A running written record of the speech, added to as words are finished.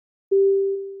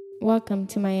Welcome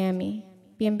to Miami.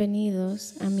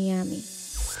 Bienvenidos a Miami.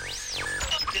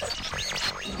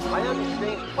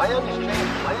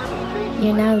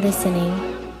 You're now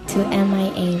listening to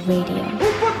MIA Radio.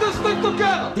 Who put this thing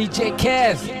together? DJ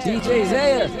Kev, DJ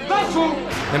Zaya. That's who.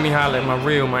 Let me holler at my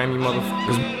real Miami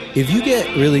motherfuckers. If you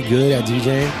get really good at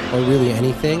DJing or really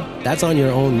anything, that's on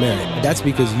your own merit. That's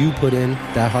because you put in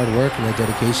that hard work and that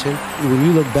dedication. When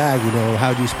you look back,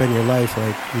 how do you spend your life?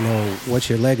 What's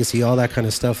your legacy? All that kind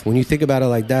of stuff. When you think about it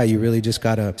like that, you really just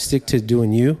gotta stick to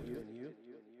doing you.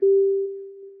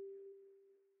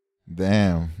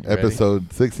 Damn,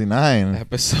 episode 69.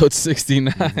 Episode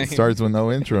 69. Starts with no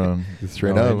intro.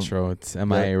 Straight no up. intro. It's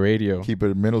MIA Radio. Keep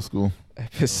it middle school.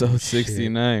 Episode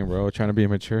 69, bro. Trying to be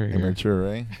mature here. Immature,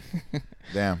 right?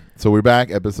 Damn. So we're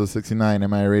back. Episode 69,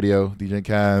 MIA Radio. DJ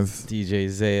Kaz. DJ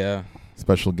Zaya.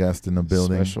 Special guest in the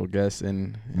building. Special guest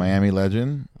in Miami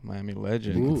legend. Miami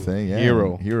legend. You could say, yeah.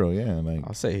 Hero. Hero, yeah.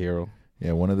 I'll say hero.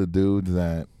 Yeah, one of the dudes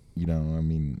that,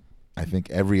 I think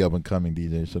every up-and-coming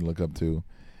DJ should look up to.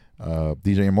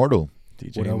 DJ Immortal.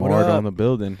 DJ Immortal in the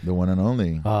building. The one and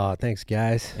only. Oh, thanks,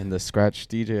 guys. In the Scratch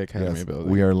DJ Academy Yes, building.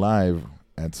 we are live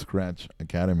at Scratch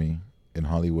Academy in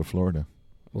Hollywood, Florida.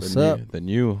 What's up? The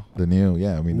new.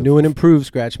 New and improved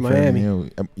Scratch Miami. New,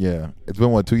 yeah. It's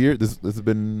been, what, 2 years? This has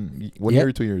been 1 year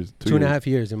or 2 years? 2.5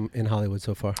 years in Hollywood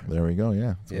so far. There we go,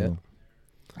 yeah. So yeah.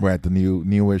 We're at the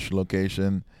newish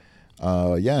location.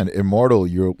 And Immortal,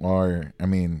 you are,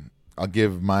 I'll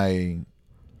give my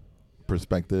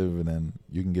perspective and then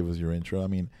you can give us your intro.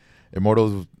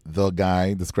 Immortal's the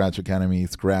guy, the Scratch Academy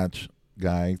scratching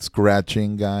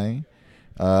guy.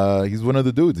 He's one of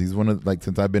the dudes. He's one of,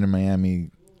 since I've been in Miami,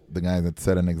 the guy that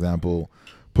set an example,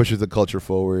 pushes the culture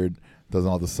forward, does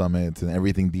all the summits and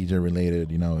everything DJ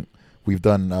related. We've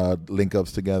done link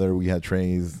ups together. We had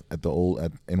Trey's at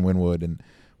in Wynwood, and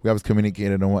we always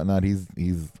communicated and whatnot. He's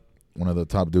one of the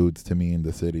top dudes to me in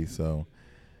the city. So,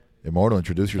 Immortal,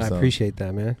 introduce yourself. I appreciate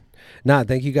that, man.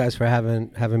 Thank you guys for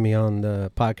having me on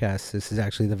the podcast. This is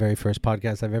actually the very first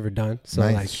podcast I've ever done. So,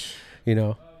 nice.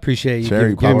 Appreciate you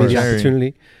giving me the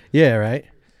opportunity. Yeah, right.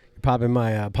 You're popping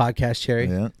my podcast cherry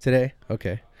today.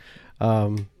 Okay.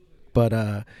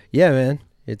 Yeah, man.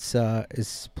 It's a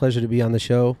pleasure to be on the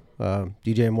show.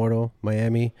 DJ Immortal,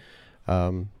 Miami.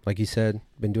 Like you said,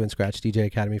 been doing Scratch DJ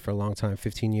Academy for a long time,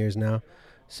 15 years now.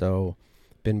 So,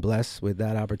 been blessed with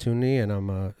that opportunity, and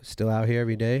I'm still out here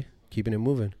every day, keeping it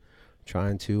moving,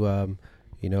 trying to,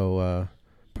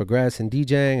 progress in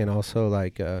DJing and also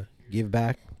give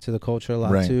back to the culture a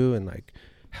lot too, and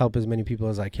help as many people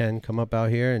as I can come up out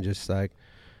here and just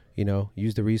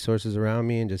use the resources around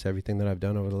me and just everything that I've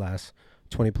done over the last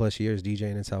 20 plus years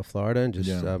DJing in South Florida, and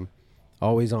just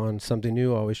always on something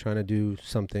new, always trying to do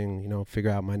something, figure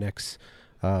out my next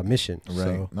mission. Right.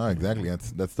 So, no, exactly.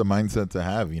 That's the mindset to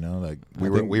have,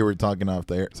 we were talking off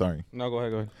the air. Sorry. No, go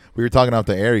ahead. We were talking off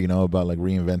the air, about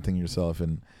reinventing yourself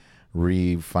and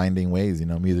finding ways,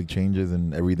 music changes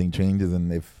and everything changes.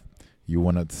 And if you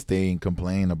want to stay and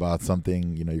complain about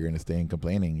something, you're going to stay and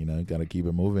complaining, you got to keep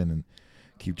it moving and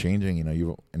keep changing,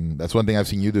 and that's one thing I've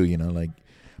seen you do,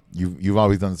 you've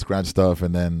always done Scratch stuff,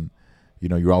 and then,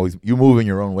 you move in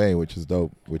your own way, which is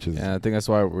dope. Yeah, I think that's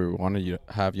why we wanted to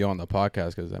have you on the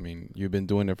podcast, because you've been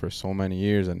doing it for so many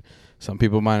years, and some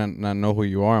people might not know who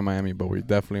you are in Miami, but we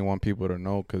definitely want people to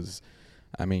know, because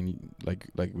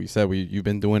like we said, you've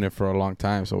been doing it for a long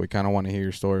time, so we kind of want to hear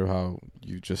your story of how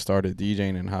you just started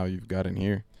DJing and how you've gotten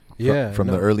here. Yeah, from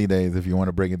the early days, if you want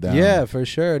to break it down. Yeah, for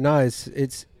sure. No,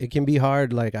 it can be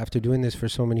hard, after doing this for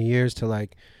so many years, to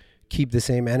keep the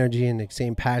same energy and the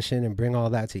same passion and bring all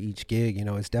that to each gig.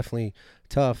 It's definitely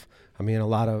tough. A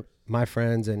lot of my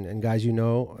friends and guys,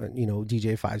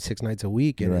 DJ 5-6 nights a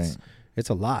week, and it's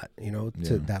a lot,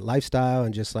 to that lifestyle,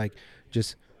 and just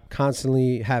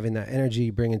constantly having that energy,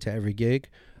 bringing to every gig.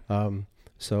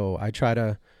 So I try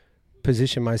to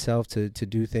position myself to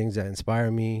do things that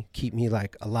inspire me, keep me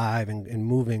alive and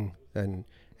moving, and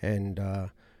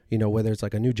whether it's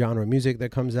a new genre of music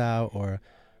that comes out or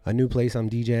a new place I'm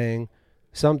DJing,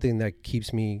 something that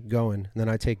keeps me going. And then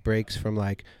I take breaks from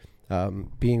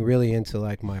being really into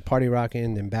my party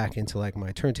rocking, and back into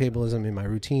my turntablism and my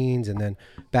routines, and then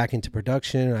back into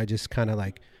production. And I just kind of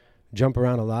jump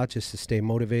around a lot just to stay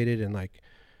motivated and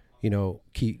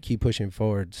keep pushing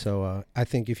forward. So I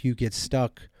think if you get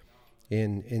stuck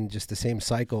in just the same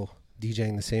cycle,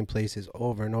 DJing the same places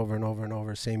over and over and over and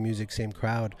over, same music, same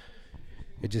crowd,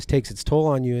 it just takes its toll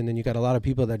on you. And then you got a lot of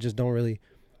people that just don't really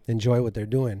enjoy what they're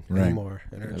doing anymore.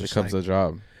 And it becomes a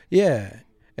job. Yeah.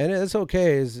 And it's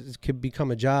okay. It could become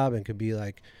a job, and could be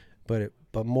but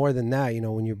but more than that, you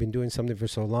know, when you've been doing something for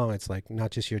so long, it's like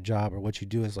not just your job or what you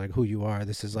do, is like who you are.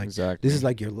 This is like this is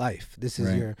like your life. This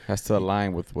is your has to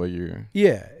align with what you're.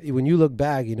 Yeah, when you look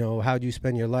back, you know, how do you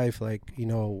spend your life? Like, you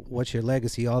know, what's your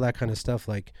legacy? All that kind of stuff.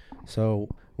 Like, so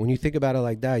when you think about it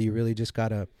like that, you really just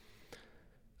gotta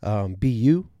be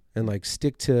you and like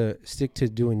stick to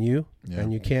doing you,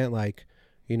 and you can't like,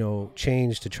 you know,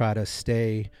 change to try to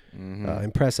stay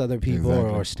impress other people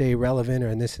or stay relevant or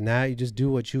and this and that. You just do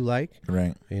what you like,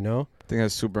 right? You know, I think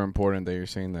that's super important that you're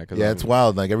saying that. Cause it's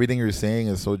wild. Like everything you're saying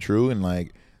is so true, and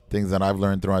like things that I've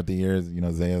learned throughout the years. You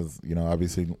know, Zaya's, you know,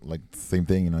 obviously like same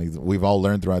thing. You know, we've all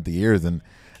learned throughout the years, and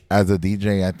as a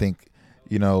DJ, I think,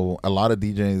 you know, a lot of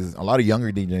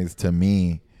younger DJs, to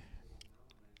me,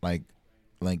 like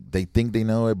they think they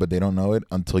know it, but they don't know it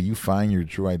until you find your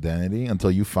true identity,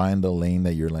 until you find the lane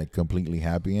that you're like completely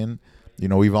happy in. You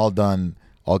know, we've all done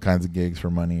all kinds of gigs for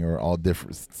money or all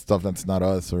different stuff that's not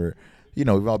us, or, you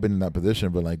know, we've all been in that position.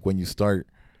 But like when you start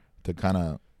to kind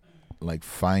of like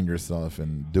find yourself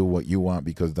and do what you want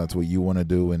because that's what you want to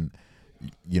do, and,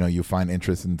 you know, you find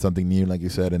interest in something new, like you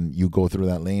said, and you go through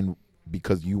that lane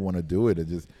because you want to do it,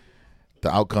 the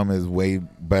outcome is way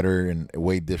better and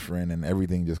way different, and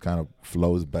everything just kind of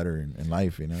flows better in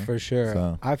life, you know? For sure.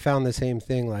 So. I found the same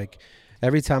thing. Like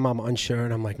every time I'm unsure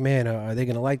and I'm like, man, are they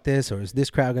going to like this? Or is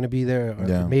this crowd going to be there?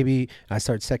 Or maybe I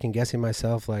start second guessing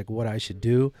myself, like what I should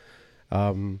do.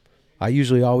 I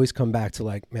usually always come back to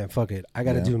like, man, fuck it. I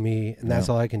got to do me. And that's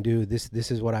all I can do.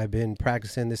 This is what I've been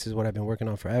practicing. This is what I've been working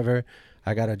on forever.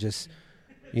 I got to just,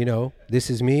 you know, this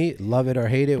is me, love it or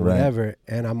hate it, whatever.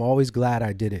 And I'm always glad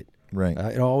I did it. Right.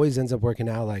 It always ends up working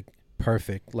out like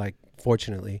perfect, like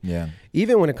fortunately. Yeah.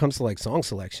 Even when it comes to like song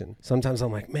selection, sometimes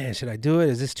I'm like, man, should I do it?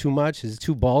 Is this too much? Is it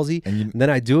too ballsy? And then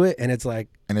I do it, and it's like.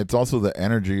 And it's also the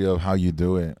energy of how you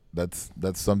do it. That's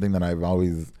something that I've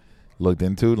always looked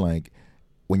into. Like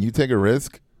when you take a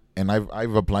risk, and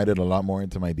I've applied it a lot more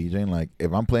into my DJing. Like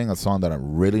if I'm playing a song that I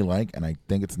really like and I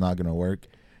think it's not gonna work,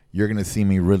 you're gonna see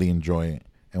me really enjoy it.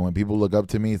 And when people look up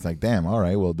to me, it's like, damn, all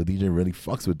right, well, the DJ really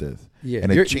fucks with this. Yeah,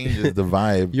 and it changes the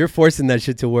vibe. You're forcing that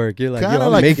shit to work. You're like, yo,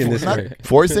 I'm like making this work.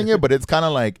 Forcing it, but it's kind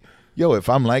of like, yo, if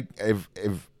I'm like,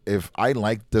 if I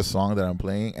like the song that I'm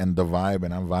playing and the vibe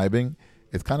and I'm vibing,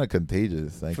 it's kind of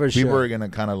contagious. Like people are gonna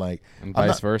kind of like, and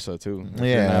vice versa too. Yeah,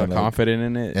 you're not like, confident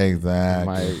in it.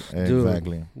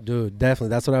 Exactly. Dude, definitely.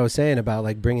 That's what I was saying about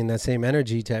like bringing that same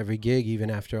energy to every gig, even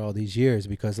after all these years,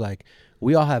 because like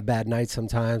we all have bad nights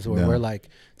sometimes where we're like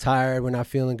tired, we're not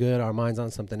feeling good, our mind's on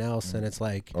something else, and it's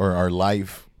like, or our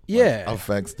life. Like,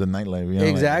 affects the nightlife. You know,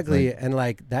 exactly. And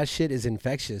like that shit is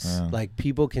infectious. Like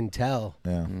people can tell.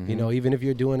 Yeah. You know, even if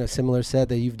you're doing a similar set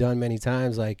that you've done many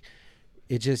times, like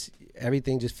it just,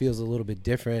 everything just feels a little bit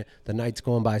different. The night's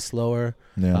going by slower.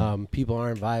 Yeah. People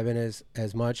aren't vibing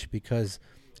as much because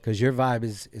your vibe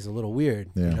is a little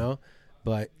weird, you know?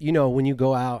 But, you know, when you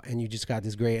go out and you just got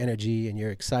this great energy and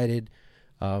you're excited,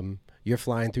 you're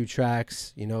flying through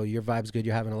tracks, you know, your vibe's good,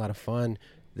 you're having a lot of fun.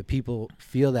 The people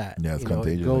feel that. Yeah, it's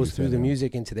contagious. It goes through the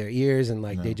music into their ears, and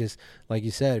like they just, like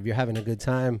you said, if you're having a good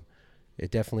time,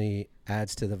 it definitely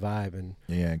adds to the vibe. And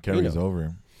it carries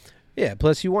over. Yeah,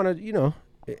 plus you want to, you know,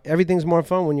 everything's more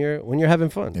fun when you're having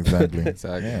fun. Exactly.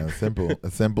 Yeah, simple.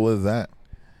 As simple as that.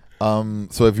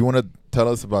 So if you want to tell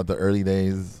us about the early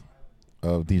days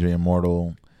of DJ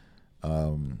Immortal,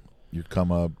 your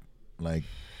come up, like,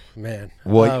 man,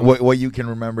 what you can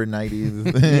remember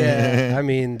 90s. Yeah, I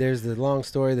mean, there's the long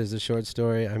story, there's the short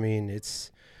story. I mean,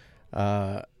 it's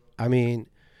I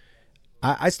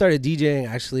started DJing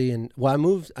actually I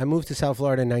moved to South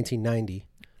Florida in 1990.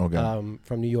 Okay.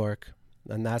 From New York,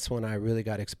 and that's when I really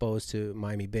got exposed to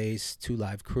Miami bass, Two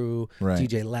Live Crew,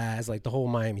 DJ Laz, like the whole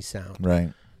Miami sound.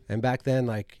 Right. And back then,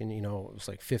 like, you know, it was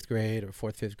like 5th grade or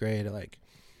 5th grade, like,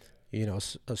 you know,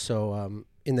 so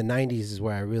in the 90s is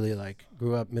where I really like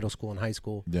grew up, middle school and high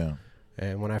school. Yeah.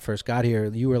 And when I first got here,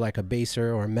 you were like a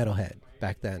basser or a metalhead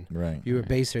back then. Right. You were a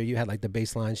basser, you had like the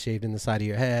bass line shaved in the side of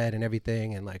your head and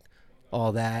everything and like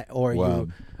all that. Or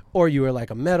you were like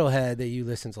a metalhead that you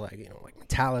listened to like, you know, like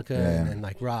Metallica and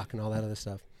like rock and all that other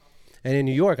stuff. And in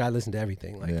New York, I listened to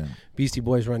everything. Like Beastie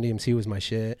Boys, Run DMC was my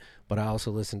shit, but I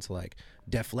also listened to like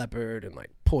Def Leppard and like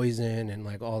Poison and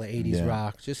like all the 80s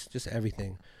rock, just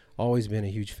everything. Always been a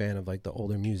huge fan of like the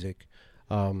older music.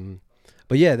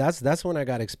 But yeah, that's when I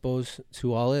got exposed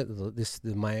to all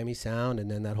the Miami sound, and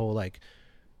then that whole like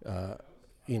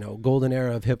you know, golden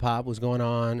era of hip hop was going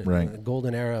on, and the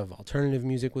golden era of alternative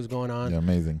music was going on. Yeah,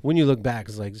 amazing. When you look back,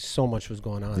 it's like so much was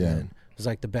going on then. It was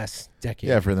like the best decade.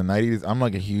 Yeah, for the 90s, I'm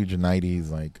like a huge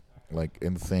 90s like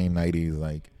insane 90s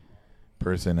like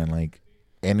person, and like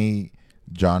any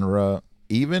genre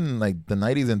even like the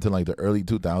 90s into like the early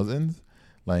 2000s,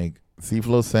 like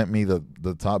C-Flow sent me the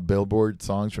top Billboard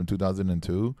songs from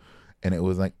 2002, and it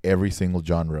was like every single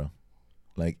genre.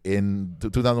 Like in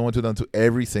 2001, 2002,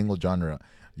 every single genre.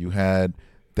 You had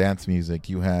dance music,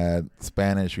 you had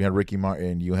Spanish, you had Ricky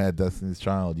Martin, you had Destiny's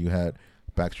Child, you had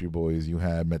Backstreet Boys, you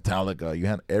had Metallica, you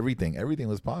had everything. Everything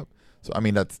was pop. So I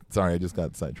mean, I just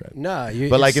got sidetracked. No,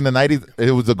 but like in the 90s,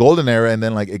 it was a golden era, and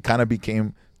then like it kind of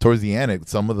became towards the end.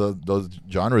 Some of those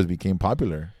genres became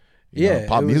popular. You know,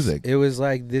 pop music. It was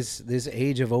like this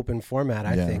age of open format,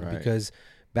 I think, right. because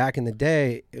back in the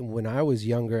day when I was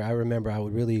younger, I remember I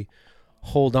would really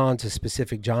hold on to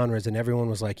specific genres, and everyone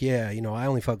was like, yeah, you know, I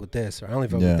only fuck with this, or I only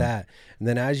fuck with that. And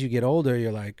then as you get older,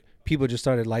 you're like, people just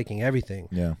started liking everything.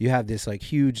 Yeah. You have this like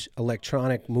huge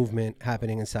electronic movement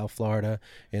happening in South Florida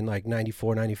in like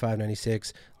 94, 95,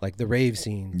 96, like the rave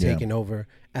scene taking over.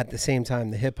 At the same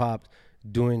time, the hip hop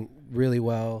doing really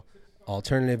well,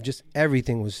 alternative, just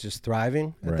everything was just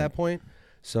thriving at that point.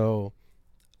 So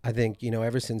I think, you know,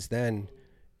 ever since then,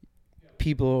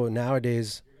 people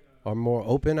nowadays are more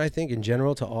open, I think, in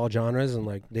general to all genres, and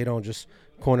like they don't just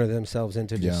corner themselves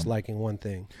into just liking one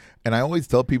thing. And I always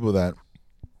tell people that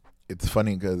it's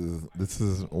funny because this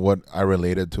is what I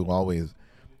related to always,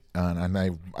 and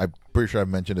I'm pretty sure I've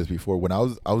mentioned this before. When I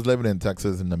was living in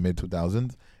Texas in the mid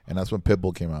 2000s, and that's when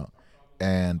Pitbull came out,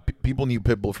 and people knew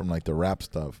Pitbull from like the rap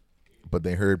stuff, but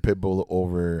they heard Pitbull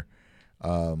over,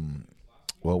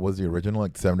 what was the original,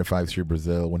 like 75 Street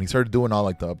Brazil. When he started doing all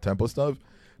like the up-tempo stuff,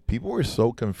 people were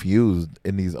so confused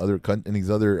in these other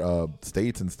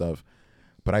states and stuff.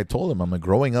 But I told them, I'm like,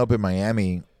 growing up in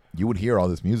Miami, you would hear all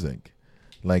this music.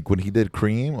 Like when he did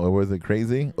Cream, or was it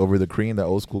Crazy? Over the Cream, that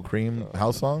old school Cream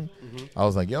house song. I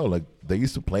was like, yo, like they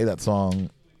used to play that song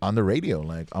on the radio,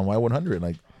 like on Y100.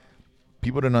 Like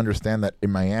people didn't understand that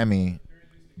in Miami,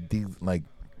 these like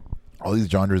all these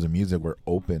genres of music were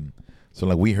open. So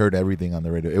like we heard everything on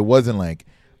the radio. It wasn't like,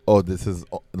 oh, this is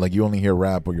like you only hear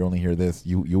rap or you only hear this.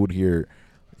 You would hear,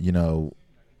 you know,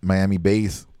 Miami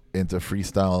bass into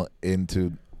freestyle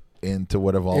into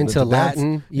what evolved into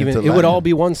Latin. Dance, even into it Latin. would all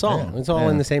be one song. Yeah. It's all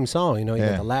in the same song. You know, you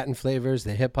got Yeah. the Latin flavors,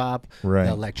 the hip hop, Right.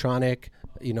 the electronic,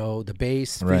 you know, the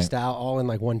bass, Right. freestyle, all in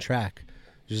like one track.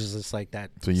 Just like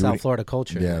that So you South would- Florida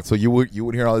culture. Yeah. So you would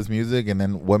hear all this music, and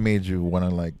then what made you want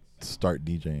to like start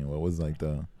DJing? What was like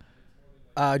the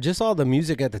Just all the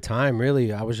music at the time,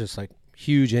 really. I was just like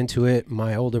huge into it.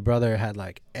 My older brother had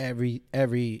like every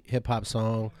hip hop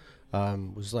song.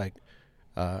 Was like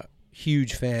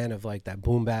huge fan of like that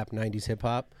boom bap 90s hip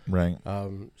hop. right?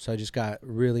 So I just got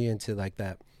really into like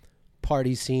that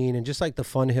party scene and just like the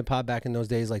fun hip hop back in those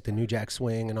days, like the New Jack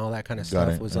Swing and all that kind of Got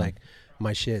stuff it, was yeah. like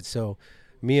my shit. So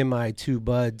me and my two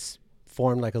buds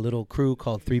formed like a little crew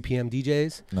called 3 p.m.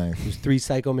 DJs. Nice. It was 3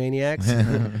 psychomaniacs.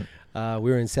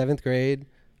 We were in 7th grade,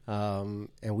 and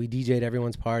we DJ'd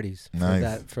everyone's parties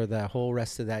Nice. for that whole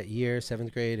rest of that year,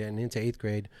 7th grade and into 8th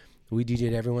grade. We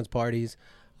DJ'd everyone's parties.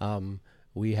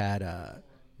 We had a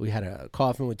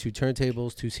coffin with 2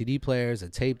 turntables, 2 CD players, a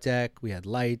tape deck. We had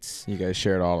lights. You guys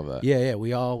shared all of that. Yeah.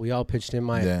 We all pitched in.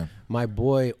 My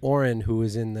boy Oren, who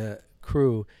was in the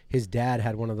crew, his dad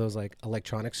had one of those like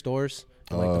electronic stores,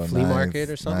 like the flea market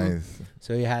or something. Nice.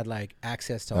 So he had like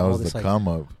access to That all was this the like come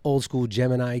up. old school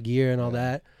Gemini gear and all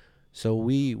that. So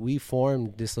we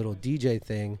formed this little DJ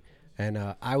thing, and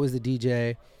I was the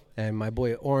DJ, and my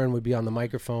boy Oren would be on the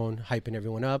microphone hyping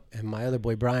everyone up, and my other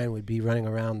boy Brian would be running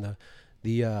around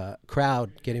the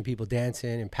crowd, getting people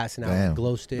dancing and passing out Damn.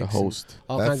 glow sticks, The host. and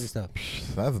all kinds of stuff.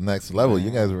 That's next level.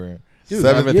 You guys were Dude,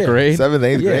 Seventh yeah. grade. 7th,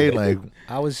 8th Yeah. grade. Like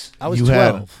I was You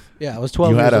 12. Yeah, I was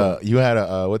 12 you years had old. you had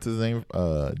a what's his name?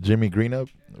 Jimmy Greenup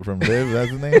from Live. That's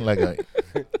his name.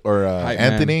 Or Hype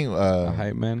man. Anthony. A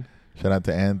hype man. Shout out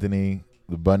to Anthony,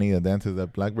 the bunny that dances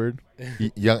at Blackbird.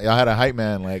 Y'all had a hype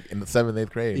man like in the 7th, 8th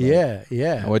grade. Like,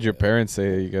 Yeah. What'd your parents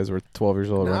say? You guys were 12 years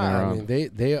old running Nah, I around.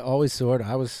 mean, they always sort.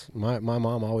 My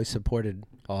mom always supported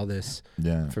all this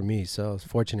yeah. for me, so I was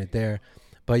fortunate there.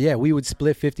 But yeah, we would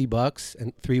split $50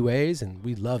 in 3 ways, and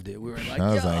we loved it. We were like,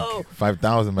 That was yo, like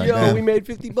 5,000 back then. we made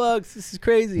 $50. This is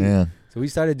crazy. Yeah. So we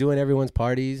started doing everyone's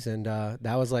parties, and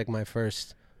that was like my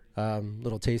first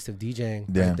little taste of DJing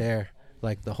Yeah. right there.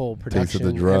 Like the whole Taste production,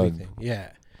 of the drug. everything. Yeah.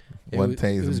 One taste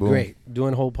It and was boom. great.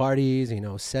 Doing whole parties,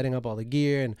 setting up all the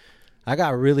gear, and I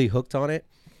got really hooked on it.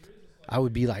 I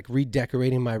would be like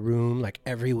redecorating my room like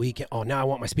every week. Oh, now I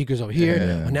want my speakers over here.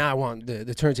 Yeah. Oh, now I want the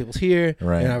turntables here.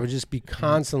 Right. And I would just be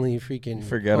constantly freaking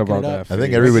Forget hooking about it up. that. I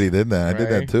think Yes. everybody did that. I did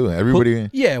that Right. too. Everybody.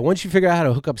 Yeah, once you figure out how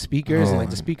to hook up speakers and like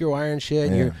Oh. the speaker wire and shit,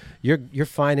 and Yeah.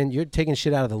 you're taking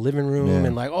shit out of the living room Yeah.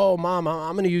 and like, oh mom,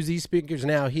 I'm gonna use these speakers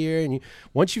now here, and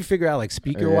once you figure out like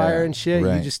speaker Yeah. wire and shit,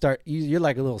 Right. you just start. You're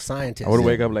like a little scientist. I would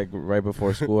wake up like right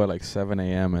before school at like 7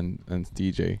 a.m. and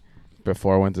DJ.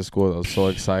 Before I went to school, I was so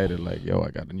excited. Like, yo,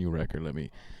 I got a new record. Let me,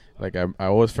 like, I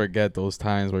always forget those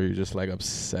times where you're just like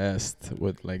obsessed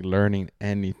with like learning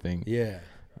anything. Yeah,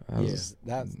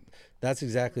 that's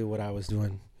exactly what I was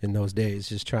doing in those days,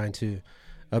 just trying to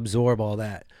absorb all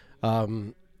that.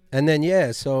 And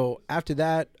then so after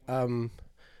that,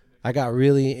 I got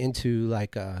really into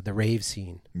like the rave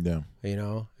scene. Yeah. You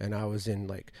know, and I was in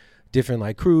like different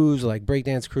like crews, like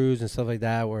breakdance crews and stuff like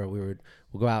that, where we'll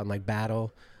go out and like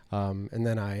battle. And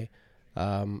then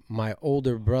my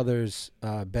older brother's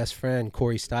best friend,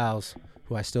 Corey Styles,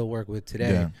 who I still work with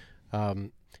today,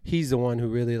 he's the one who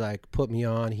really like put me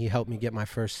on. He helped me get my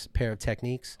first pair of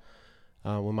techniques.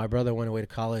 When my brother went away to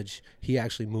college, he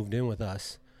actually moved in with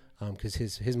us because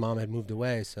his mom had moved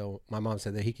away. So my mom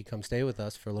said that he could come stay with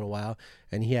us for a little while,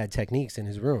 and he had techniques in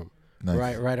his room.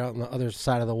 Nice. Right out on the other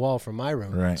side of the wall from my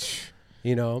room. Right.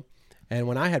 You know, and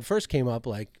when I had first came up,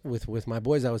 like with my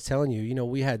boys, I was telling you, you know,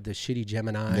 we had the shitty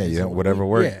Geminis. Yeah, whatever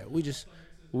worked. Yeah,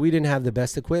 we didn't have the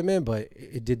best equipment, but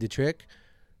it did the trick.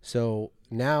 So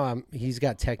now he's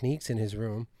got techniques in his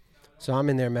room, so I'm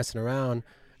in there messing around,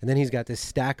 and then he's got this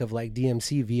stack of like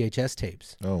DMC VHS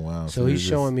tapes. Oh wow. So he's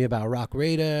showing me about Rock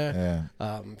Raider,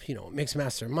 Yeah. you know,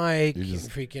 Mixmaster Mike, You're and just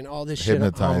freaking all this shit. I'm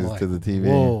hypnotized like, to the TV.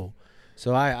 Whoa.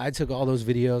 So I took all those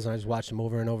videos and I just watched them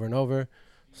over and over and over.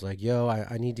 I was like, yo,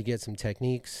 I need to get some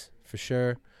techniques for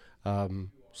sure.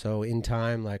 So in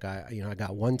time, like I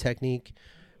got one technique,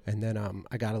 and then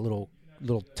I got a little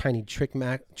tiny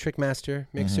Trickmaster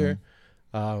mixer,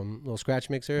 little scratch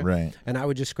mixer. Right. And I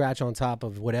would just scratch on top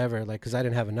of whatever, like, because I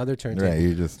didn't have another turntable. Right.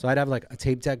 You just So I'd have like a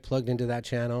tape deck plugged into that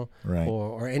channel, Right.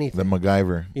 or anything. the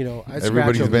MacGyver. You know, I'd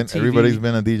Everybody's scratch over been the TV. everybody's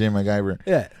been a DJ MacGyver.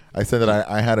 Yeah. I said that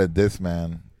I had a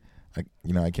Discman.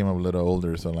 I came up a little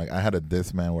older, so like I had a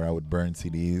Discman where I would burn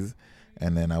CDs,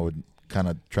 and then I would kind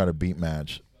of try to beat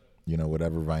match,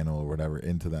 whatever vinyl or whatever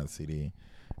into that CD.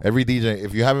 Every DJ,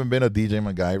 if you haven't been a DJ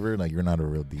MacGyver, like you're not a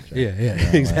real DJ.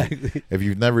 Yeah, exactly. Like, if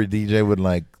you've never DJ with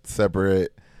like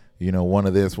separate, one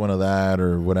of this, one of that,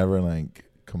 or whatever, like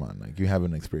come on, like you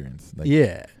haven't experienced. Like,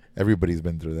 Yeah. everybody's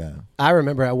been through that. I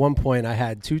remember at one point I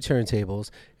had two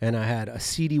turntables, and I had a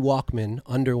CD Walkman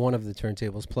under one of the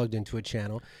turntables plugged into a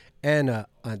channel, and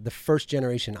the first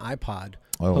generation iPod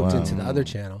hooked into the other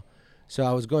channel. So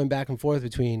I was going back and forth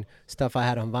between stuff I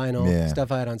had on vinyl,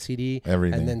 stuff I had on CD,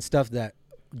 Everything. and then stuff that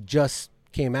just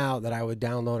came out that I would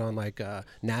download on like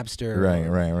Napster, Right,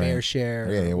 or right.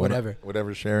 BearShare, or whatever.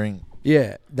 Whatever sharing.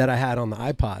 Yeah, that I had on the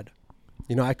iPod.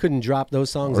 I couldn't drop those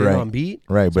songs in Right. on beat.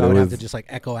 Right, so but I it would have was- to just like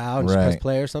echo out and just press Right.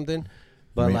 play or something.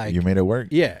 But You made it work.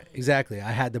 yeah, exactly.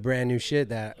 I had the brand new shit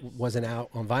that wasn't out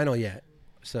on vinyl yet.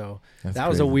 So That's that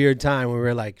was a crazy. weird time when we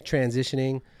were like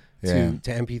transitioning Yeah.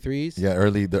 to MP3s. Yeah,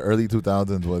 the early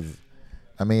 2000s was,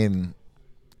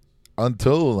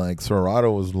 until like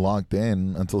Serato was locked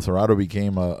in, until Serato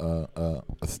became a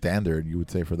standard, you would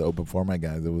say, for the open format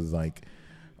guys. It was like,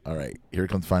 all right, here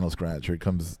comes Final Scratch, here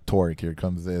comes Torque, here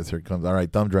comes this, here comes, all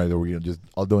right, thumb drives, we're just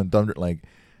all doing thumb drive. Like,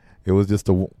 it was just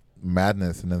a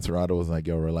madness, and then Serato was like,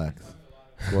 yo, relax.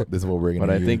 This is what we're going to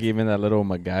But use. I think even that little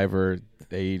MacGyver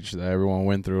age that everyone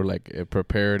went through, like it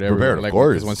prepared everyone. of Like,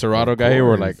 course. because when Serato Of got here,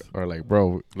 course. we're like,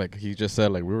 bro, like he just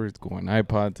said, like we were going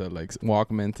iPod to like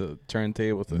Walkman to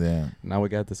turntable to. Yeah. Now we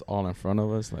got this all in front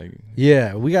of us, like.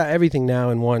 Yeah, we got everything now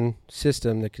in one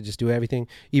system that could just do everything,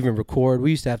 even record. We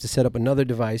used to have to set up another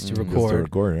device to Just to Just to record,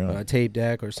 record, yeah. a tape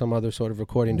deck or some other sort of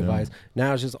recording Yeah. device.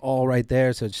 Now it's just all right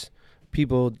there, so it's,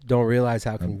 people don't realize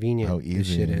how convenient How easy this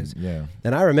shit is. Yeah.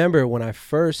 And I remember when I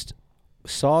first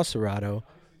saw Serato,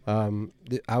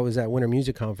 I was at Winter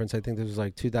Music Conference. I think this was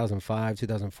like 2005,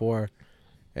 2004.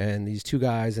 And these two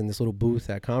guys in this little booth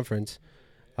at conference,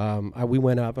 we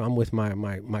went up. I'm with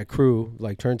my crew,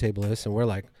 like turntablists, and we're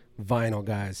like vinyl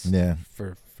guys Yeah.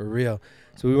 for real.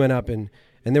 So we went up, and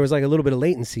there was like a little bit of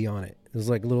latency on it. It was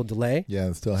like a little delay. Yeah,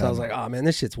 it still So I was happened. like, oh, man,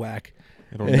 this shit's whack.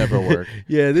 It'll never work.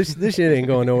 Yeah, this shit ain't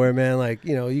going nowhere, man. Like,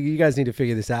 you guys need to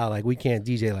figure this out. Like, we can't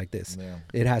DJ like this. Yeah.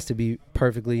 It has to be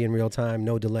perfectly in real time,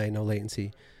 no delay, no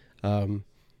latency. So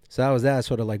that was that. I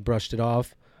sort of like brushed it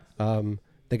off.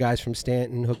 The guys from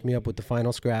Stanton hooked me up with the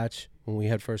Final Scratch when we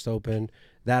had first opened.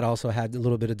 That also had a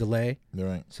little bit of delay. You're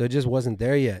right. So it just wasn't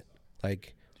there yet.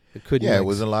 Like, It couldn't. Yeah, it mix.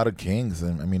 was a lot of kinks,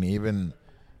 and I mean, even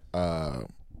I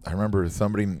remember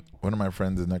one of my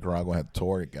friends in Nicaragua had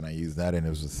Torque, and I used that, and it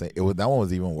was the same. That one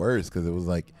was even worse because it was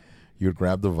like you would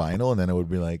grab the vinyl, and then it would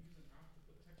be like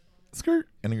skirt,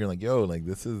 and you're like, yo, like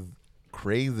this is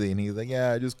crazy, and he's like,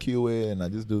 yeah, I just cue it, and I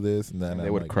just do this, and then They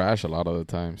would crash a lot of the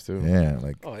times too. Yeah,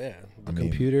 like Oh yeah, the I mean,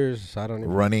 computers. I don't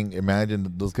even. running.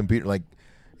 Imagine those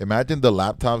imagine the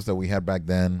laptops that we had back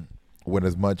then with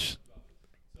as much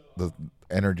the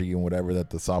energy and whatever that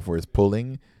the software is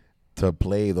pulling to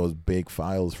play those big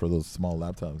files for those small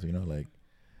laptops. You know, like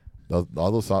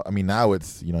all those. I mean, now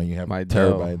it's you have My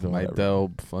terabytes.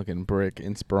 Dell fucking brick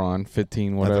Inspiron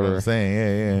 15 That's what whatever. I'm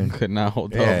saying. Yeah. Could not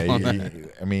hold Yeah, up on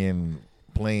that. I mean,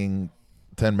 playing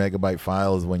 10 megabyte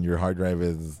files when your hard drive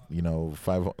is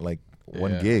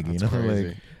 1 gig. You that's know, crazy.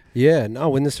 like Yeah, no.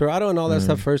 When the Serato and all that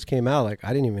stuff first came out, like I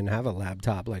didn't even have a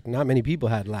laptop. Like not many people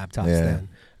had laptops then.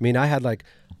 I mean, I had like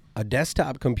a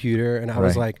desktop computer, and I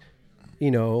was Right.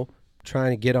 like,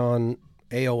 trying to get on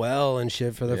AOL and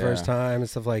shit for the first time and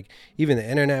stuff. Like even the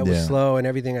internet was slow and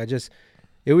everything.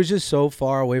 It was just so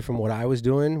far away from what I was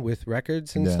doing with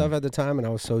records and stuff at the time, and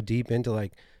I was so deep into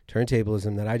like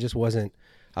turntablism that I just wasn't.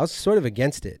 I was sort of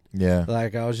against it. yeah.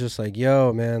 Like I was just like,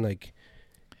 yo, man, like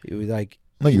it was like.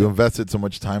 No, you invested so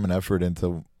much time and effort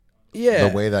into Yeah.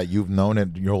 the way that you've known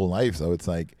it your whole life. So it's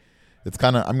like, it's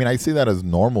kind of, I mean, I see that as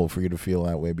normal for you to feel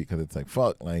that way because it's like,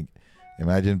 fuck, like,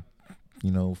 imagine,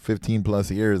 15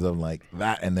 plus years of like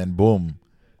that and then boom,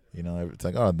 it's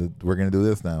like, oh, we're going to do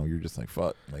this now. You're just like,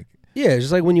 fuck. Like, Yeah, it's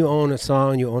just like when you own a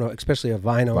song, especially a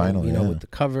vinyl, Vinyl, with the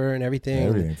cover and everything.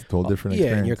 everything. It's a whole different Yeah,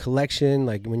 experience. and your collection,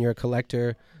 like when you're a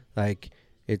collector, like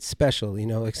it's special,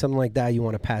 like something like that you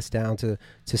want to pass down to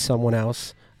someone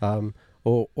else.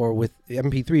 Or with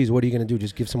MP3s, what are you going to do?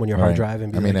 Just give someone your hard Right. drive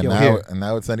and be I mean, like, and yo, now, here. and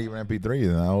now it's not even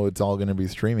MP3s. Now it's all going to be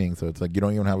streaming. So it's like you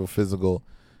don't even have a physical.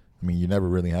 I mean, you never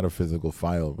really had a physical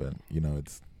file, but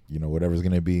it's whatever's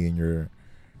going to be in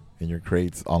your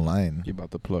crates online. You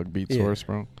about to plug Beat Yeah. Source,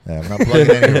 bro? Yeah, I'm not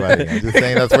plugging anybody. I'm just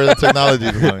saying that's where the technology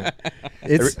is going.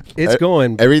 It's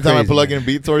going. Every time I crazy, plug man. in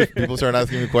BeatSource, people start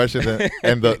asking me questions,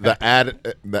 and the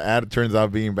ad turns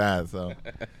out being bad. So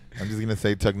I'm just gonna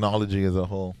say technology as a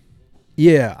whole.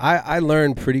 Yeah, I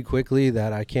learned pretty quickly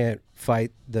that I can't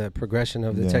fight the progression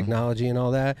of the Yeah. technology and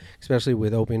all that, especially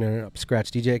with opening up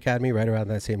Scratch DJ Academy right around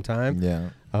that same time. Yeah,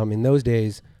 In those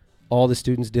days, all the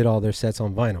students did all their sets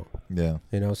on vinyl. yeah,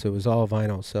 So it was all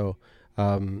vinyl. So,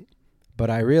 but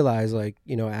I realized, like,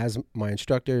 as my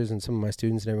instructors and some of my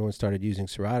students and everyone started using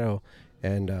Serato,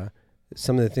 and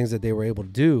some of the things that they were able to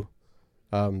do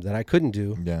that I couldn't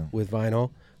do yeah. with vinyl,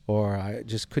 or I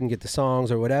just couldn't get the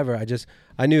songs or whatever.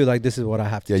 I knew like this is what I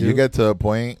have to Yeah, do. you get to a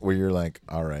point where you're like,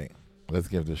 all right, let's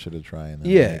give this shit a try. And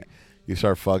then Yeah. like, you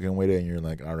start fucking with it, and you're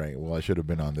like, all right, well, I should have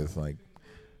been on this like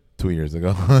 2 years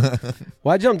ago.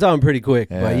 Well, I jumped on pretty quick,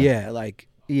 but Yeah.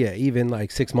 even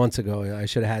like 6 months ago, I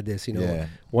should have had this. Yeah.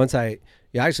 Once I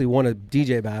actually won a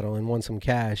DJ battle and won some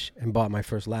cash and bought my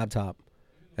first laptop,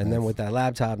 and then with that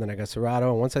laptop, then I got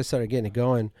Serato. And once I started getting it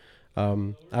going,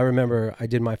 I remember I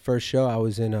did my first show. I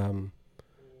was in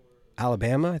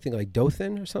Alabama, I think like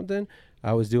Dothan or something.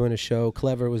 I was doing a show.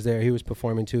 Clever was there. He was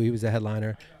performing too. He was the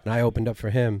headliner, and I opened up for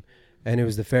him. And it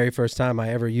was the very first time I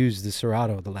ever used the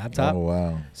Serato, the laptop. Oh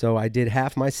wow. So I did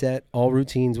half my set, all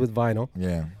routines with vinyl.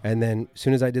 Yeah. And then as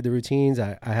soon as I did the routines,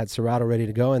 I had Serato ready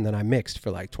to go. And then I mixed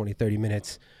for like 20, 30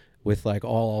 minutes with like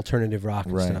all alternative rock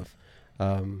and Right. stuff.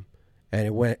 And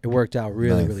it worked out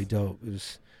really, Nice. really dope. It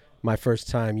was my first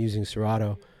time using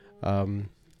Serato.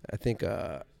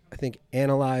 I think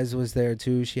Analyze was there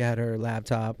too. She had her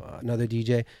laptop, another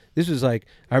DJ. This was like,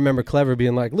 I remember Clever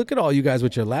being like, look at all you guys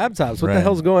with your laptops. What the Right.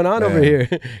 hell's going on over Yeah. here?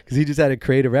 Because he just had it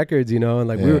Creative Records, and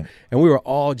like Yeah. we were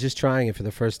all just trying it for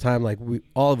the first time. Like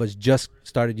all of us just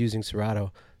started using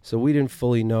Serato. So we didn't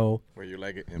fully know. Were you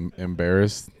like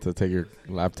embarrassed to take your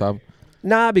laptop?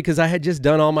 Nah, because I had just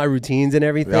done all my routines and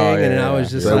everything. Oh, and yeah, I was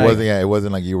yeah. just So like, it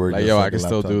wasn't like you were Like, just yo, like I a can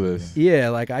still laptop. do this. yeah,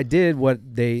 like I did what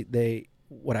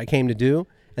what I came to do.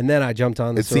 And then I jumped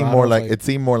on the It seemed Serato. more like it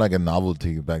seemed more like a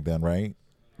novelty back then, right?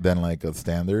 Than like a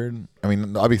standard. I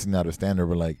mean, obviously not a standard,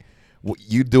 but like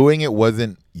you doing it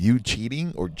wasn't you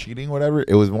cheating or whatever.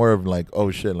 It was more of like,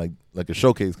 oh shit, like a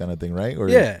showcase kind of thing, right? Or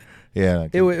yeah. yeah.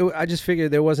 I just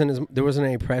figured there wasn't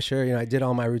any pressure. I did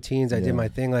all my routines. I Yeah. did my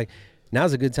thing. Like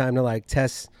now's a good time to like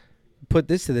put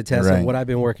this to the test Right. of what I've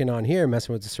been working on here,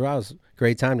 messing with the Serato's.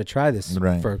 Great time to try this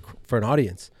Right. for an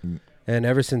audience. Mm. And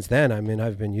ever since then, I mean,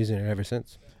 I've been using it ever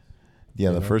since. Yeah,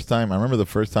 You the know? first time I remember the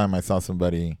first time I saw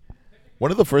somebody,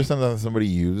 one of the first times I saw somebody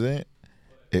use it,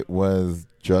 it was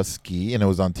Just Ski, and it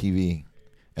was on TV,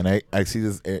 and I see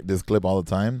this clip all the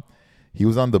time. He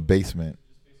was on The Basement,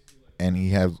 and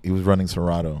he was running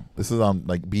Serato. This is on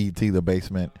like BET, The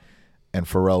Basement, and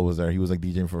Pharrell was there. He was like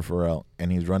DJing for Pharrell,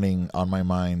 and he's running On My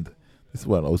Mind. This is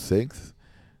what, 06?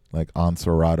 Like on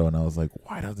Serato, and I was like,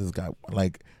 why does this guy,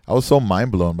 like, I was so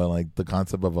mind blown by like the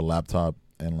concept of a laptop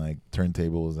and like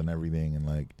turntables and everything, and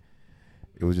like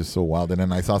it was just so wild. And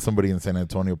then I saw somebody in San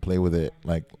Antonio play with it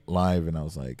like live, and I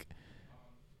was like,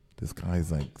 this guy's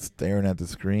like staring at the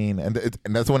screen, and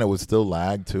that's when it was still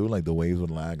lag too, like the waves would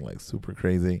lag like super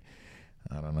crazy.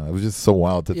 I don't know, it was just so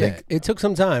wild to think. It took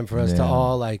some time for us to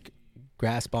all like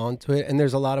grasp onto it, and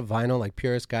there's a lot of vinyl like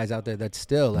purist guys out there that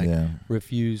still like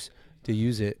refuse to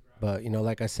use it. But you know,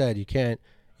 like I said, you can't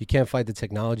fight the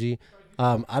technology.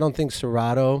 I don't think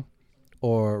Serato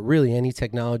or really any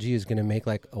technology is going to make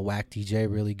like a whack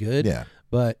DJ really good. Yeah.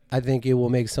 But I think it will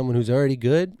make someone who's already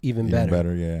good even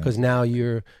better. Yeah. Because now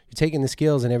you're taking the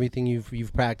skills and everything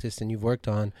you've practiced and you've worked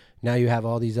on. Now you have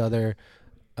all these other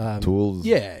tools.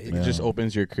 Yeah, it just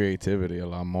opens your creativity a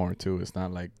lot more too. It's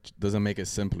not like, doesn't make it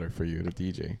simpler for you to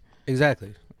DJ.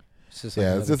 Exactly. It's just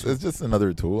it's just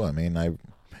another tool. I mean, I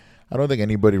don't think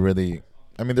anybody really.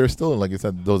 I mean, there's still, like you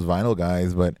said, those vinyl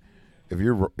guys. But if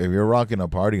you're rocking a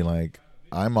party, like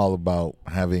I'm all about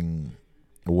having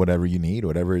whatever you need,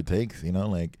 whatever it takes. You know,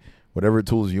 like whatever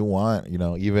tools you want. You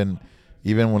know, even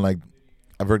when like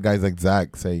I've heard guys like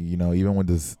Zach say, you know, even with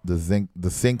the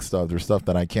sync stuff, there's stuff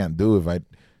that I can't do if I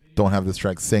don't have this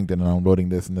track synced and I'm loading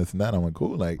this and this and that. I'm like,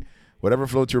 cool, like whatever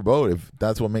floats your boat. If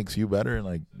that's what makes you better,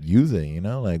 like use it. You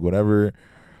know, like whatever.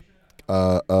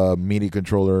 MIDI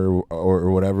controller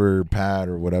or whatever pad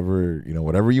or whatever, you know,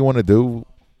 whatever you want to do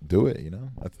it, you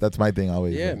know. That's my thing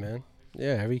always. Yeah, man.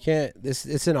 Yeah, we can't.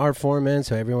 It's an art form, man.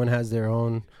 So everyone has their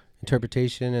own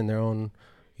interpretation and their own,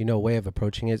 you know, way of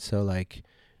approaching it. So like,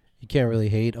 you can't really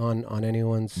hate on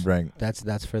anyone's. Right.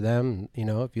 That's for them. You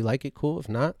know, if you like it, cool. If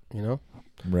not, you know.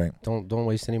 Right. Don't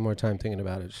waste any more time thinking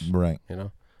about it. Right. You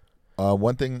know.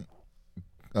 One thing,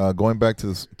 going back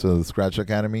to the Scratch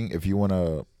Academy, if you want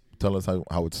to tell us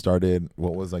how it started,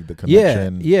 what was like the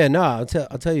connection? I'll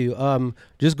tell you.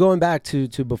 Just going back to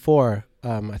before,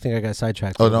 I think I got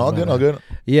sidetracked. Oh no, all good.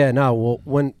 Yeah, no.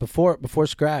 Well, before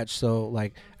Scratch, so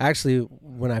like actually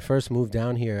when I first moved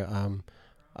down here,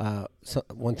 so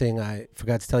one thing I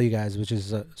forgot to tell you guys, which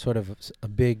is sort of a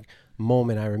big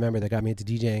moment I remember that got me into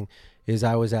DJing, is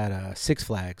I was at Six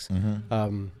Flags.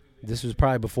 Mm-hmm. This was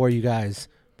probably before you guys,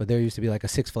 but there used to be like a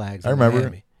Six Flags. I remember.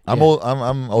 Miami. I'm old.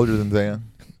 I'm older than Zaya.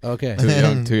 Okay.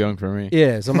 Too young for me.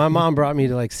 Yeah. So my mom brought me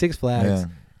to like Six Flags,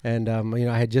 and you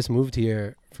know, I had just moved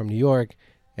here from New York,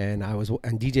 and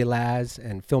DJ Laz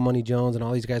and Phil Money Jones and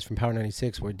all these guys from Power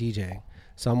 96 were DJing.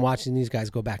 So I'm watching these guys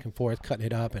go back and forth, cutting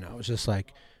it up, and I was just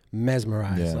like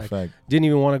mesmerized. Yeah, like fact. Didn't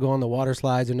even want to go on the water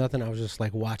slides or nothing. I was just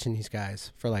like watching these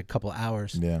guys for like a couple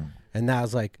hours. Yeah. And that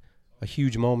was like a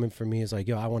huge moment for me. It's like,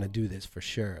 yo, I want to do this for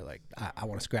sure. Like I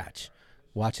want to scratch.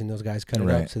 Watching those guys cut it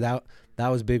up. So that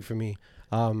was big for me.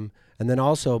 And then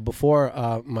also before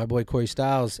my boy Corey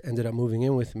Styles ended up moving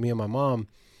in with me and my mom,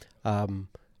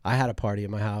 I had a party at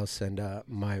my house, and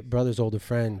my brother's older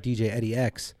friend, DJ Eddie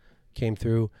X, came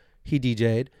through. He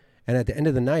DJ'd, and at the end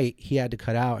of the night, he had to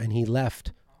cut out, and he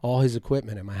left all his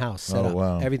equipment at my house set up.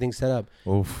 Wow. Everything set up.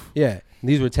 Oof. Yeah.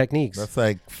 These were techniques. That's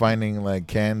like finding like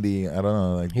candy. I don't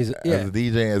know. Like as a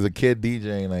DJ, as a kid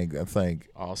DJ, like that's like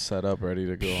all set up, ready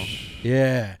to go.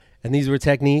 Yeah. And these were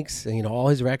techniques, and you know, all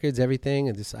his records, everything.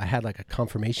 And I had like a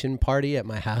confirmation party at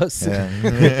my house.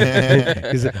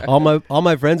 Yeah. all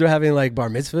my friends were having like bar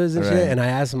mitzvahs and shit. And I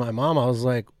asked my mom, I was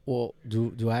like, well,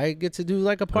 do I get to do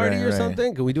like a party or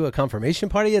something? Could we do a confirmation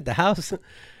party at the house?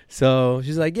 So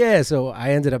she's like, yeah. So I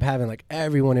ended up having like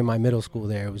everyone in my middle school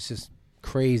there. It was just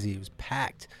crazy. It was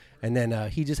packed. And then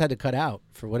he just had to cut out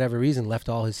for whatever reason, left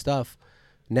all his stuff.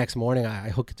 Next morning, I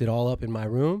hooked it all up in my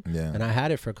room, and I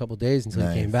had it for a couple of days until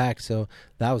he came back. So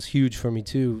that was huge for me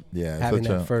too. Yeah, having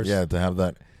that first. Yeah, to have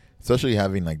that, especially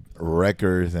having like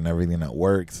records and everything that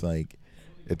works. Like,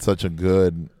 it's such a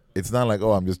good. It's not like,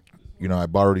 oh, I'm just, you know, I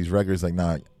borrow these records. Like,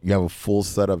 nah, you have a full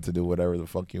setup to do whatever the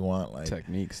fuck you want. Like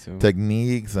techniques too.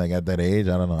 Techniques, like at that age,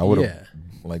 I don't know. I would have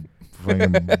like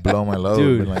freaking blow my load.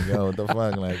 Dude. Like, yo, what the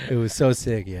fuck? Like, it was so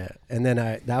sick, yeah. And then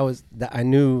I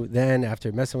knew then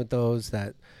after messing with those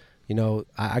that, you know,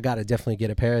 I got to definitely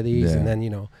get a pair of these. And then, you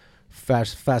know,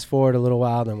 fast forward a little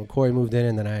while. Then when Corey moved in,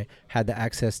 and then I had the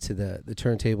access to the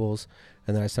turntables,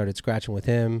 and then I started scratching with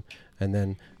him, and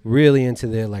then really into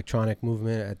the electronic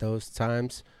movement at those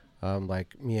times.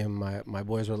 Like me and my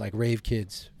boys were like rave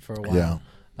kids for a while.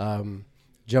 Yeah.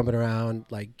 Jumping around,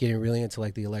 like getting really into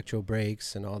like the electro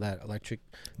breaks and all that electric.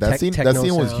 That scene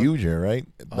was huge here, right?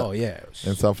 Oh yeah,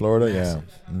 in South Florida.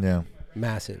 Massive. Yeah,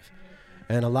 massive.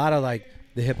 And a lot of like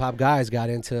the hip hop guys got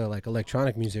into like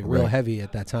electronic music real Right. heavy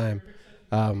at that time.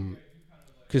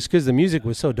 Cause the music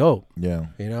was so dope, Yeah.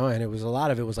 you know, and it was a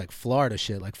lot of it was like Florida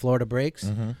shit, like Florida breaks.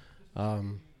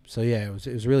 Mm-hmm. So yeah, it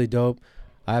was really dope.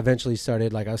 I eventually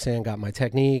started, like I was saying, got my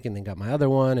technique and then got my other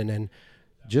one, and then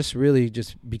just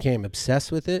became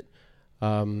obsessed with it.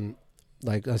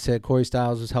 Like I said, Corey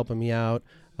Styles was helping me out.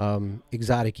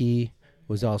 Exotic E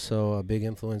was also a big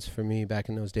influence for me back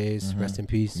in those days. Rest in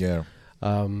peace. Yeah.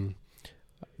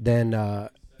 Then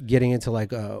getting into like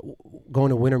going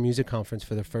to Winter Music Conference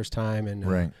for the first time and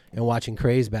Right. and watching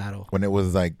Craze battle. When it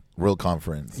was like real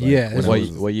conference. Like, Yeah, when this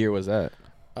it What year was that?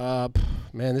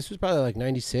 Man, this was probably like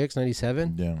 96,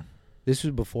 97. Yeah. This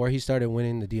was before he started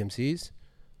winning the DMCs.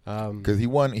 Because he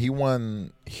won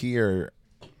here,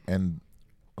 and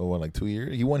like 2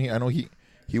 years. He won here. I know he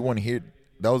won here.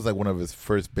 That was like one of his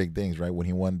first big things, right? When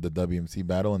he won the WMC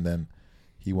battle, and then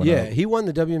he won. Yeah, he won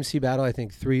the WMC battle I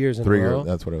think 3 years in a row.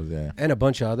 That's what it was. Yeah. And a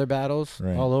bunch of other battles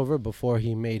Right. all over before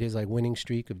he made his like winning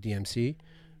streak of DMC,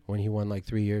 when he won like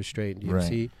 3 years straight in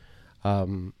DMC.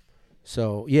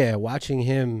 So yeah, watching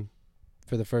him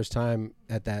for the first time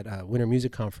at that Winter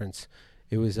Music Conference,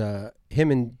 it was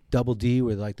him and Double D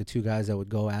were like the two guys that would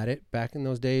go at it back in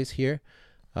those days here.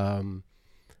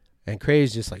 And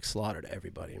Craze just like slaughtered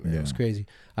everybody, man. It was Yeah. crazy.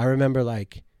 I remember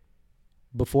like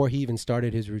before he even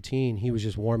started his routine, he was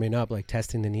just warming up, like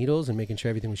testing the needles and making sure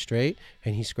everything was straight.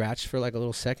 And he scratched for like a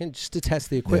little second just to test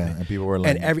the equipment. Yeah, and people were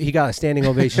like, And he got a standing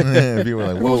ovation. people were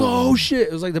like, It was, whoa. oh shit!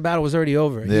 It was like the battle was already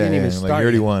over. He didn't even like start. you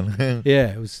already yet. won.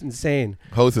 Yeah, it was insane.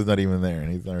 Host is not even there,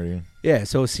 and he's already. Yeah,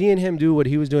 so seeing him do what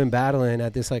he was doing battling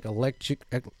at this like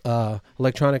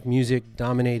electronic music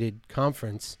dominated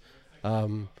conference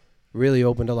really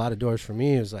opened a lot of doors for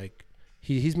me. It was like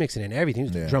he's mixing in everything. He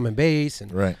was doing drum and bass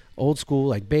and Right. old school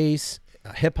like bass,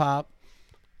 hip hop,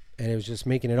 and it was just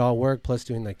making it all work. Plus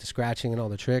doing like the scratching and all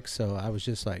the tricks. So I was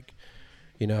just like,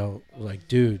 you know, like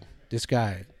dude, this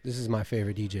is my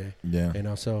favorite DJ. Yeah. You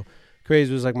know, so Craze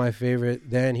was like my favorite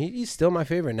then. He's still my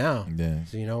favorite now. Yeah.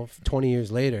 So, you know, 20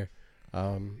 years later.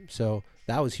 So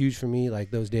that was huge for me,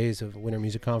 like those days of Winter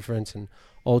Music Conference and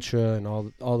Ultra and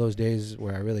all those days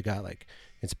where I really got like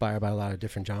inspired by a lot of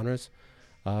different genres.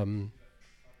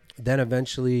 Then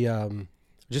eventually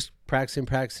just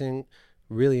practicing,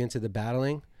 really into the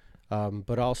battling,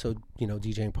 but also, you know,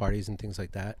 DJing parties and things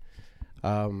like that.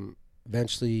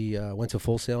 Eventually went to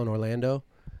Full Sail in Orlando.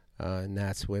 And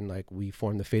that's when like we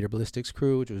formed the Fader Ballistics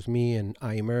crew, which was me and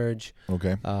I Emerge,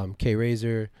 Okay. K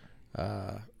Razor,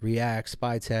 React,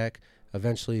 Spytech.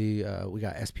 Eventually we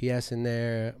got SPS in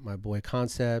there, my boy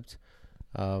Concept.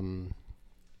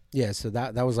 Yeah, so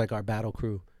that was like our battle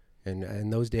crew. And in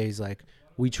those days, like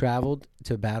we traveled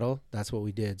to battle. That's what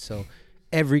we did. So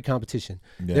every competition.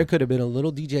 Yeah. There could have been a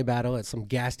little DJ battle at some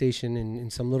gas station in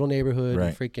some little neighborhood,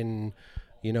 Right. freaking,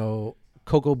 you know,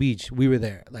 Cocoa Beach. We were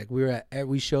there. Like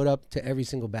we showed up to every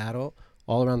single battle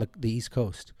all around the East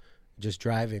Coast, just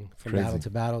driving from Crazy. battle to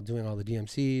battle, doing all the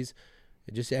DMCs,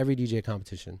 just every DJ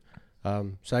competition.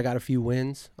 So I got a few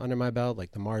wins under my belt,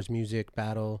 like the Mars Music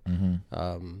battle,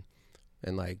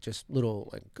 and like just little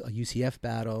like a UCF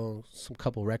battle, some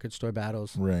couple record store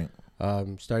battles. Right.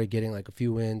 Started getting like a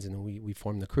few wins, and then we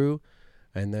formed the crew,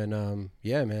 and then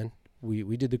yeah, man,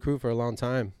 we did the crew for a long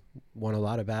time, won a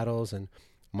lot of battles, and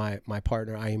my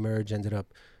partner I Emerge ended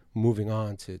up moving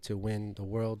on to win the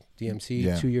World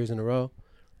DMC 2 years in a row,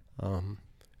 and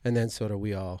then sort of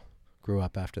we all grew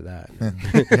up after that.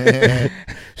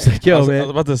 It's like, yo, I was man,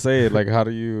 about to say, like, how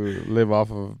do you live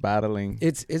off of battling?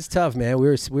 it's tough, man. We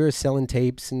were selling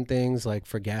tapes and things like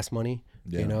for gas money.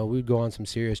 Yeah. You know, we'd go on some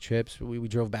serious trips. We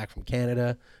drove back from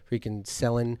Canada, freaking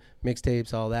selling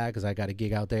mixtapes, all that, because I got a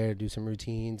gig out there to do some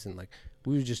routines, and like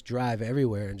we would just drive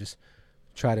everywhere and just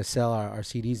try to sell our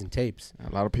CDs and tapes. A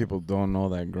lot of people don't know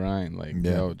that grind, like,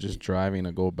 Yeah. yo, just driving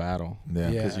to go battle. Yeah.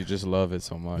 Yeah. Because you just love it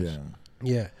so much. Yeah.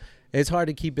 Yeah, it's hard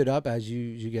to keep it up as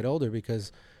you get older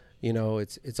because, you know,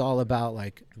 it's all about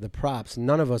like the props.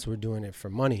 None of us were doing it for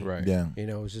money. Right. Yeah. You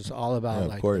know, it was just all about Yeah, of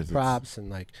like course, the it's- props and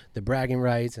like the bragging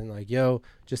rights and like, yo,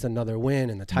 just another win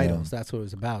and the titles. That's what it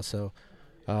was about. So,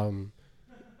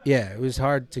 yeah, it was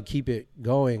hard to keep it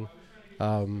going.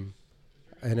 And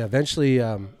eventually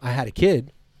I had a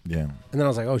kid, Yeah. and then I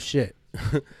was like, oh shit,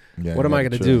 Yeah. what am I yeah,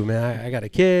 going to true. do, man? I got a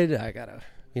kid. I got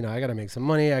to make some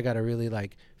money. I got to really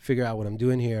like figure out what I'm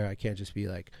doing here. I can't just be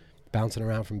like bouncing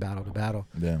around from battle to battle.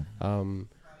 Yeah. And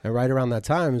right around that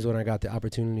time is when I got the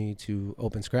opportunity to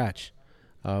open Scratch.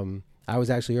 I was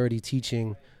actually already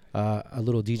teaching a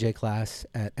little DJ class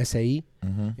at SAE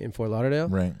in Fort Lauderdale.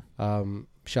 Right.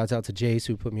 Shouts out to Jace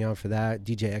who put me on for that.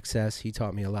 DJ XS, he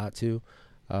taught me a lot too.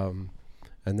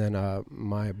 And then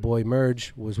my boy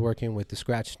Merge was working with the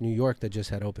Scratch New York that just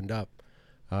had opened up.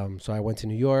 So I went to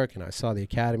New York and I saw the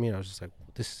academy and I was just like,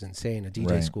 this is insane, a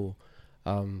DJ school.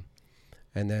 And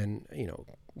then, you know,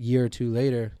 year or two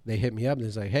later, they hit me up and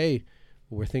it's like, hey,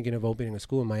 we're thinking of opening a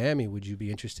school in Miami. Would you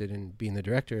be interested in being the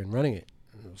director and running it?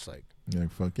 And it was like, You're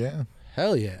like, fuck yeah.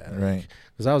 hell yeah. Right.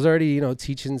 Because I was already, you know,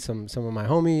 teaching some of my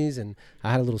homies, and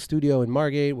I had a little studio in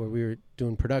Margate where we were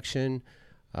doing production.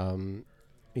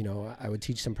 You know, I would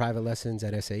teach some private lessons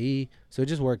at SAE. So it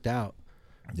just worked out.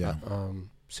 Yeah.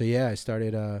 So yeah, I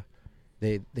started,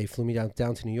 they flew me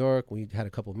down to New York. We had a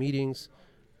couple meetings.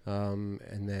 And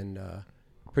then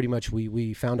pretty much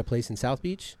we found a place in South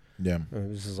Beach. Yeah. It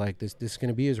was just like, this is going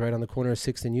to be is right on the corner of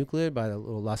 6th and Euclid by the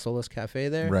little Las Olas Cafe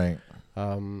there. Right.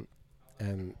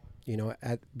 And, you know,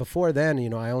 before then, you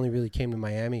know, I only really came to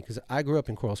Miami because I grew up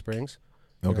in Coral Springs,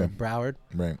 you know, Broward.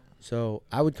 Right. So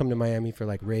I would come to Miami for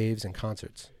like raves and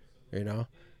concerts, you know.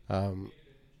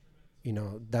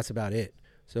 That's about it.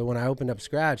 So when I opened up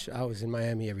Scratch, I was in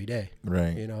Miami every day.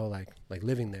 Right. You know, like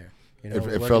living there. You know,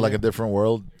 it felt like a different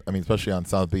world. I mean, especially on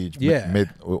South Beach. Yeah.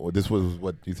 This was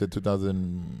what you said,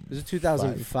 2000. This is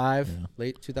 2005, yeah.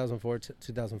 Late 2004,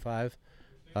 2005.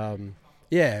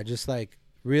 Yeah, just like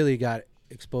really got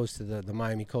exposed to the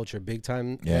Miami culture big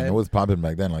time. Yeah, and it was popping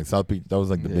back then. Like South Beach, that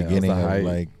was like the beginning of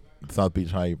like South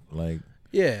Beach hype. Like,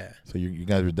 yeah. So you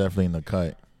guys were definitely in the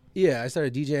cut. Yeah, I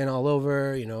started DJing all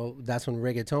over. You know, that's when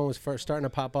reggaeton was first starting to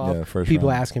pop off. Yeah, first people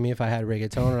round. asking me if I had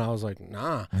reggaeton, and I was like,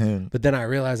 nah. But then I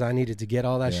realized I needed to get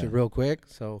all that shit real quick.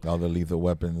 So all the Lethal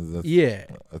Weapons.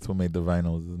 That's what made the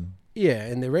vinyls. Yeah,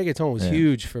 and the reggaeton was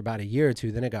huge for about a year or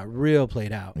two. Then it got real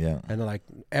played out. Yeah. And like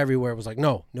everywhere was like,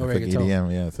 no it's reggaeton. Like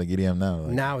EDM, yeah, it's like EDM now.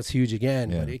 Like, now it's huge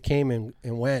again, Yeah. but it came and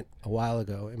went a while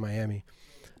ago in Miami.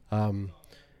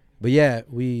 But yeah,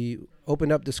 we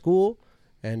opened up the school,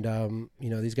 and you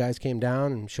know, these guys came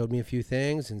down and showed me a few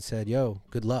things and said, yo,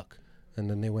 good luck. And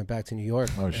then they went back to New York.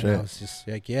 Oh, and shit. I was just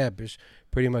like, yeah,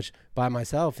 pretty much by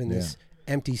myself in this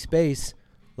empty space,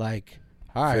 like,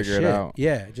 all right, Figure it out.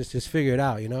 Yeah, just figure it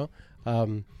out, you know?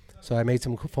 So I made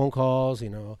some phone calls, you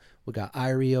know. We got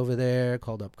Irie over there,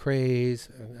 called up Craze.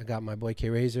 I got my boy K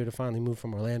Razor to finally move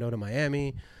from Orlando to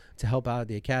Miami to help out at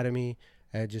the academy.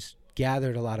 I just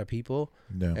gathered a lot of people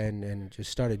and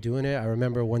just started doing it. I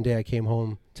remember one day I came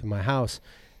home to my house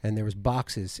and there was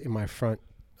boxes in my front,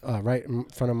 right in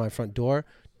front of my front door.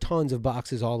 Tons of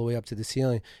boxes all the way up to the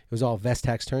ceiling. It was all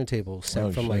Vestax turntables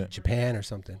sent from like Japan or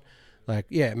something. Like,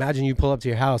 yeah, imagine you pull up to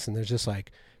your house and there's just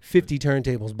like 50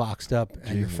 turntables boxed up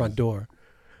at your front door.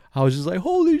 I was just like,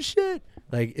 holy shit.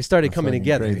 Like, it started coming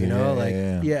together, crazy. you know?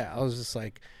 Yeah. I was just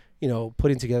like, you know,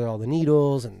 putting together all the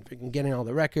needles and freaking getting all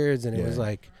the records. And it was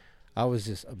like, I was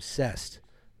just obsessed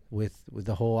with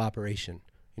the whole operation.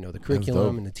 You know, the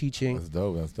curriculum and the teaching. That's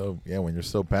dope. Yeah, when you're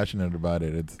so passionate about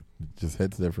it, it just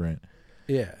hits different.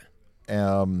 Yeah.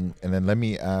 And then let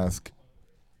me ask,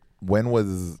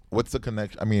 what's the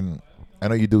connection? I mean, I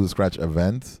know you do the Scratch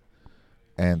events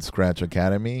and Scratch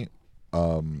Academy.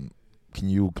 Can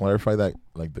you clarify that,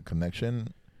 like the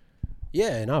connection?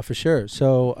 Yeah, no, for sure.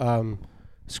 So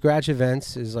Scratch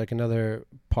Events is like another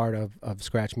part of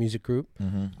Scratch Music Group.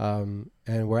 Mm-hmm.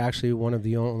 And we're actually one of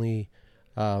the only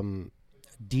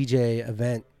DJ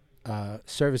event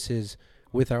services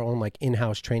with our own like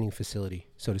in-house training facility,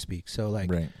 so to speak. So like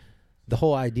the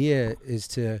whole idea is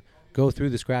to go through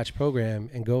the Scratch program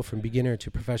and go from beginner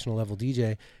to professional level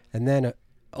DJ, and then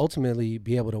ultimately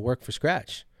be able to work for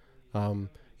Scratch. You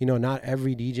know, not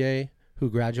every DJ who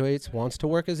graduates wants to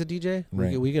work as a DJ.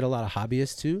 Right. We get a lot of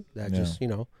hobbyists too that just, you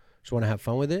know, just want to have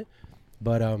fun with it.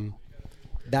 But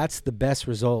that's the best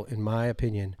result, in my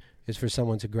opinion, is for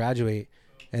someone to graduate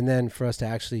and then for us to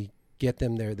actually get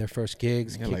them their first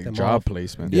gigs, kick like them job off.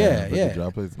 placement. The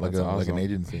job placement, like awesome. an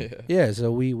agency. Yeah,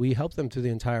 so we help them through the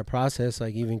entire process,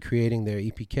 like even creating their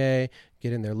EPK,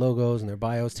 getting their logos and their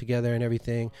bios together and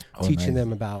everything, teaching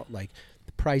them about like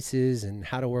the prices and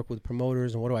how to work with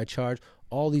promoters and what do I charge,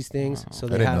 all these things. So I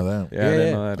they didn't have, know that. Yeah, I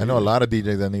didn't know that. I know a lot of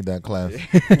DJs that need that class.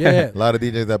 Yeah. A lot of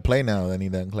DJs that play now that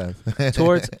need that class.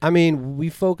 I mean, we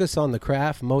focus on the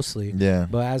craft mostly. Yeah.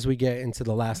 But as we get into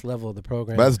the last level of the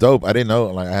program. That's dope. I didn't know.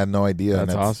 Like, I had no idea.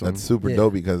 That's awesome. That's super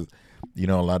dope because, you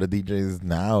know, a lot of DJs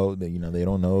now, they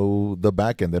don't know the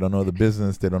back end. They don't know the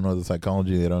business. They don't know the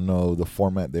psychology. They don't know the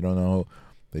format. They don't know.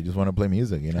 They just want to play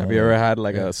music, you know? Have you ever had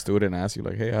like a student ask you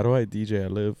like, hey, how do I DJ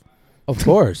at Live? Of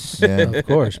course. Of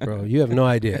course, bro. You have no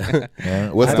idea.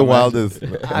 Yeah. What's the wildest?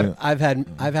 I've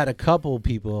had a couple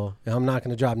people, and I'm not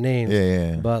going to drop names.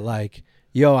 Yeah. But like,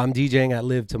 yo, I'm DJing at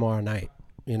Live tomorrow night.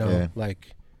 You know,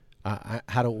 like,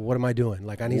 what am I doing?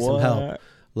 Like, I need some help.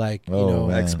 like Oh, you know,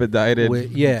 man. Expedited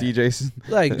yeah. DJs.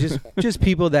 like just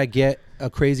people that get a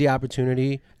crazy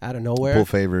opportunity out of nowhere, Pull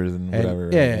favors and and, whatever.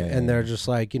 yeah, and they're just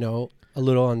like, you know, a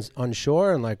little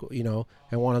unsure and like, you know,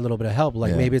 and want a little bit of help.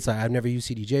 Like Yeah. maybe it's like, I've never used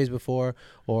CDJs before,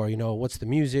 or, you know, what's the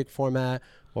music format,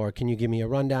 or can you give me a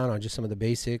rundown on just some of the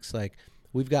basics? Like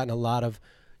we've gotten a lot of,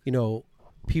 you know,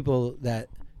 people that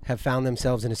have found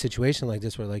themselves in a situation like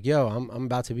this where like, yo, I'm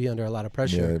about to be under a lot of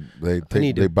pressure. Yeah,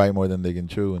 they bite more than they can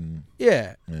chew, and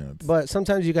Yeah. yeah, it's, But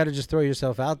sometimes you got to just throw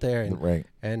yourself out there and, right.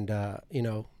 you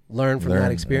know, learn from Learn, that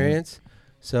yeah. experience.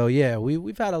 So yeah,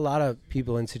 we've had a lot of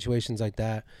people in situations like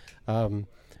that.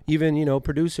 Even, you know,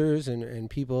 producers and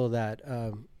people that,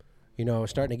 you know, are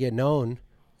starting to get known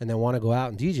and then want to go out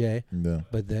and DJ, Yeah.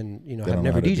 but then, you know, They have don't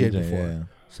know never how to DJed DJ, before. yeah.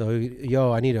 So,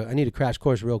 yo, I need a crash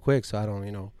course real quick so I don't,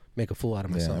 you know, make a fool out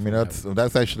of myself. Yeah, I mean or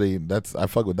that's actually I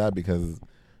fuck with that because,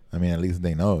 I mean, at least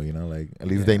they know, you know, like at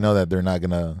least they know that they're not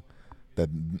gonna, that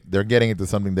they're getting into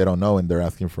something they don't know and they're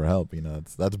asking for help. You know,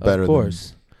 that's whatever. better Of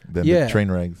course. than Yeah. the train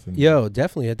wrecks. And Yo,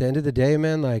 definitely. At the end of the day,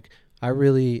 man, like I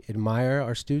really admire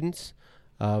our students,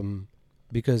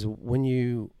 because when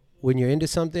you're into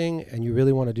something and you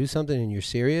really want to do something and you're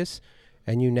serious,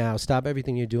 and you now stop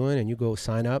everything you're doing and you go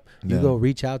sign up, you Yeah. go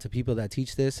reach out to people that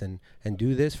teach this and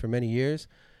do this for many years,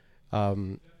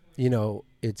 you know,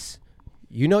 it's,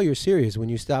 you know, you're serious when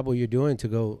you stop what you're doing to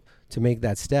go to make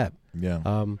that step.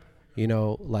 yeah, You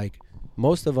know, like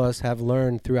most of us have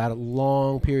learned throughout a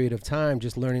long period of time,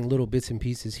 just learning little bits and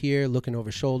pieces here, looking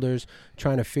over shoulders,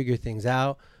 trying to figure things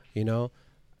out. You know,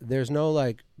 there's no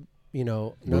like, you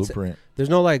know, blueprint. there's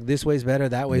no like this way's better,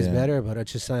 that way's Yeah. better, but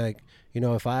it's just like, you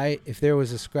know, if there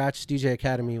was a Scratch DJ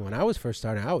Academy when I was first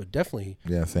starting, I would definitely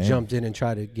Yeah, same. jumped in and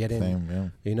try to get in. Same, yeah.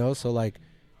 You know, so like,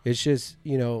 it's just,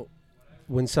 you know,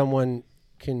 when someone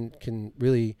can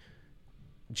really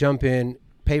jump in,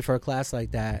 pay for a class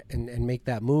like that and make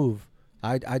that move,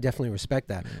 I definitely respect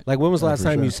that. Like, when was the Yeah, last for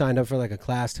time sure. you signed up for like a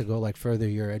class to go like further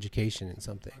your education in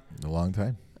something? A long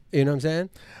time. You know what I'm saying?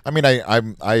 I mean,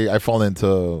 I fall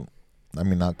into, I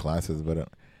mean, not classes, but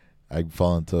I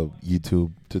fall into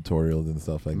YouTube tutorials and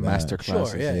stuff like Master that.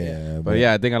 classes. Sure, yeah. But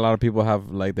yeah, I think a lot of people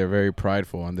have like, they're very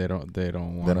prideful and they don't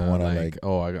want to wanna, like, like-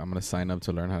 oh, I'm gonna sign up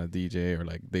to learn how to DJ, or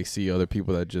like they see other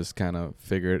people that just kind of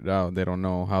figure it out. They don't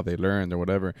know how they learned or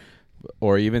whatever,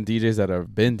 or even DJs that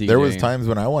have been DJing. There was times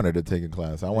when I wanted to take a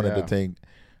class. I wanted to Yeah. take,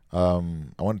 I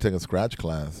wanted to take a Scratch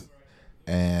class,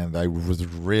 and I was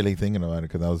really thinking about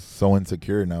it because I was so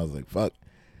insecure, and I was like, fuck.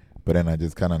 But then I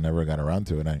just kind of never got around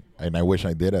to it, and I wish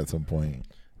I did at some point.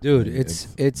 Dude, Yeah,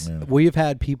 it's yeah. we've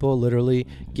had people literally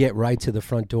get right to the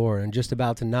front door and just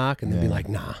about to knock and then be Yeah. like,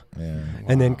 nah. Yeah.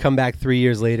 And then come back 3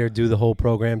 years later, do the whole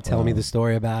program, tell me Wow. the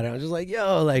story about it. I was just like,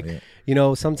 yo, like, Yeah. you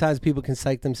know, sometimes people can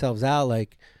psych themselves out.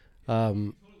 Like,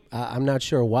 I'm not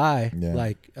sure why. Yeah.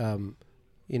 Like,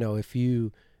 you know, if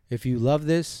you love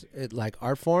this like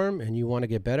art form and you want to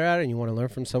get better at it and you want to learn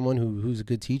from someone who's a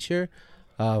good teacher,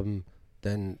 then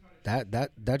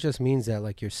that just means that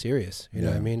like you're serious. You know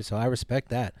what I Yeah. mean? So I respect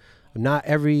that. Not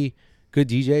every good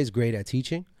DJ is great at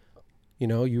teaching. You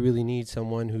know, you really need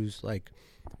someone who's like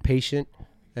patient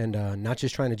and not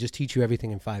just trying to just teach you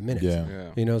everything in 5 minutes. Yeah.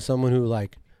 Yeah. You know, someone who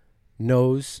like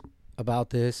knows about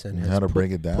this and And has how to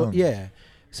break it down. yeah,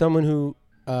 someone who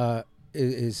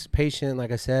is patient,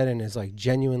 like I said, and is like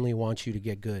genuinely wants you to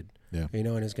get good. Yeah. You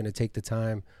know, and is going to take the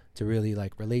time to really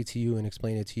like relate to you and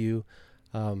explain it to you.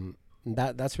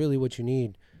 That's really what you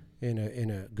need in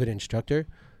a good instructor.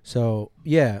 So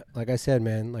yeah, like I said,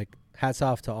 man, like hats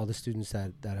off to all the students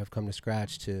that have come to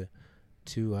Scratch to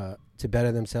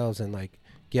better themselves and like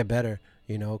get better.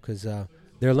 You know, because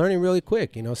they're learning really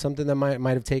quick. You know, something that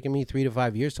might have taken me 3 to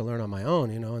 5 years to learn on my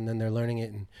own. You know, and then they're learning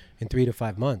it in 3 to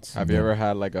 5 months. Have you ever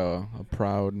had like a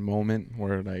proud moment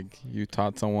where like you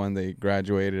taught someone, they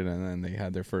graduated, and then they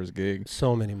had their first gig,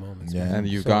 So many moments. Yeah. man. and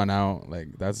you've So- gone out?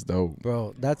 Like, that's dope.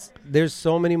 Bro, there's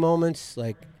so many moments.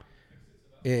 Like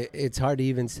it's hard to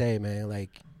even say, man.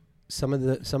 Like some of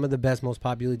the best, most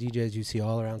popular DJs you see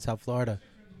all around South Florida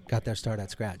got their start at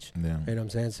Scratch. Yeah. You know what I'm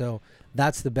saying? So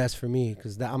that's the best for me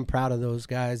because I'm proud of those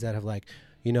guys that have like,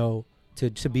 you know,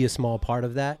 to be a small part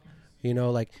of that. You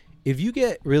know, like if you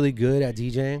get really good at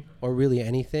DJing or really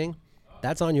anything,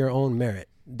 that's on your own merit.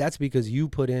 That's because you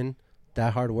put in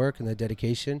that hard work and the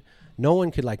dedication. No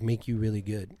one could like make you really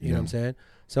good. You know what I'm saying?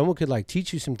 Someone could like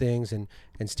teach you some things and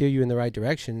steer you in the right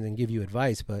direction and give you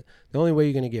advice. But the only way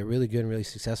you're going to get really good and really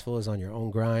successful is on your own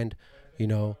grind, you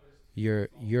know, your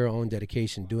own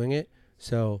dedication doing it.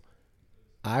 So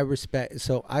I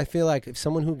feel like if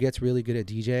someone who gets really good at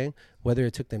DJing, whether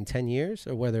it took them 10 years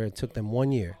or whether it took them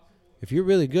 1 year, if you're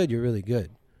really good, you're really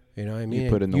good. You know what I mean? You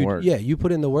put in the work. Yeah, you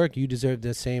put in the work. You deserve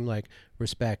the same like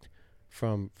respect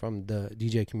from the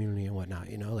DJ community and whatnot.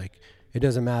 You know, like it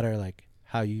doesn't matter like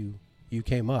how you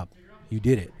came up, you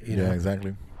did it. You know?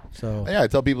 Exactly. So yeah, I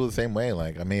tell people the same way.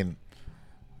 Like, I mean,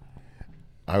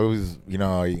 I was, you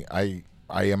know, I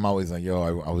am always like,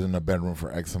 yo, I was in the bedroom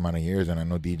for X amount of years, and I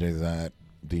know DJs that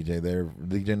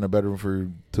DJ in the bedroom for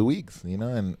 2 weeks, you know,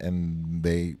 and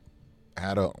they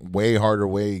had a way harder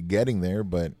way getting there,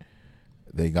 but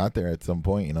they got there at some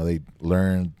point. You know, they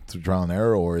learned through trial and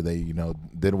error, or they, you know,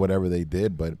 did whatever they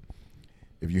did. But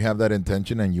if you have that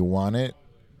intention and you want it,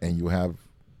 and you have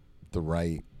the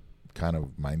right kind of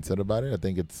mindset about it, I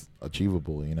think it's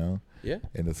achievable. You know,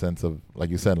 in the sense of, like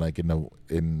you said, like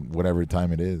in whatever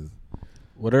time it is.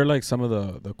 What are like some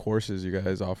of the courses you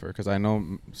guys offer? Because I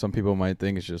know some people might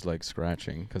think it's just like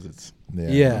scratching because it's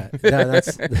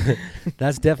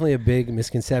that's definitely a big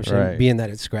misconception. Right. Being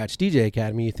that it's Scratch DJ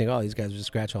Academy, you think, oh, these guys will just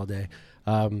scratch all day.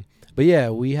 But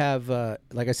yeah, we have,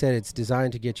 like I said, it's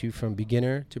designed to get you from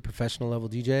beginner to professional level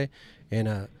DJ in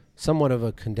a somewhat of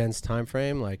a condensed time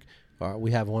frame. Like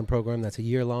we have one program that's a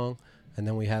year long, and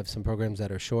then we have some programs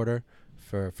that are shorter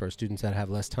for students that have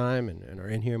less time and are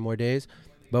in here more days.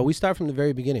 But we start from the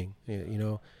very beginning,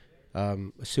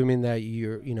 assuming that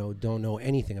you don't know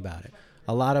anything about it.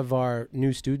 A lot of our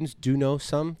new students do know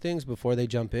some things before they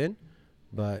jump in,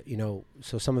 but, you know,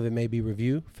 so some of it may be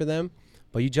review for them.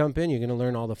 But you jump in, you're going to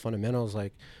learn all the fundamentals,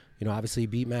 like, you know, obviously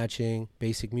beat matching,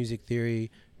 basic music theory,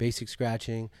 basic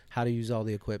scratching, how to use all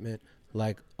the equipment.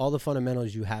 Like, all the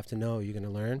fundamentals you have to know you're going to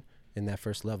learn in that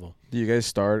first level. Do you guys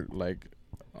start, like,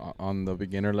 on the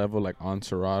beginner level, like on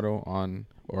Serato,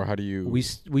 or how do you?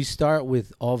 We start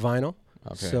with all vinyl.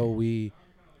 Okay. So we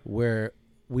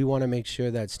want to make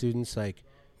sure that students like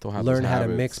Don't have learn those how to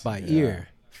habits. mix by ear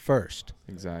first.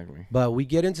 Exactly. But we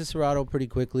get into Serato pretty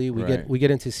quickly. We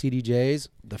get into CDJs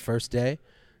the first day.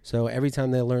 So every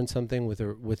time they learn something with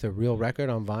a real record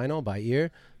on vinyl by ear,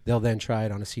 they'll then try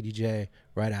it on a CDJ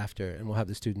right after, and we'll have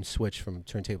the students switch from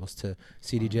turntables to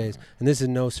CDJs. And this is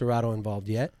no Serato involved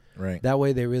yet. Right. That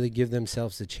way they really give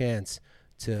themselves a chance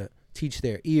to teach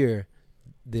their ear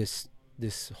this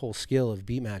whole skill of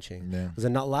beat matching. Yeah. Because a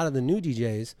lot of the new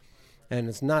DJs, and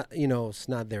it's not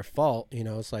their fault,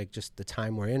 it's like just the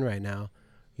time we're in right now.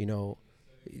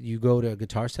 You go to a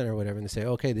Guitar Center or whatever and they say,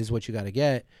 okay, this is what you got to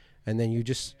get. And then you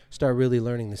just start really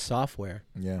learning the software.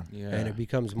 Yeah. And it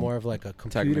becomes more of like a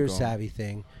computer Technical. savvy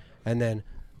thing. And then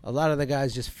a lot of the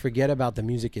guys just forget about the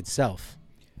music itself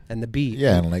and the beat.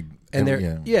 Yeah, and like, and they're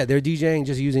DJing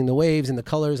just using the waves and the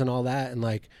colors and all that, and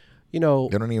like, they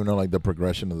don't even know like the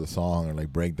progression of the song or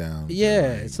like breakdowns.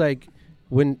 Yeah, it's like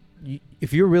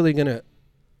if you're really gonna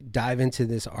dive into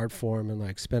this art form and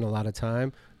like spend a lot of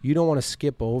time, you don't want to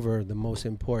skip over the most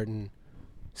important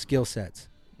skill sets.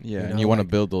 Yeah, and you want to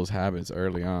build those habits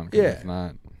early on. Yeah. If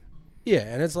not. Yeah,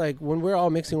 and it's like when we're all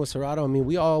mixing with Serato, I mean,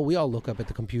 we all look up at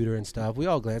the computer and stuff. We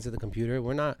all glance at the computer.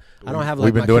 We're not. I don't have like.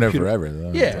 We've been my doing computer. it forever.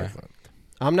 Though. Yeah,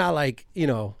 I'm not like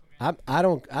I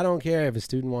don't care if a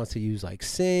student wants to use like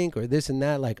sync or this and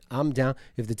that. Like, I'm down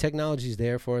if the technology's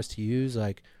there for us to use.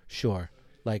 Like, sure,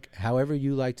 like however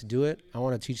you like to do it. I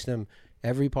want to teach them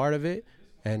every part of it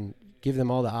and give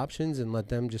them all the options and let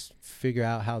them just figure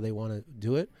out how they want to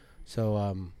do it.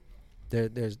 So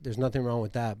there's nothing wrong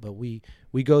with that. But we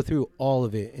go through all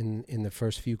of it in the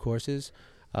first few courses,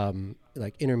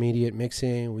 like intermediate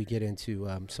mixing. We get into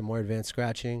some more advanced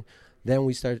scratching. Then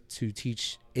we start to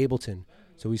teach Ableton.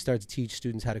 So we start to teach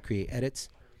students how to create edits,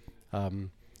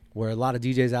 where a lot of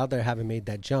DJs out there haven't made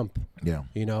that jump. Yeah.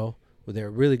 Where they're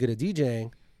really good at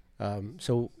DJing,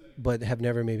 but have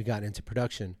never maybe gotten into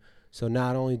production. So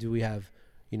not only do we have,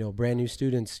 brand new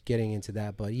students getting into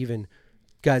that, but even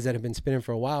guys that have been spinning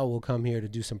for a while will come here to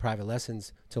do some private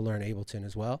lessons to learn Ableton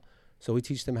as well. So we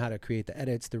teach them how to create the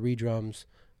edits, the redrums,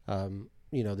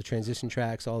 the transition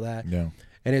tracks, all that. Yeah.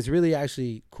 And it's really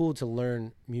actually cool to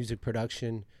learn music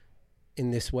production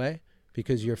in this way,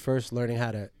 because you're first learning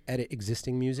how to edit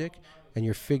existing music, and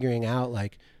you're figuring out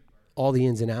like all the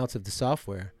ins and outs of the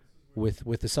software with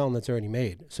the song that's already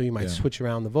made. So you might switch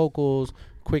around the vocals,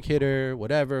 quick hitter,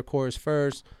 whatever, chorus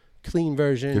first, clean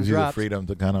version, gives drops. you the freedom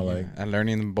to kind of like, and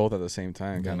learning them both at the same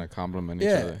time, kind of complement each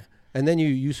other. And then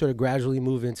you sort of gradually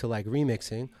move into like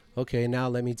remixing. Okay, now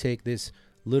let me take this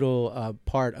little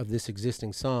part of this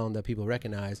existing song that people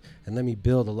recognize, and let me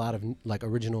build a lot of like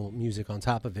original music on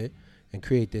top of it and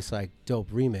create this like dope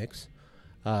remix.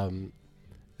 And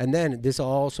then this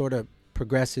all sort of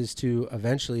progresses to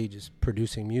eventually just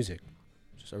producing music,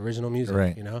 just original music.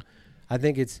 Right. I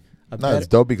think it's it's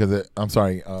dope because I'm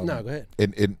sorry. No, go ahead.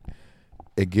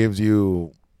 It gives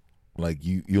you like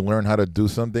you learn how to do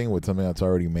something with something that's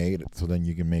already made, so then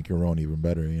you can make your own even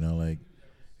better. You know, like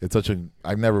it's such a.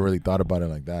 I've never really thought about it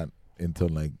like that until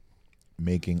like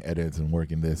making edits and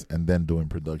working this and then doing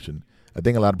production. I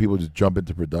think a lot of people just jump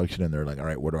into production and they're like, all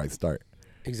right, where do I start?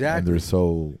 Exactly. And they're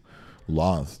so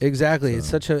lost. Exactly.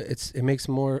 So. It makes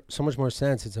so much more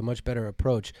sense. It's a much better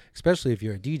approach, especially if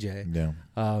you're a DJ.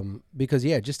 Yeah. Because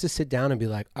just to sit down and be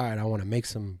like, all right, I want to make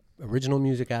some original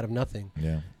music out of nothing.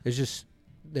 Yeah. It's just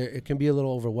it can be a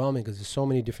little overwhelming because there's so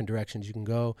many different directions you can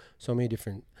go, so many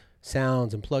different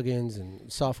sounds and plugins and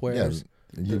softwares.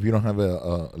 Yeah. If you don't have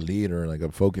a lead or like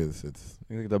a focus, it's.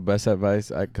 I think the best advice,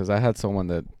 because I had someone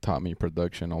that taught me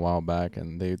production a while back,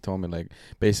 and they told me, like,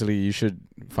 basically you should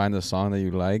find a song that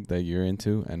you like, that you're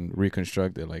into, and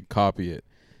reconstruct it, like copy it.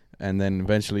 And then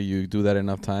eventually you do that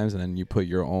enough times, and then you put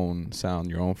your own sound,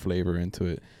 your own flavor into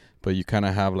it. But you kind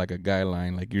of have like a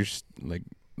guideline, like you're like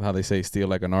how they say, steal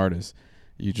like an artist.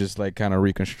 You just like kind of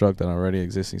reconstruct an already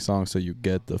existing song so you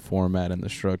get the format and the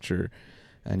structure,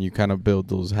 and you kind of build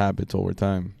those habits over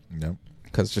time. Yep.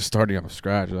 Because just starting from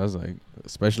scratch, that's like,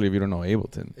 especially if you don't know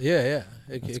Ableton. Yeah.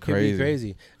 It can be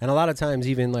crazy. And a lot of times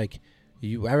even like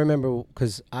I remember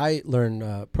because I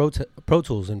learned Pro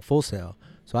Tools in Full Sail.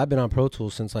 So I've been on Pro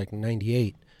Tools since like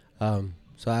 98. So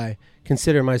I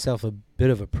consider myself a bit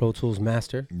of a Pro Tools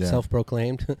master,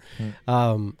 self-proclaimed.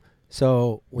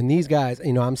 So when these guys,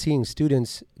 I'm seeing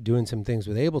students doing some things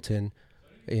with Ableton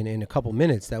in a couple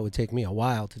minutes that would take me a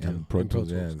while to do in Pro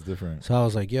Tools. Yeah, it's different. So I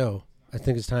was like, yo, I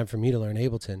think it's time for me to learn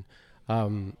Ableton.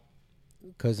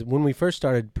 Because when we first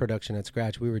started production at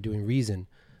Scratch, we were doing Reason.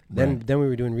 Then we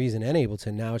were doing Reason and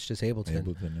Ableton. Now it's just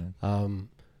Ableton.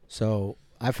 So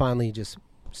I finally just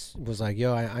was like,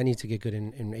 yo, I need to get good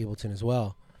in Ableton as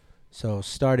well. So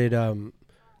started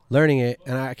learning it.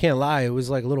 And I can't lie, it was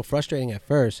like a little frustrating at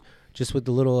first, just with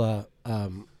the little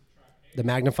the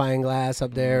magnifying glass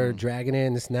up there, dragging it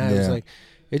and this and that. It was like,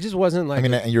 it just wasn't like. I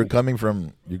mean, and you're coming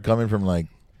from like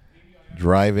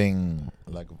driving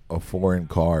like a foreign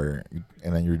car,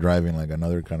 and then you're driving like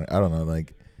another kind of, I don't know,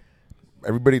 like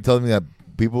everybody tells me that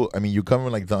people, I mean, you come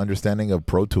with like the understanding of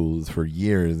Pro Tools for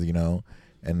years,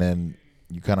 and then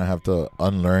you kind of have to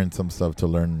unlearn some stuff to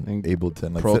learn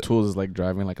Ableton. Like Pro Tools is like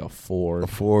driving like a Ford.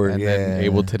 And then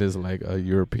Ableton is like a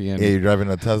European. Yeah, you're driving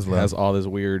a Tesla. It has all this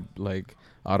weird like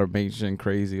automation,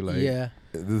 crazy like. Yeah.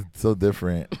 It's so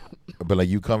different. But like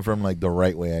you come from like the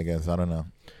right way, I guess. I don't know.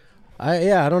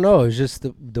 I don't know. It's just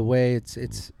the way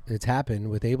it's happened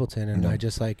with Ableton, and I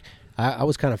just like I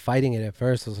was kind of fighting it at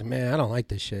first. I was like, man, I don't like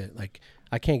this shit. Like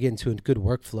I can't get into a good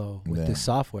workflow with this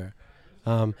software.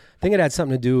 I think it had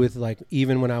something to do with like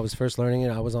even when I was first learning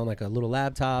it, I was on like a little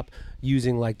laptop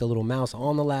using like the little mouse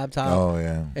on the laptop. Oh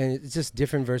yeah. And it's just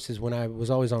different versus when I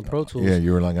was always on Pro Tools. Yeah,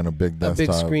 you were like on a big desktop, a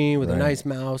big screen with a nice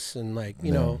mouse, and like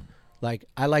you know, like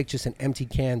I like just an empty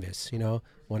canvas.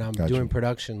 When I'm doing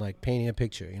production, like painting a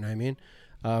picture, you know what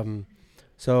I mean?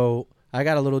 So I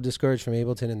got a little discouraged from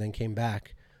Ableton and then came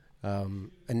back. And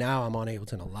now I'm on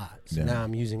Ableton a lot. So now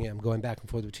I'm using it. I'm going back and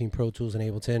forth between Pro Tools and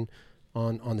Ableton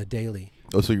on the daily.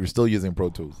 Oh, so you're still using Pro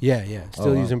Tools? Yeah.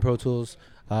 Still using Pro Tools.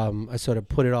 I sort of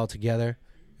put it all together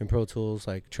in Pro Tools,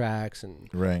 like tracks and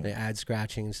add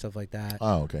scratching and stuff like that.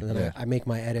 Oh, okay. And then I make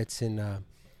my edits in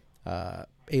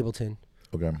Ableton.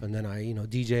 Okay. And then I,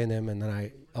 DJ in them, and then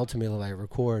I ultimately like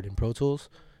record in Pro Tools,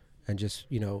 and just,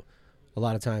 a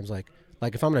lot of times like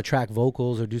if I'm gonna track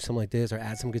vocals or do something like this or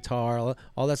add some guitar,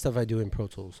 all that stuff I do in Pro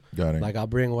Tools. Got it. Like I'll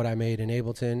bring what I made in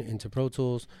Ableton into Pro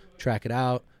Tools, track it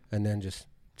out, and then just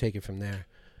take it from there.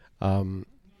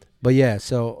 But yeah,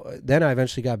 so then I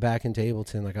eventually got back into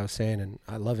Ableton, like I was saying, and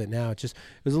I love it now. It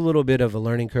was a little bit of a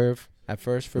learning curve at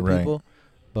first for people,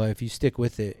 but if you stick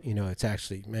with it, it's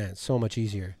actually, man, so much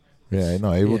easier. Yeah, no,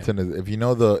 Ableton is, if you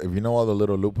know all the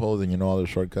little loopholes and you know all the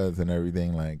shortcuts and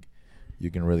everything, like you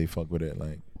can really fuck with it,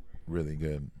 like really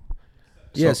good.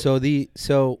 Yeah, so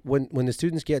when the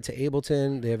students get to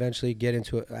Ableton, they eventually get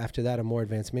into after that a more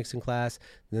advanced mixing class,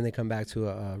 and then they come back to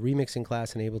a remixing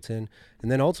class in Ableton, and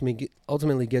then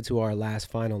ultimately get to our last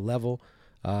final level,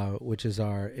 which is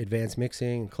our advanced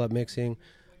mixing, club mixing,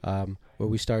 where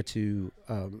we start to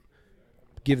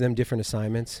give them different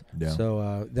assignments. Yeah.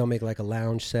 So they'll make like a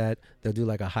lounge set. They'll do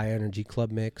like a high energy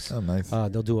club mix. Oh, nice.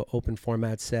 They'll do an open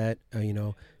format set.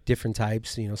 Different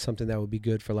types. Something that would be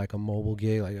good for like a mobile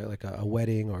gig, like a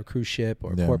wedding or a cruise ship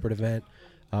or a corporate event.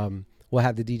 We'll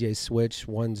have the DJs switch.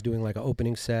 One's doing like an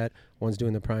opening set. One's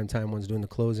doing the prime time. One's doing the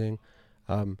closing.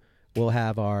 We'll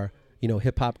have our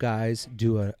hip hop guys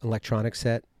do an electronic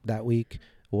set that week.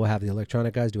 We'll have the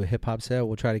electronic guys do a hip hop set.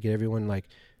 We'll try to get everyone like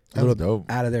a little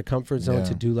out of their comfort zone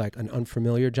to do like an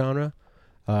unfamiliar genre,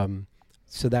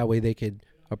 so that way they could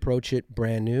approach it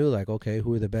brand new. Like, okay,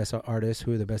 who are the best artists?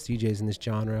 Who are the best DJs in this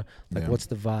genre? Like, Yeah. what's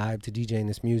the vibe to DJing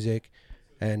this music?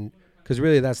 And because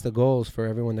really that's the goals for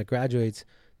everyone that graduates,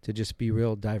 to just be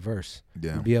real diverse.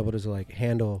 Yeah. And be able to like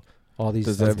handle all these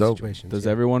Does types that- of situations. Does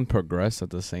yeah. everyone progress at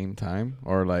the same time,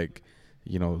 or like,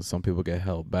 you know, some people get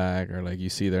held back, or like you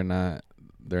see they're not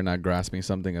grasping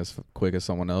something as quick as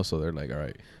someone else, so they're like, all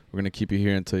right, we're gonna keep you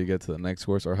here until you get to the next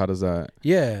course, or how does that?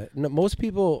 Yeah, no, most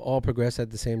people all progress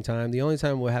at the same time. The only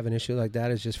time we'll have an issue like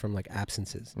that is just from like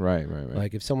absences. Right.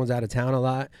 Like if someone's out of town a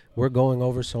lot, we're going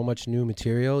over so much new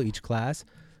material each class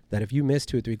that if you miss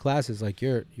 2 or 3 classes, like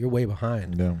you're way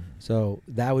behind. Yeah. So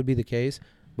that would be the case,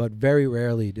 but very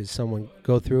rarely does someone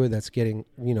go through it that's getting,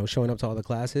 you know, showing up to all the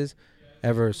classes,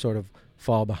 ever sort of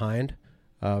fall behind.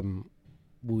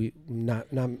 We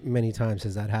not many times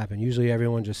has that happened. Usually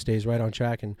everyone just stays right on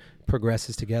track and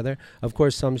progresses together. Of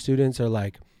course, some students are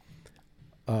like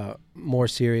more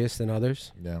serious than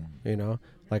others. Yeah. You know,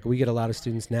 like we get a lot of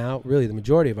students now. Really, the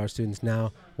majority of our students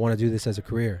now want to do this as a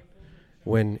career.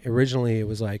 When originally it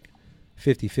was like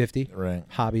 50-50, Right.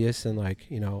 hobbyists and like,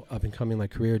 you know, up and coming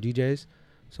like career DJs.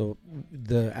 So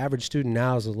the average student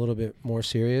now is a little bit more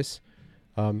serious.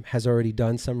 Has already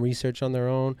done some research on their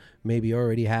own. Maybe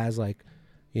already has like,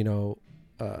 you know,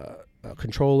 a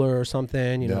controller or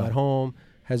something, you know, Yeah. at home.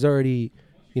 Has already,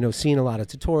 you know, seen a lot of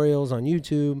tutorials on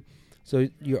YouTube. So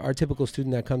our typical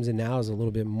student that comes in now is a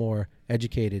little bit more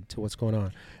educated to what's going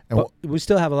on. And But we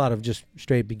still have a lot of just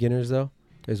straight beginners though,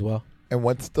 as well. And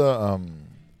what's the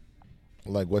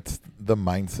like what's the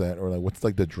mindset, or like what's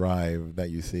like the drive that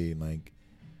you see like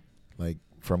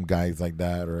from guys like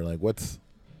that, or like what's,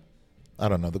 I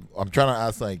don't know. I'm trying to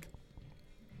ask like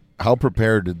how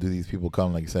prepared do these people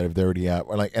come, like you said, if they're already out,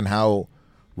 or like, and how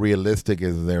realistic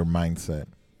is their mindset?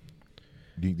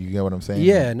 Do you get what I'm saying?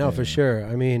 Yeah, no, for sure.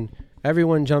 I mean,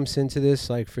 everyone jumps into this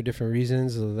like for different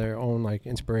reasons, of their own like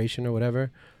inspiration or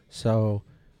whatever. So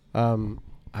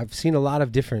I've seen a lot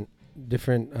of different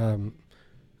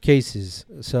cases.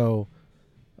 So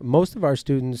most of our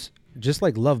students just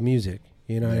like love music,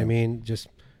 you know what I Yeah. mean? Just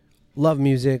love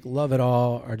music, love it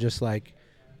all, are just like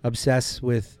obsessed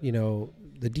with, you know,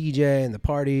 the DJ and the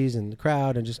parties and the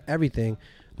crowd and just everything.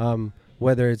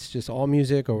 Whether it's just all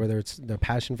music or whether it's their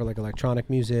passion for like electronic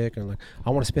music and like, I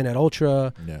want to spin at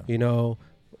Ultra, Yeah. you know,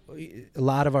 a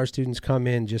lot of our students come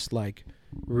in just like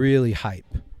really hype,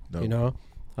 Dope. you know,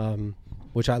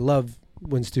 which I love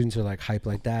when students are like hype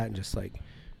like that and just like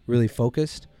really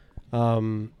focused.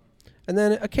 And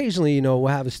then occasionally, you know,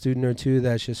 we'll have a student or two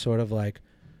that's just sort of like,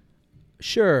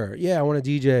 sure, yeah, I want to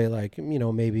DJ. Like, you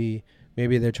know, maybe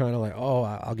they're trying to like, oh,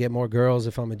 I'll get more girls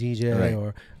if I'm a DJ, Right.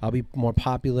 or I'll be more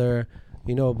popular,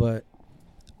 you know. But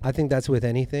I think that's with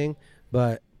anything.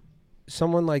 But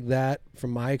someone like that,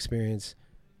 from my experience,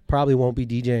 probably won't be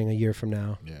DJing a year from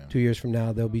now. Yeah. 2 years from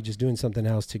now, they'll be just doing something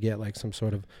else to get like some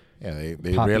sort of Yeah,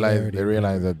 they popularity.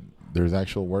 realize that there's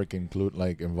actual work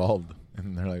involved,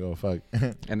 and they're like, oh fuck.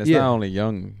 And it's Yeah. not only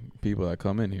young people that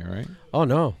come in here, right? Oh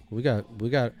no, we got.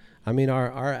 I mean,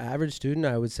 our average student,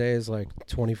 I would say, is like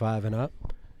 25 and up.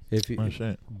 If you, Oh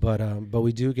shit. but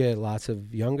we do get lots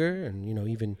of younger and, you know,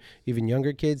 even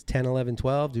younger kids, 10, 11,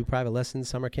 12, do private lessons,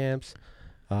 summer camps,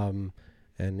 and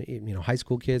you know, high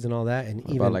school kids and all that, and What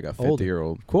even about like a older.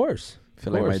 50-year-old? Of course, I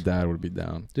feel like my dad would be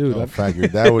down. dude. Oh, fuck, your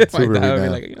dad would My super be dad would be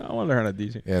down. like, you know, I want to learn how to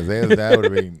DJ. Yeah, Zaya's dad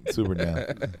would be super down.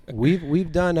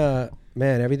 We've done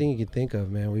man, everything you could think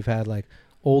of, man. We've had like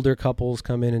older couples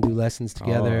come in and do lessons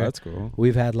together. Oh, that's cool.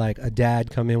 We've had like a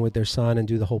dad come in with their son and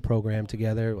do the whole program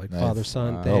together, like Nice.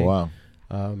 father-son Wow. thing. Oh wow.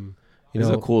 You It's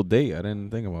know, a cool date. I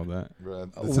didn't think about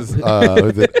that. This is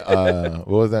was it, what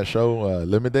was that show?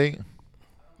 Limit Date?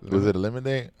 Was it a Limit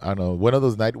Date? I don't know. One of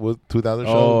those 2000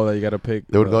 shows. Oh, that you gotta pick.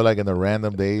 They would go like in the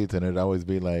random dates, and it'd always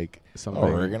be like, something.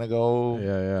 "Oh, we're gonna go.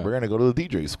 Yeah. We're gonna go to the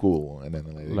DJ school," and then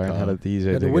like, they learn how to come. DJ. yeah,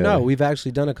 together. we know we've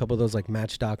actually done a couple of those like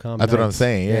Match.com. That's what I'm nights.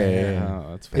 saying. Yeah.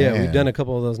 Oh, that's fun. Yeah, Damn. we've done a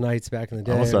couple of those nights back in the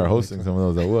day. I'm gonna start hosting some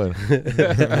of those. I would.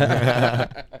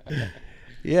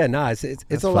 Yeah, no, it's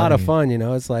That's a lot of funny. fun. You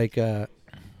know, it's like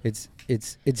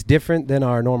it's different than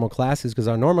our normal classes, because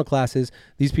our normal classes,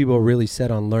 these people are really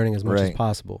set on learning as much as Right.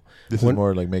 possible. This When- is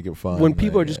more like make it fun. When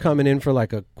people like, are just coming in for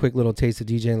like a quick little taste of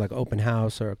DJing, like open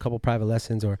house or a couple private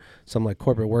lessons or some like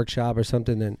corporate workshop or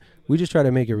something, then we just try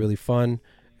to make it really fun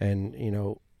and, you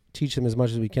know, teach them as much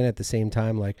as we can at the same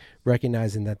time, like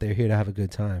recognizing that they're here to have a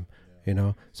good time, you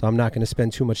know. So I'm not going to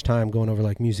spend too much time going over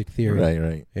like music theory,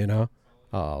 right you know.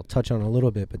 I'll touch on a little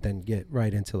bit, but then get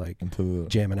right into like into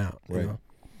jamming out, you Right. know.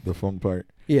 the fun part.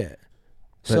 Yeah.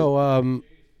 So,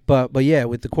 but yeah,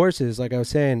 with the courses, like I was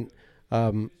saying,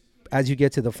 as you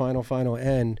get to the final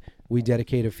end, we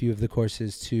dedicate a few of the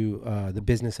courses to the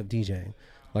business of DJing.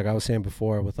 Like I was saying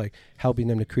before, with like helping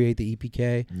them to create the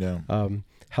EPK,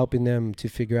 helping them to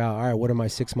figure out, all right, what are my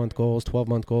 6-month goals,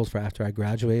 12-month goals for after I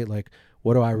graduate? Like,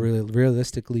 what do I really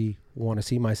realistically want to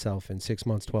see myself in 6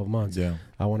 months, 12 months? Yeah.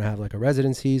 I want to have like a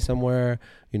residency somewhere,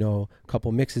 you know, a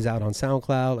couple mixes out on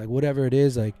SoundCloud, like whatever it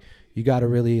is. Like, you got to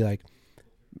really like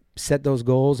set those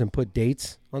goals and put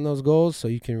dates on those goals so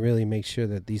you can really make sure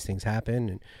that these things happen,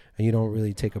 and you don't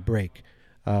really take a break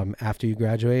after you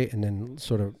graduate and then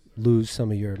sort of lose some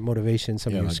of your motivation,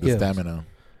 some of your like skills. the stamina.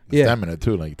 Stamina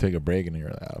too, like you take a break and you're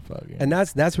like, oh, fuck yeah. And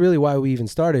that's really why we even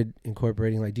started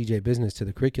incorporating like DJ business to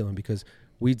the curriculum, because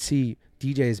we'd see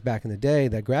DJs back in the day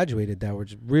that graduated that were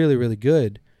just really, really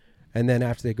good, and then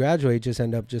after they graduate just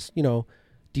end up just, you know,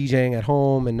 DJing at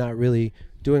home and not really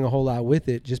doing a whole lot with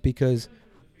it, just because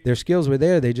their skills were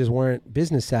there, they just weren't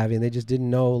business savvy, and they just didn't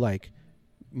know like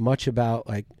much about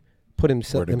like putting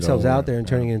themselves out there and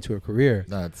turning it into a career.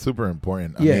 No, it's super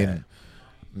important. Yeah. I mean,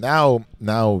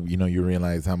 now you know, you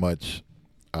realize how much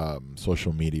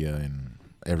social media and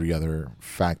every other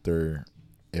factor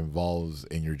involves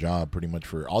in your job, pretty much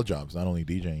for all jobs, not only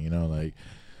DJing, you know, like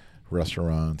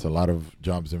restaurants, a lot of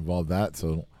jobs involve that.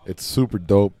 So it's super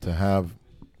dope to have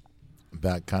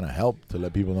that kind of help to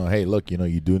let people know, hey, look, you know,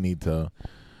 you do need to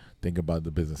think about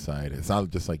the business side. It's not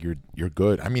just like you're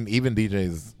good. I mean, even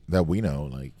DJs that we know,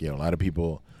 like, you know, a lot of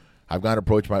people, I've got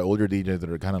approached by older DJs that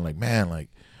are kind of like, man, like,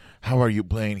 how are you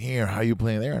playing here? How are you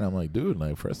playing there? And I'm like, dude,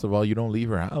 like, first of all, you don't leave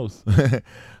your house.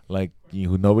 Like,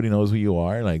 nobody knows who you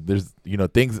are. Like, there's, you know,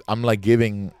 things, I'm like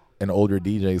giving an older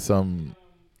DJ some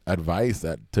advice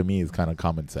that to me is kind of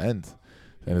common sense.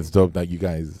 And it's dope that you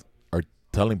guys are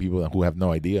telling people who have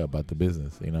no idea about the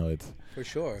business. You know, it's for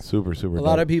sure super a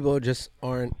lot of people just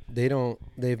aren't,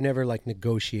 they've never like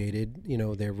negotiated, you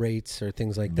know, their rates or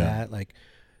things like that. Like,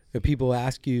 if people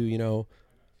ask you, you know,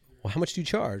 well, how much do you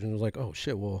charge? And it was like, oh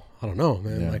shit, well, I don't know,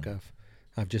 man. Like,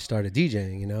 I've just started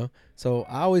DJing, you know? So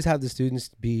I always have the students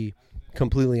be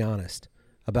completely honest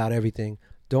about everything.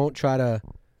 Don't try to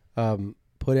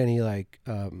put any like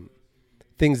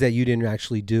things that you didn't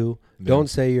actually do. Don't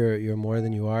say you're more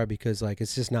than you are, because like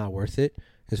it's just not worth it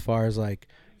as far as like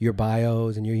your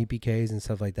bios and your EPKs and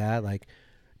stuff like that. Like,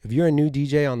 if you're a new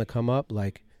DJ on the come up,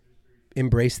 like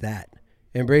embrace that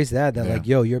like,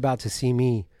 yo, you're about to see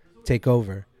me take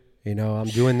over. You know, I'm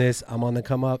doing this. I'm on the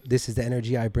come up. This is the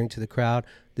energy I bring to the crowd.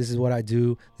 This is what I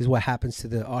do. This is what happens to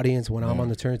the audience when I'm on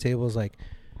the turntables. Like,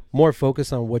 more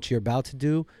focus on what you're about to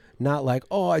do. Not like,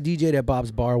 oh, I DJ'd at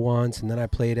Bob's Bar once and then I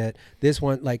played at this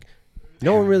one. Like,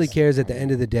 no one really cares at the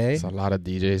end of the day. It's a lot of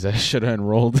DJs that should have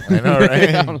enrolled. I know,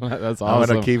 right? That's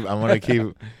awesome. I'm gonna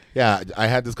keep. Yeah, I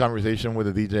had this conversation with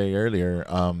a DJ earlier.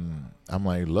 I'm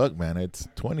like, look, man, it's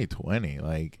 2020.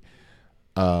 Like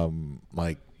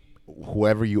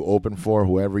whoever you open for,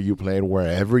 whoever you played,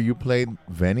 wherever you played,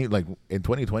 venue, like in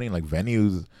 2020, like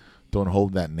venues don't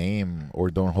hold that name or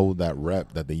don't hold that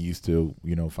rep that they used to,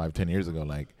 you know, 5-10 years ago.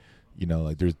 Like, you know,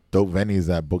 like there's dope venues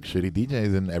that book shitty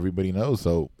DJs and everybody knows.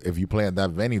 So if you play at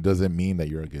that venue, doesn't mean that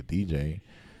you're a good DJ.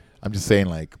 I'm just saying,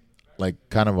 like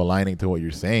kind of aligning to what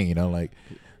you're saying, you know, like.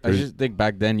 I just think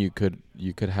back then you could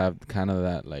have kind of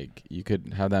that, like, you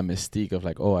could have that mystique of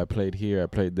like, oh, I played here, I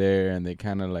played there, and they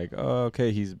kind of like, oh,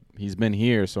 okay, he's been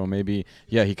here, so maybe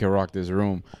he can rock this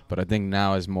room. But I think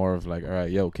now it's more of like, all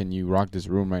right, yo, can you rock this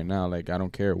room right now? Like, I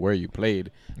don't care where you played,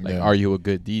 like, are you a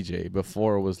good DJ?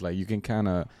 Before it was like you can kind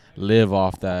of live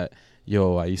off that.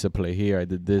 Yo, I used to play here, I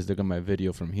did this, look at my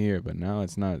video from here. But now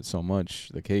it's not so much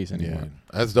the case anymore.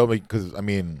 Yeah, that's dope, because I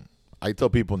mean, I tell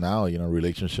people now, you know,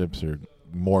 relationships are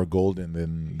more golden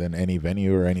than any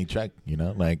venue or any check, you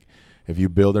know. Like, if you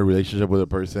build a relationship with a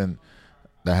person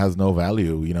that has no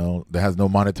value, you know, that has no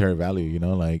monetary value, you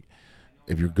know, like,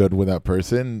 if you're good with that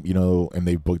person, you know, and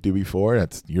they booked you before,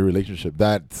 that's your relationship.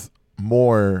 That's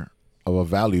more of a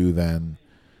value than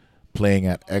playing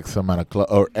at X amount of club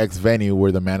or X venue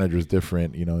where the manager's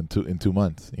different, you know, in 2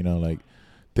 months, you know, like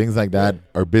things like that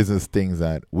are business things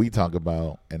that we talk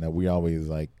about and that we always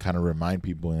like kind of remind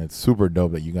people. And it's super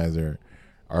dope that you guys are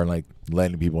like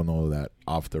letting people know that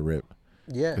off the rip.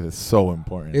 Yeah, because it's so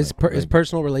important. It's it's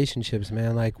personal relationships,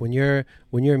 man. Like when you're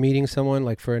meeting someone,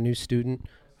 like for a new student,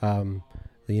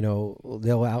 you know,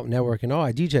 they'll out networking. Oh,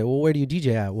 I DJ. Well, where do you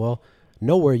DJ at? Well,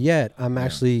 nowhere yet. I'm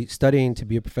actually studying to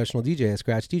be a professional DJ at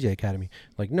Scratch DJ Academy.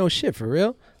 Like, no shit, for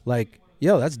real? Like,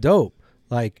 yo, that's dope.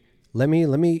 Like, let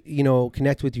me, you know,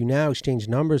 connect with you now, exchange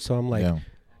numbers. So I'm like,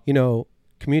 you know,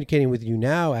 communicating with you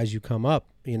now as you come up,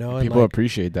 you know. And people like,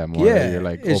 appreciate that more. Yeah, you're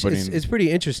like it's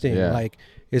pretty interesting. Yeah. Like,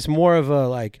 it's more of a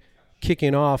like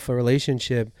kicking off a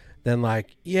relationship than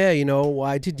like, yeah, you know, well,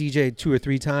 I did DJ 2 or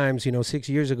 3 times, you know, 6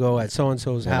 years ago at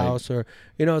so-and-so's house, or,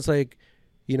 you know, it's like,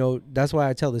 you know, that's why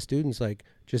I tell the students, like,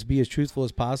 just be as truthful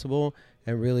as possible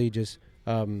and really just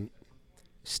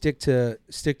stick to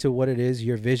what it is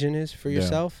your vision is for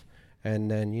yourself. And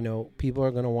then, you know, people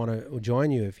are going to want to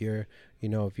join you if you're, you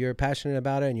know, if you're passionate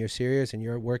about it and you're serious and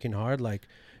you're working hard, like,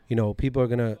 you know, people are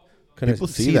going to people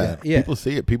see that. Yeah. People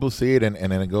see it and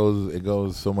then it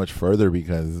goes so much further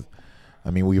because, I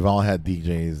mean, we've all had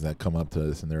DJs that come up to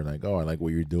us and they're like, oh, I like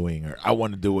what you're doing, or I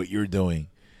want to do what you're doing,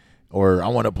 or I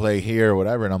want to play here or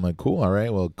whatever. And I'm like, cool, all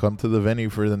right, well, come to the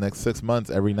venue for the next 6 months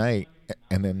every night,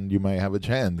 and then you might have a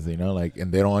chance, you know, like,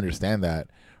 and they don't understand that,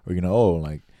 or, you know, oh,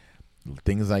 like,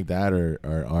 things like that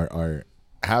are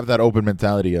have that open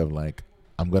mentality of like,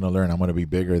 I'm going to learn, I'm going to be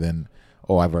bigger than,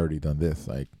 oh, I've already done this.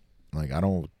 Like I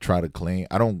don't try to claim,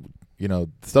 I don't, you know,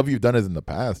 stuff you've done is in the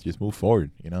past, just move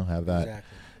forward, you know, have that. Exactly.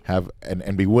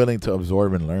 And be willing to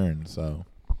absorb and learn. So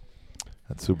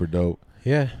that's super dope.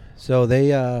 Yeah. So they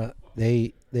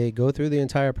go through the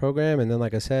entire program, and then,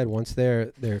 like I said, once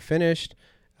they're finished,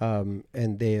 and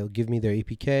they'll give me their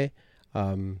EPK,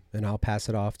 and I'll pass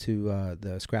it off to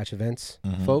the Scratch Events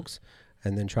folks,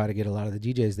 and then try to get a lot of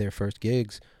the DJs their first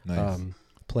gigs,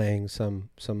 playing some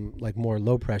like more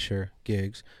low pressure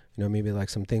gigs. You know, maybe like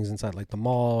some things inside like the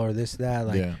mall or this, that,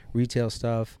 like retail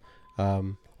stuff.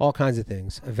 All kinds of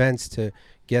things, events to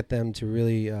get them to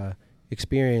really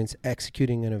experience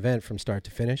executing an event from start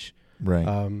to finish. Right.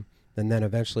 And then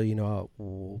eventually, you know,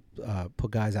 we'll put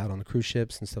guys out on the cruise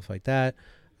ships and stuff like that.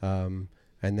 And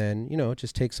then, you know, it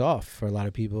just takes off for a lot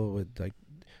of people with, like,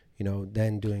 you know,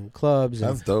 then doing clubs.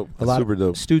 That's and dope. That's a lot super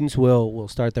dope. Students will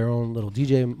start their own little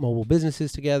DJ mobile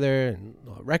businesses together, and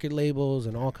record labels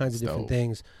and all kinds of different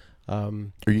things. Are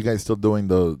you guys still doing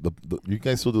the you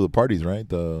guys still do the parties, right?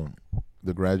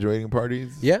 The graduating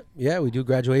parties? Yeah, we do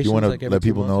graduations. You want to like let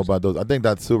people know about those? I think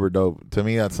that's super dope. To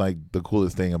me, that's like the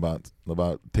coolest thing about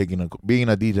being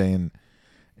a DJ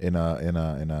in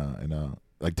a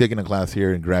like taking a class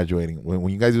here and graduating. When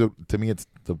you guys do, to me, it's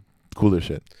the coolest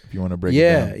shit. If you want to break it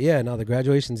down. Yeah. No, the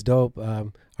graduation's dope.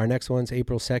 Our next one's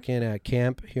April 2nd at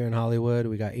camp here in Hollywood.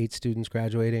 We got 8 students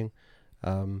graduating.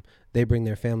 They bring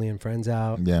their family and friends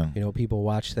out. Yeah. You know, people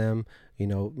watch them. You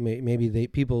know, maybe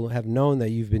people have known that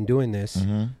you've been doing this,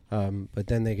 but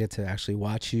then they get to actually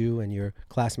watch you and your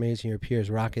classmates and your peers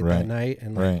rock it that night.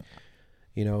 And like,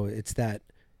 you know,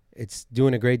 it's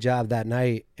doing a great job that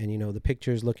night. And, you know, the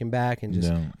pictures looking back and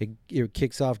just it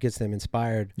kicks off, gets them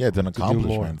inspired. Yeah, it's an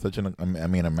accomplishment. I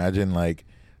mean, imagine like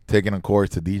taking a course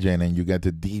to DJ and then you get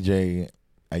to DJ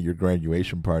at your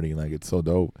graduation party. Like, it's so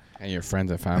dope. And your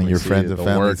friends and family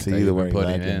see the work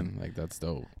putting in. Like, that's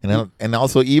dope. And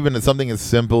also, even if something as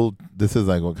simple, this is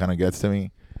like what kind of gets to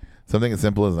me. Something as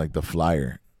simple as like the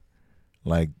flyer.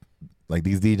 Like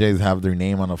these DJs have their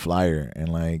name on a flyer, and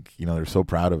like, you know, they're so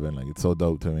proud of it. Like, it's so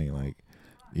dope to me. Like,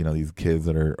 you know, these kids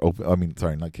that are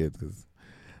not kids, because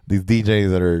these DJs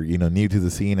that are, you know, new to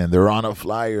the scene and they're on a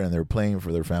flyer and they're playing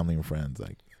for their family and friends.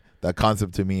 Like, that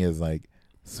concept to me is like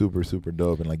super, super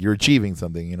dope. And like, you're achieving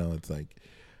something, you know, it's like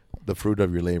the fruit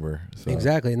of your labor. So.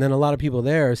 Exactly. And then a lot of people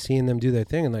there are seeing them do their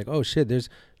thing and like, oh shit,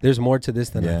 there's more to this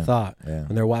than I thought. Yeah.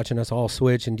 And they're watching us all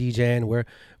switch and DJ, and we're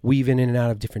weaving in and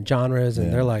out of different genres,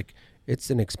 and they're like, it's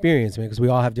an experience, man, because we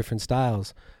all have different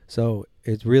styles. So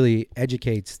it really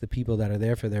educates the people that are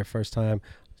there for their first time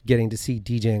getting to see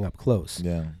DJing up close.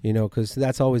 Yeah. You know, because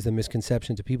that's always the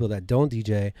misconception to people that don't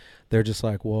DJ. They're just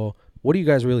like, well, what are you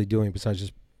guys really doing besides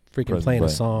just freaking playing a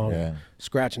song,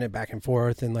 scratching it back and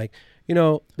forth, and like, you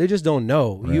know, they just don't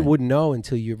know. Right. You wouldn't know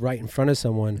until you're right in front of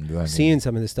someone seeing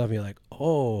some of this stuff, and you're like,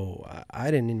 oh,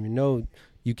 I didn't even know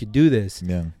you could do this.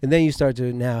 Yeah. And then you start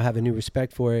to now have a new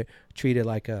respect for it, treat it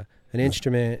like an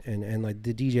instrument, and like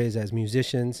the DJs as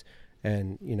musicians,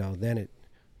 and, you know, then it,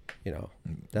 you know,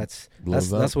 that's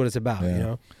what it's about, you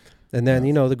know. And then,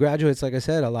 you know, the graduates, like I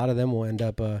said, a lot of them will end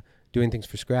up doing things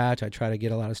for Scratch. I try to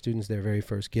get a lot of students their very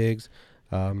first gigs.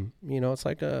 You know, it's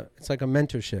like a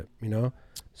mentorship, you know.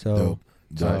 So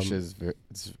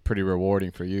it's pretty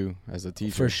rewarding for you as a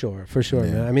teacher. For sure,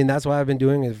 man. I mean, that's why I've been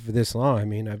doing it for this long. I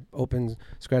mean, I've opened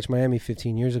Scratch Miami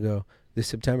 15 years ago. This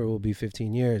September will be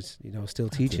 15 years, you know, still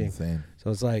teaching. Insane. So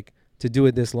it's like, to do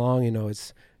it this long, you know,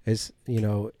 it's you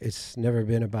know, it's never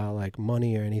been about like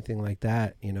money or anything like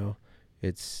that, you know.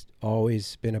 It's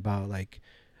always been about like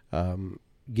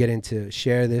getting to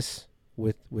share this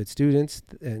with students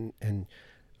and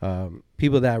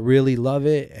people that really love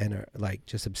it and are like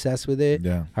just obsessed with it.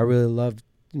 Yeah. I really love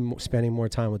spending more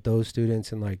time with those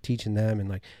students and like teaching them and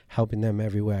like helping them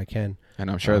every way I can.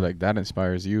 And I'm sure like that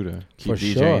inspires you to keep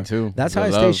DJing too. That's how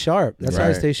I stay sharp. That's how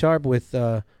I stay sharp with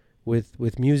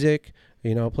with music,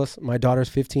 you know. Plus my daughter's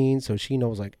 15, so she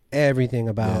knows like everything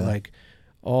about like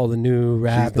all the new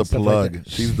rap. She's the and stuff plug. Like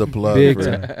that. She's the plug. Big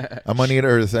bro. time. I'm gonna need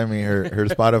her to send me her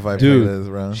Spotify Dude, playlist,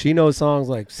 bro. She knows songs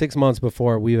like 6 months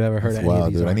before we've ever heard That's any of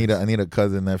wild, these dude. artists. I need a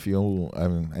cousin nephew.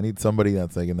 I need somebody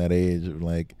that's like in that age of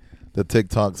like the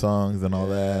TikTok songs and all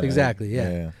that. Exactly,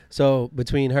 And, yeah. So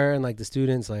between her and like the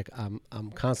students, like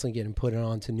I'm constantly getting put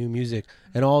on to new music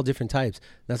and all different types.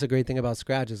 That's a great thing about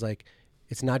Scratch is like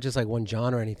it's not just like one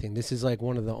genre or anything. This is like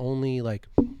one of the only like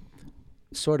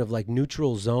sort of like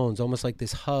neutral zones, almost like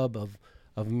this hub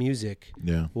of music.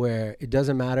 Yeah. Where it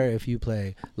doesn't matter if you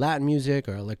play Latin music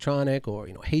or electronic or,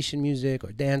 you know, Haitian music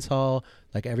or dance hall,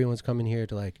 like everyone's coming here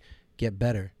to like get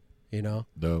better, you know?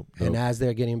 Dope. And as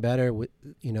they're getting better,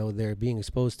 you know, they're being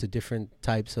exposed to different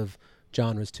types of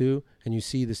genres too. And you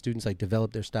see the students like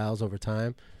develop their styles over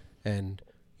time. And,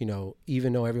 you know,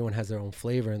 even though everyone has their own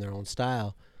flavor and their own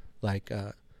style, like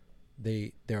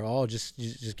they're all just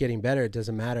getting better. It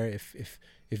doesn't matter if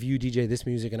you DJ this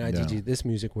music and I DJ this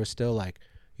music, we're still like,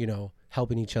 you know,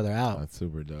 helping each other out. That's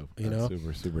super dope. You That's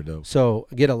know? super dope. So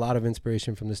I get a lot of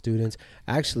inspiration from the students.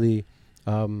 Actually,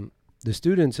 the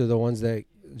students are the ones that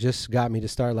just got me to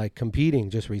start like competing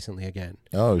just recently again.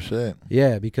 Oh shit.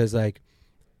 Yeah, because like,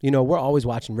 you know, we're always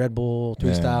watching Red Bull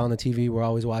 3 Style on the TV. We're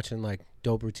always watching like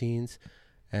dope routines,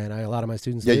 and a lot of my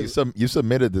students. Yeah, you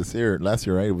submitted this year last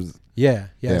year, right? It was. Yeah,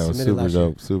 it was submitted super last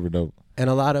dope. year. Super dope. And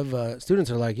a lot of students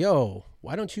are like, "Yo,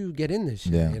 why don't you get in this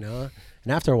shit?" Yeah. You know.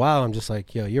 And after a while, I'm just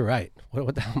like, "Yo, you're right.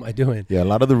 What the hell am I doing?" Yeah, a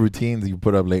lot of the routines you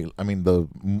put up late. I mean, the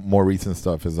more recent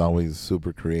stuff is always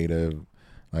super creative.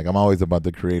 Like I'm always about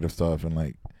the creative stuff, and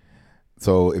like,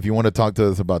 so if you want to talk to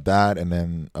us about that, and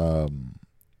then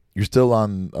you're still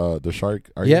on the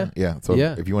Shark, are you? Yeah. So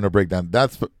if you want to break down,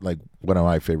 that's like one of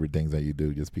my favorite things that you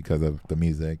do, just because of the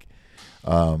music.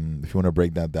 If you want to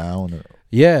break that down,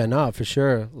 yeah, no, for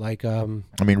sure. Like, I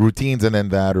mean, routines, and then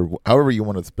that, or however you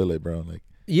want to spill it, bro. Like,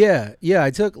 yeah. I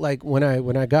took like when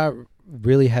I got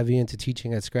really heavy into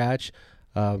teaching at Scratch,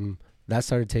 that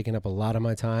started taking up a lot of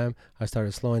my time. I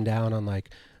started slowing down on like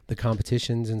the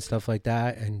competitions and stuff like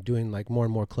that, and doing like more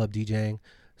and more club DJing.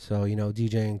 So, you know,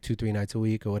 DJing 2-3 nights a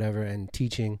week or whatever, and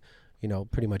teaching, you know,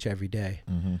 pretty much every day.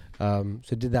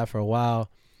 So did that for a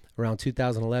while. Around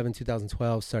 2011,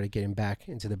 2012, started getting back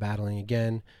into the battling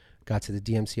again. Got to the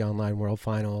DMC Online World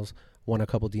Finals, won a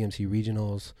couple DMC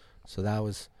regionals. So that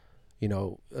was, you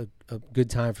know, a good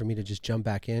time for me to just jump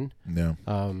back in. Yeah.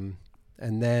 And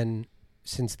then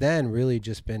since then, really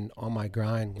just been on my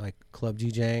grind, like club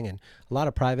DJing and a lot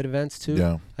of private events too.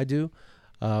 Yeah. I do.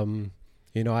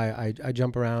 You know, I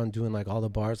jump around doing like all the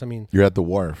bars. I mean, You're at the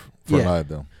Wharf for live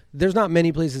though. There's not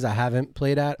many places I haven't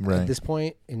played at Right. this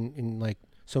point in like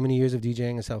so many years of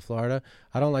DJing in South Florida.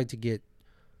 I don't like to get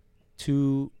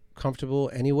too comfortable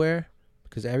anywhere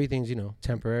because everything's, you know,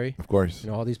 temporary. Of course. You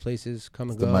know, all these places come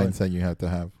It's and the go. mindset you have to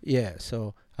have. Yeah,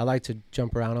 so I like to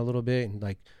jump around a little bit and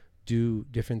like do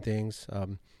different things.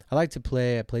 I like to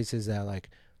play at places that like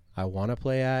I want to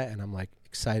play at and I'm like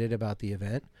excited about the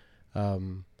event.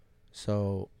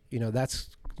 So, you know, that's,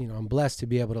 you know, I'm blessed to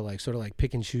be able to like sort of like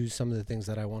pick and choose some of the things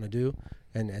that I want to do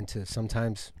and to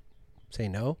sometimes say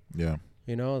no. Yeah.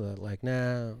 You know, that like,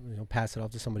 nah, you know, pass it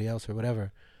off to somebody else or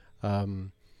whatever.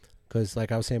 Because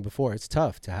like I was saying before, it's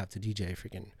tough to have to DJ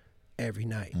freaking every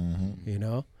night, you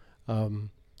know?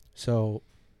 So,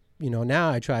 you know, now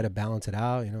I try to balance it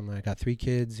out. You know, I got 3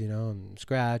 kids, you know, and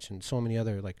Scratch and so many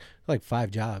other, like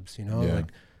 5 jobs, you know? Yeah.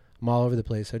 Like I'm all over the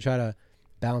place. So I try to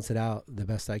balance it out the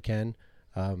best I can,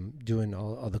 doing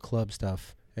all the club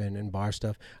stuff and bar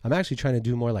stuff. I'm actually trying to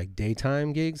do more like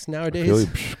daytime gigs nowadays.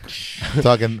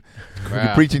 Talking,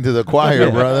 you're preaching to the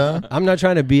choir, brother. I'm not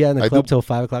trying to be at the club till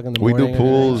 5 o'clock in the We morning. do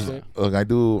pools. Look, I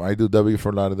do W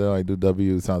for Lauderdale. I do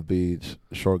W South Beach,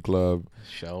 Short Club,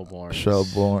 Shelbourne.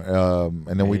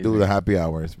 And then we do the happy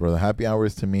hours, bro. The happy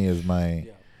hours to me is my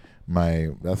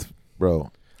that's bro.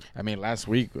 I mean, last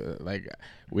week, like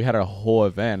we had a whole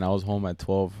event. I was home at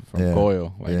 12 from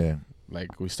Goyo.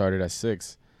 Like we started at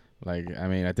 6. Like, I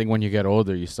mean, I think when you get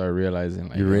older, you start realizing,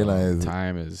 like, you realize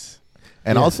time is.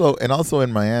 And also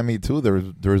in Miami too,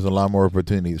 there's a lot more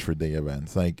opportunities for day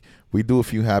events. Like we do a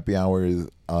few happy hours,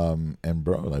 and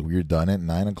bro, like we're done at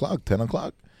 9 o'clock, 10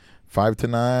 o'clock, 5 to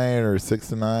 9 or 6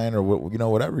 to 9 or what, you know,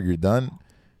 whatever. You're done.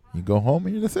 You go home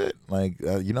and that's it. Like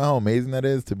you know how amazing that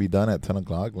is to be done at 10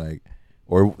 o'clock. Like,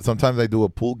 or sometimes I do a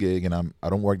pool gig and I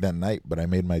don't work that night, but I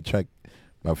made my check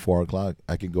by 4 o'clock.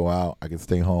 I could go out. I could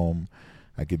stay home.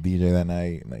 I could DJ that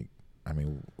night. Like, I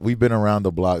mean, we've been around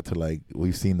the block to like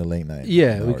we've seen the late night.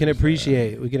 Yeah, we can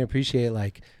appreciate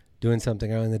like doing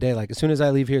something early in the day. Like as soon as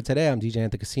I leave here today, I'm DJing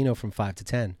at the casino from 5 to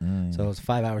 10. So it's a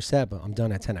 5-hour set, but I'm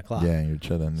done at 10 o'clock. Yeah, you're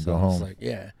chilling. So Go home. it's like,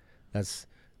 yeah, that's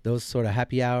those sort of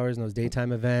happy hours and those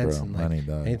daytime events. Bro, and like money,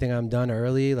 dog. anything I'm done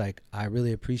early, like I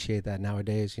really appreciate that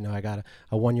nowadays. You know, I got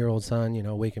a 1-year-old son, you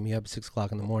know, waking me up at 6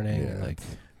 o'clock in the morning. And like,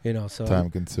 you know, so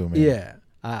time consuming. yeah,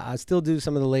 I still do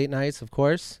some of the late nights, of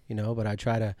course, you know, but I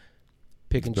try to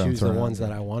pick and choose the ones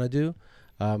that I want to do.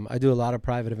 I do a lot of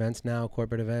private events now,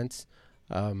 corporate events.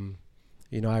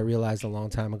 You know, I realized a long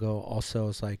time ago also,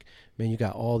 it's like, man, you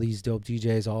got all these dope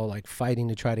DJs all like fighting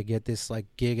to try to get this like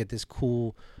gig at this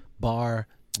cool bar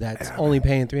that's only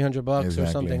paying $300 or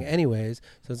something anyways.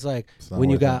 So it's like when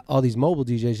you got all these mobile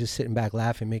DJs just sitting back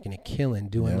laughing, making a killing,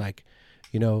 doing like,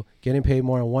 you know, getting paid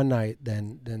more in one night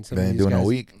than some of these doing guys. a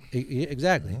week.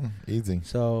 Exactly. Easy.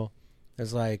 So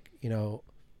it's like, you know,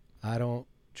 I don't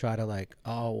try to like,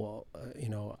 oh, well, you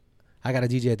know, I got a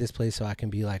DJ at this place so I can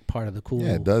be like part of the cool.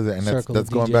 Yeah, it does it. And that's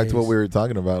going back to what we were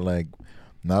talking about. Like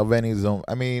now venues don't,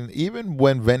 I mean, even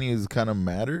when venues kind of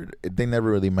mattered, they never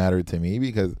really mattered to me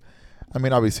because, I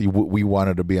mean, obviously we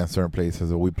wanted to be in certain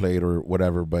places or we played or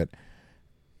whatever, but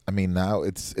I mean, now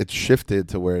it's shifted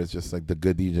to where it's just like the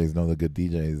good DJs know the good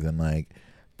DJs and like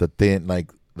the thin, like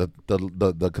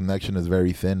the connection is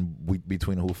very thin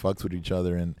between who fucks with each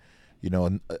other. And, you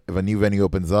know, if a new venue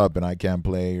opens up and I can't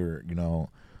play or, you know,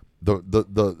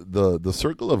 the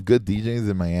circle of good DJs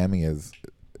in Miami is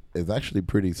actually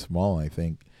pretty small, I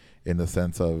think, in the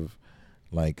sense of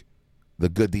like the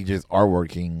good DJs are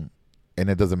working and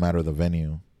it doesn't matter the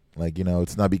venue. Like, you know,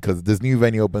 it's not because this new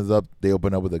venue opens up, they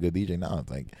open up with a good DJ. No,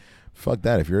 it's like, fuck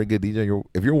that. If you're a good DJ,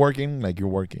 if you're working, like you're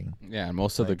working. Yeah, and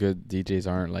most of the good DJs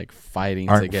aren't like fighting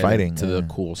to get into the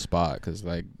cool spot because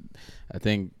like I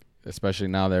think especially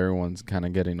now that everyone's kind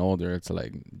of getting older, it's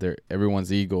like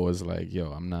everyone's ego is like,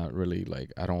 yo, I'm not really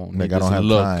like I don't need this have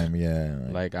look. Time. Yeah,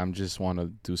 like I'm just want to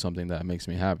do something that makes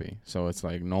me happy. So it's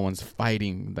like no one's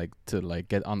fighting like to like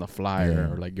get on the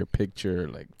flyer or like your picture.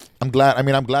 Like I'm glad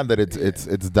that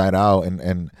it's died out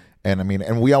and I mean,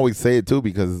 and we always say it too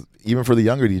because even for the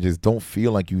younger DJs, don't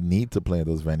feel like you need to play at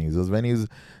those venues. Those venues,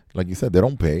 like you said, they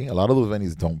don't pay. A lot of those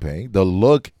venues don't pay. The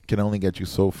look can only get you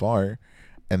so far.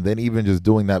 And then even just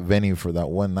doing that venue for that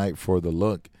one night for the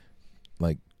look,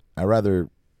 like I'd rather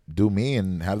do me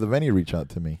and have the venue reach out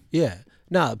to me. Yeah.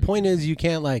 No, the point is you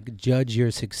can't like judge your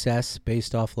success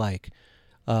based off like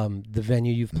the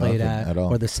venue you've played at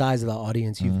or the size of the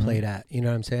audience you've played at. You know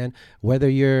what I'm saying? Whether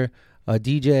you're a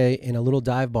DJ in a little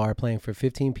dive bar playing for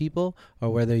 15 people or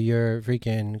whether you're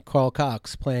freaking Carl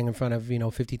Cox playing in front of, you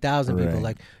know, 50,000 people,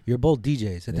 like you're both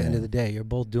DJs at the end of the day. You're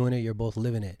both doing it. You're both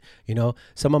living it. You know,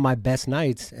 some of my best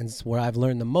nights and where I've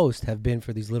learned the most have been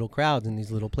for these little crowds in these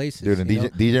little places. Dude, and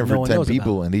DJing for 10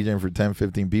 people and DJing for 10,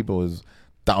 15 people is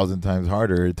 1,000 times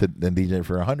harder than DJing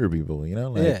for 100 people, you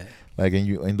know? Like, like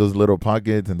in those little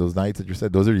pockets and those nights that you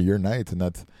said, those are your nights and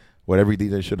that's what every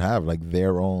DJ should have, like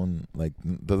their own, like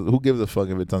who gives a fuck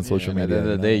if it's on social media? At the end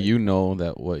of the day, you know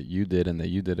that what you did and that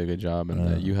you did a good job and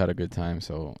that you had a good time.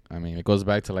 So, I mean, it goes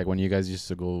back to like when you guys used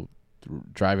to go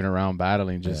driving around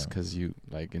battling just because you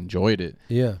like enjoyed it.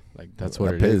 Yeah. Like that's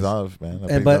what it pays off,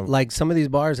 man. But like some of these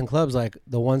bars and clubs, like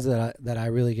the ones that I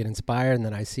really get inspired and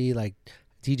then I see like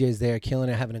DJs there killing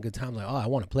it, having a good time, like, oh, I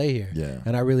want to play here. Yeah.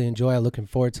 And I really enjoy it. Looking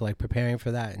forward to like preparing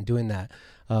for that and doing that.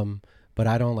 But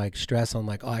I don't like stress on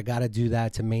like, oh, I got to do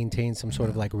that to maintain some sort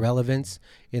of like relevance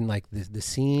in like the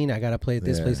scene. I got to play at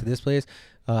this place to this place.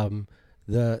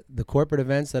 The corporate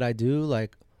events that I do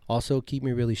like also keep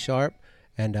me really sharp.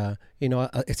 And, you know,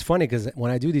 it's funny because when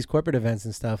I do these corporate events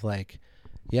and stuff, like,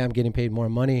 yeah, I'm getting paid more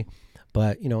money.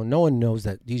 But, you know, no one knows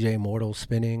that DJ Immortal's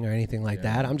spinning or anything like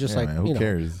that. I'm just like, man, who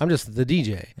cares? I'm just the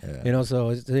DJ, you know,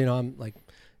 so, you know, I'm like,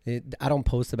 I don't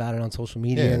post about it on social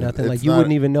media or nothing. Like you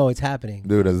wouldn't even know it's happening,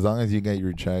 dude. As long as you get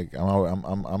your check,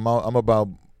 I'm about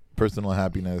personal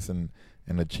happiness and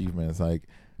achievements. Like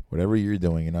whatever you're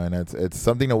doing, you know, and it's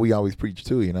something that we always preach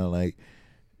too. You know, like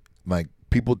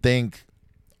people think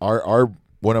our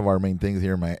one of our main things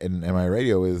here in my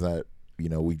radio is that, you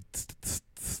know, we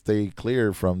stay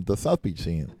clear from the South Beach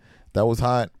scene. That was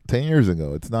hot 10 years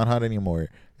ago. It's not hot anymore.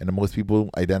 And most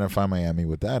people identify Miami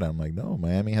with that. I'm like, no,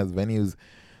 Miami has venues,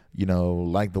 you know,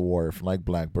 like The Wharf, like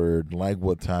Blackbird, like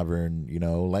Wood Tavern, you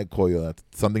know, like Koyo. That's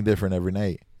something different every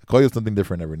night. Koyo's something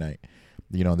different every night.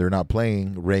 You know, they're not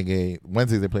playing reggae.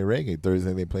 Wednesdays they play reggae.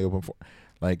 Thursday they play open for.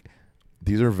 Like,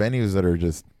 these are venues that are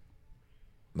just,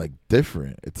 like,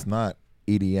 different. It's not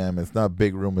EDM. It's not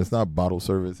big room. It's not bottle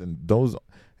service. And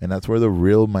that's where the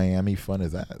real Miami fun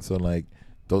is at. So, like,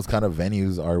 those kind of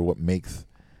venues are what makes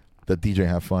the DJ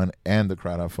have fun and the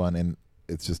crowd have fun. And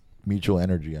it's just mutual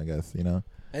energy, I guess, you know?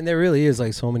 And there really is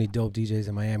like so many dope DJs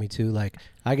in Miami too. Like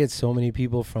I get so many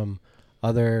people from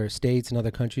other states and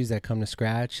other countries that come to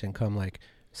Scratch and come like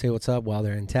say what's up while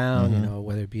they're in town, you know,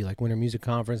 whether it be like Winter Music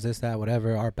Conference, this, that,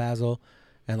 whatever, Art Basel.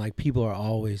 And like people are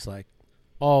always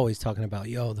talking about,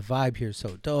 yo, the vibe here is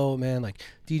so dope, man. Like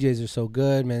DJs are so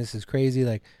good, man. This is crazy.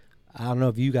 Like I don't know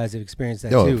if you guys have experienced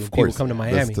that too. Of course. People come to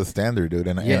Miami. That's the standard, dude.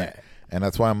 And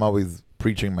that's why I'm always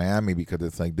preaching Miami, because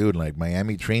it's like, dude, like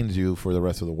Miami trains you for the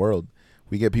rest of the world.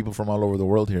 We get people from all over the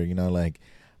world here, you know, like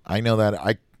I know that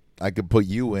I could put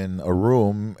you in a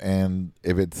room, and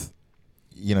if it's,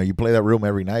 you know, you play that room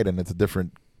every night and it's a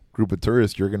different group of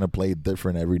tourists, you're going to play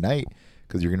different every night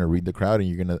because you're going to read the crowd, and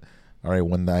you're going to, all right,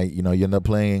 one night, you know, you end up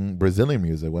playing Brazilian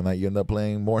music. One night you end up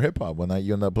playing more hip hop. One night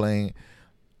you end up playing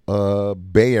a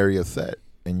Bay Area set.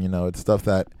 And, you know, it's stuff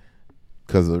that,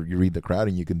 because you read the crowd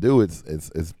and you can do, it's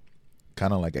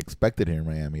kind of like expected here in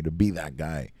Miami to be that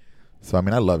guy. So, I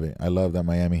mean, I love it. I love that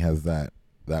Miami has that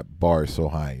bar so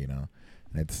high, you know.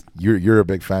 And it's you're a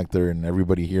big factor, and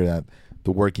everybody here, that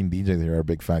the working DJs here are a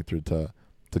big factor to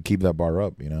keep that bar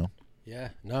up, you know. Yeah,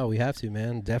 no, we have to,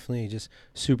 man. Definitely just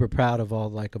super proud of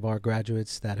all of our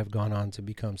graduates that have gone on to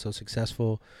become so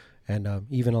successful, and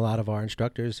even a lot of our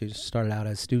instructors who started out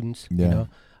as students, you know,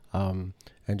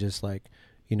 and just like,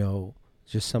 you know,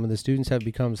 just some of the students have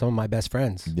become some of my best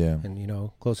friends, and, you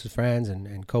know, closest friends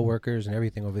and coworkers and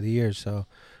everything over the years. So,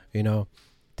 you know,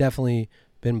 definitely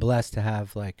been blessed to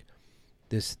have like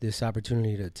this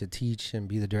opportunity to teach and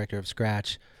be the director of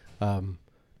Scratch.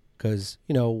 Because,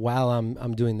 you know, while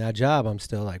I'm doing that job, I'm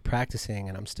still like practicing,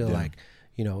 and I'm still like,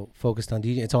 you know, focused on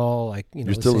DJing. It's all like, you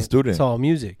know, you're still a student. It's all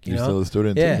music. You're still a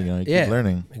student. Yeah, too, you know, you keep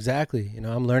learning. Exactly. You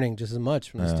know, I'm learning just as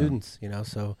much from the students. You know,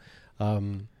 so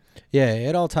yeah,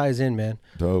 it all ties in, man.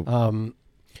 Dope.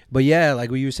 But yeah,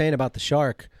 like what you were saying about the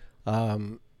Shark,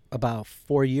 about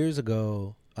 4 years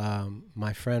ago,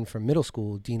 my friend from middle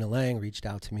school, Dina Lang, reached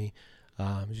out to me.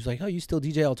 She was like, oh, you still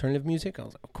DJ alternative music? I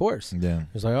was like, of course. Yeah.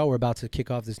 He was like, oh, we're about to kick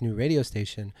off this new radio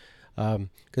station.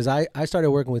 Because I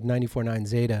started working with 94.9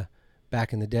 Zeta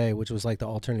back in the day, which was like the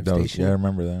alternative station. Yeah, I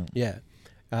remember that. Yeah.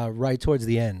 Right towards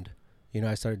the end. You know,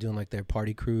 I started doing like their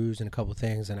party cruise and a couple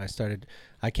things, and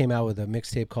I came out with a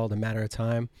mixtape called A Matter of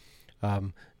Time.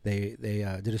 They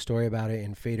did a story about it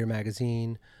in Fader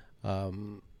magazine.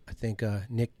 I think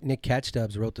Nick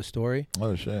Catchdubs wrote the story.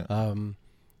 Oh shit.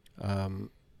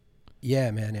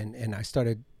 Yeah, man, and I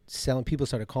started selling. People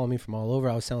started calling me from all over.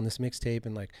 I was selling this mixtape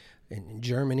in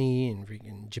Germany and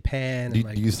in Japan. Do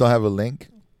you still have a link?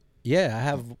 Yeah,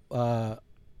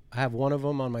 I have one of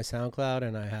them on my SoundCloud,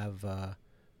 and I have I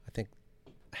think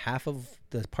half of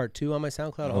the part 2 on my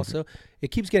SoundCloud. Okay. Also, it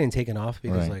keeps getting taken off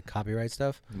because like copyright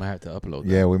stuff. You might have to upload that.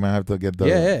 Yeah, we might have to get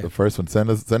the first one.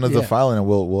 Send us the file, and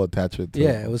we'll attach it.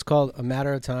 It was called A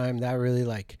Matter of Time. That really,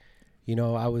 like, you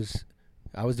know, I was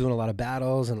doing a lot of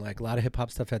battles and like a lot of hip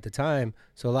hop stuff at the time.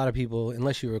 So a lot of people,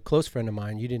 unless you were a close friend of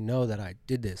mine, you didn't know that I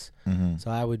did this. Mm-hmm.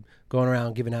 So I would going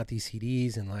around giving out these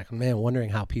CDs and like, man, wondering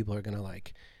how people are gonna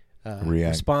like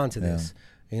respond to this.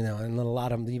 You know, and then a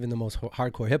lot of them, even the most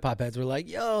hardcore hip hop heads were like,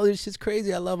 yo, this shit's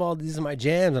crazy. I love all these are my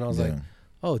jams. And I was like,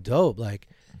 oh, dope. Like,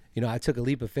 you know, I took a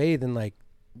leap of faith and like,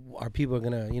 are people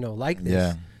gonna, you know, like this?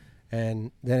 Yeah.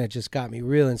 And then it just got me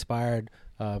real inspired.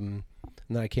 And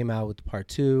then I came out with part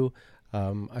 2.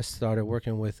 I started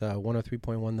working with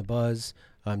 103.1 The Buzz,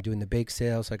 doing the bake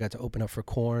sale. So I got to open up for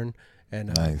Korn and,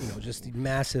 you know, just the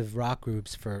massive rock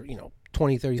groups for, you know,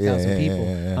 20, 30,000 people.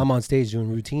 Yeah. I'm on stage doing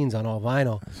routines on all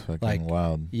vinyl. That's fucking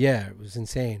wild. Yeah, it was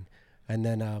insane. And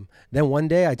then one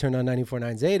day I turned on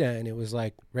 94.9 Zeta and it was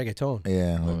like reggaeton.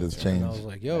 Yeah, it just changed. And I was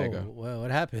like, yo, what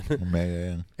happened?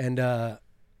 Mega, yeah. And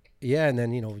and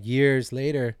then, you know, years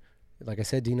later, like I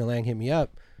said, Dina Lang hit me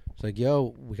up. It's like,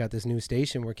 yo, we got this new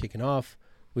station we're kicking off.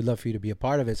 We'd love for you to be a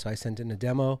part of it. So I sent in a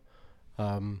demo,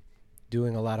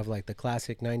 doing a lot of like the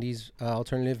classic 90s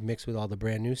alternative mixed with all the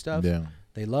brand new stuff. Yeah.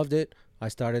 They loved it. I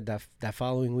started that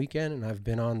following weekend, and I've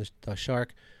been on the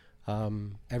Shark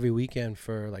every weekend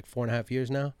for like 4.5 years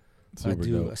now. I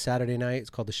do a Saturday night. It's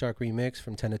called the Shark Remix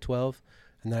from 10 to 12.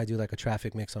 And then I do like a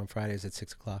traffic mix on Fridays at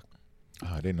 6 o'clock.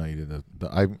 Oh, I didn't know you did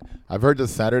that. I've heard the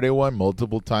Saturday one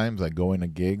multiple times, like going to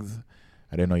gigs.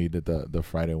 I didn't know you did the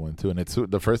Friday one too. And it's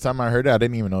the first time I heard it, I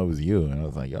didn't even know it was you. And I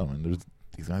was like, yo, man,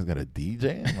 these guys got a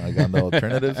DJ like on the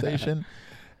alternative station.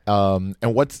 And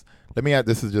let me add,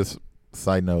 this is just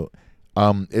side note.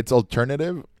 It's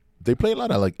alternative. They play a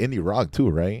lot of like indie rock too,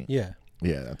 right? Yeah.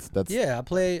 Yeah, that's yeah. I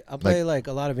play like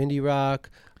a lot of indie rock,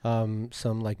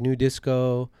 some like new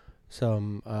disco,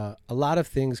 some a lot of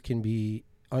things can be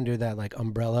under that like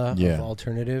umbrella of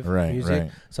alternative music.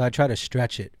 Right. So I try to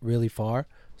stretch it really far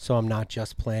so I'm not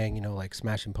just playing, you know, like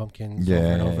Smashing Pumpkins Yeah, over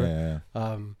and over.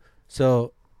 yeah.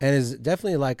 So, and it's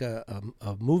definitely like a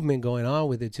movement going on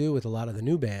with it too, with a lot of the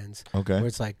new bands, Okay. where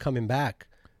it's like coming back,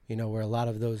 you know, where a lot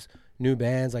of those new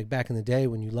bands, like back in the day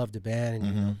when you loved a band and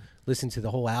you know, listen to the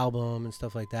whole album and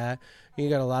stuff like that. You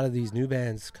got a lot of these new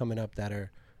bands coming up that are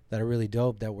really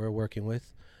dope that we're working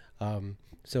with.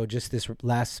 So just this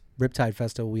last Riptide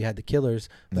Festival, we had the Killers,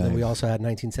 and then we Nice. also had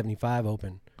 1975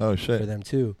 open Oh for shit. them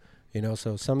too. You know,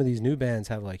 so some of these new bands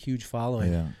have like huge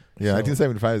following. Yeah. Yeah. So-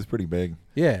 1975 is pretty big,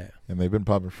 Yeah. and they've been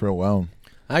popping for a while.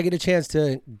 I get a chance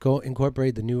to go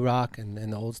incorporate the new rock and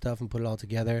the old stuff and put it all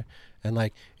together, and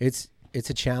like it's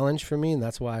a challenge for me, and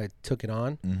that's why I took it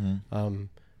on.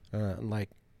 Like,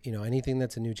 you know, anything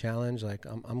that's a new challenge, like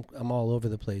I'm all over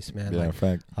the place, man. Yeah, Like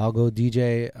fact. I'll go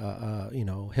DJ, you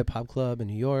know, hip hop club in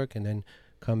New York, and then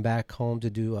come back home to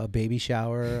do a baby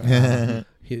shower, and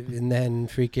then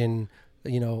freaking,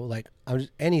 you know, like I'm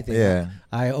just anything. Yeah.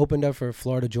 I opened up for a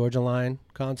Florida Georgia Line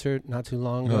concert not too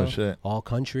long ago. Oh shit. All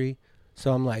country.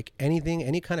 So I'm like anything,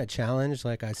 any kind of challenge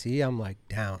like I see, I'm like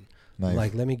down. Nice.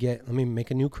 Like let me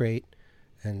make a new crate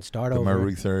and start Do my over.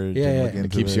 research. Yeah, and yeah. look It into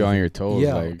It keeps this. you on your toes,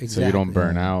 Yeah, like so you don't exactly.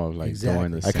 burn out of like Exactly.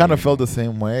 doing the I same. kind of felt the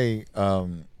same way.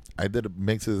 I did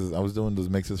mixes. I was doing those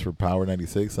mixes for Power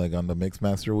 96, like on the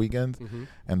Mixmaster weekends. Mhm.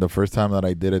 And the first time that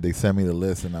I did it, they sent me the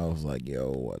list, and I was like,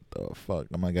 "Yo, what the fuck?"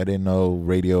 I'm like, I didn't know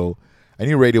radio. I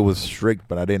knew radio was strict,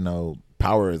 but I didn't know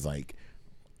Power is like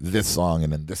this song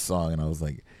and then this song, and I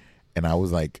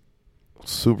was like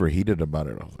super heated about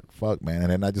it. I was like, "Fuck, man!"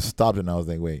 And then I just stopped, and I was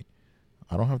like, "Wait,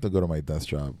 I don't have to go to my desk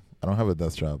job. I don't have a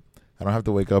desk job. I don't have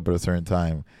to wake up at a certain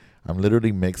time. I'm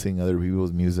literally mixing other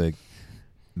people's music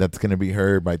that's gonna be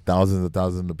heard by thousands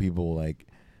of people. Like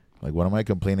what am I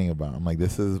complaining about? I'm like,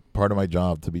 this is part of my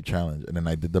job to be challenged." And then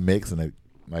I did the mix, and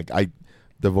I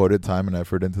devoted time and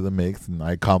effort into the mix, and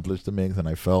I accomplished the mix, and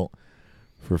I felt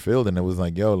fulfilled. And it was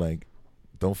like, yo, like,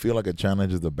 don't feel like a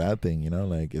challenge is a bad thing, you know?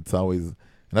 Like, it's always, and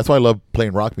that's why I love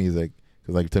playing rock music,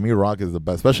 because like to me, rock is the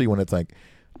best, especially when it's like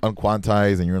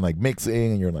unquantized and you're like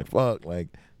mixing and you're like, fuck, like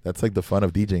that's like the fun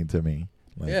of DJing to me.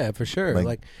 Like, Yeah, for sure. like,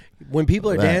 Like when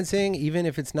people are that. dancing, even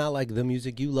if it's not like the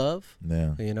music you love,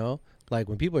 yeah, you know, like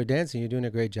when people are dancing, you're doing a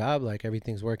great job. Like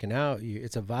everything's working out.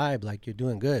 It's a vibe. Like you're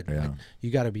doing good. Yeah. Like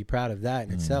you got to be proud of that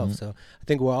in itself. So I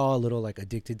think we're all a little like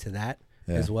addicted to that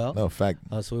yeah. as well. No, fact.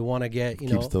 So we want to get, you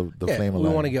Keeps know, the flame we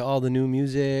alive. want to get all the new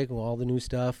music, all the new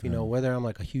stuff, you know, Yeah. whether I'm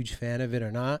like a huge fan of it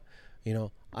or not, you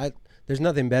know, there's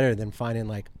nothing better than finding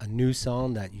like a new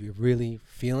song that you're really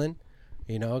feeling,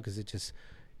 you know, because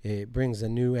it brings a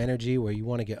new energy where you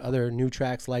want to get other new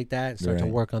tracks like that and start to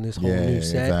Right. work on this whole Yeah, new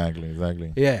set.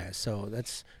 exactly. Yeah, so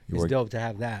it's work- dope to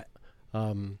have that.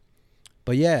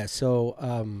 But yeah, so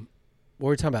what were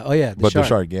we talking about? Oh yeah, The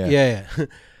Shark, yeah. yeah.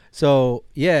 So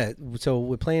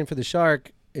we're playing for the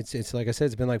Shark. It's like I said,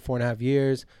 it's been like 4.5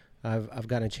 years. I've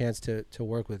gotten a chance to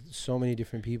work with so many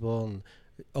different people and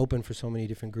open for so many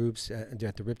different groups at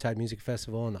the Riptide Music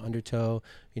Festival and the Undertow.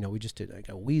 You know, we just did like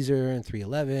a Weezer and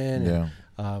 311. Yeah.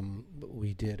 And,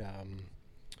 we did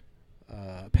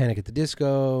Panic at the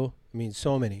Disco. I mean,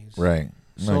 so many. Right.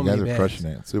 So No, you guys many are bands. crushing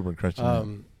it. Super crushing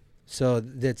it. So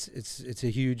it's a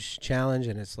huge challenge,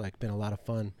 and it's like been a lot of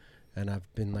fun. And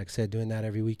I've been, like I said, doing that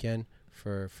every weekend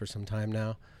for some time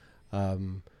now.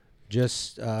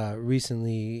 Just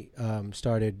recently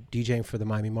started DJing for the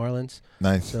Miami Marlins.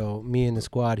 Nice. So me and the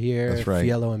squad here, That's right.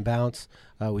 Fiello and Bounce,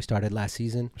 we started last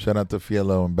season. Shout out to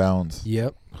Fiello and Bounce.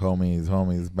 Yep.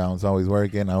 Homies. Bounce always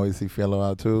working. I always see Fiello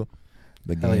out too.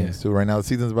 The Hell games yeah. too. Right now the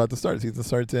season's about to start. Season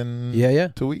starts in Yeah.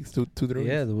 2 weeks, 3 weeks.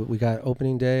 Yeah, we got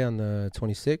opening day on the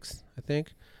 26th, I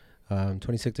think.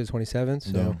 26th to 27th.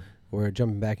 So Yeah. we're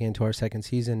jumping back into our second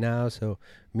season now. So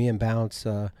me and Bounce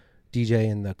DJ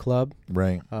in the club,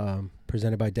 Right.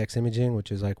 presented by Dex Imaging,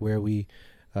 which is like where we,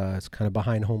 it's kind of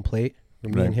behind home plate.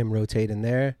 Where me Right. and him rotate in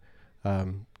there,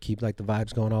 keep like the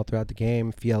vibes going all throughout the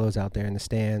game. Fiello's out there in the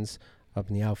stands, up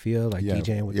in the outfield, like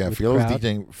DJing with with the Fiello's crowd.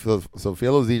 DJing. So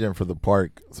Fiello's DJing for the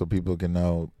park, so people can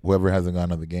know, whoever hasn't gone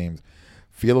to the games.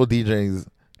 Fiello DJs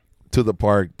to the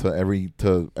park to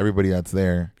everybody that's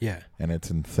there, Yeah. and it's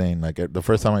insane. Like the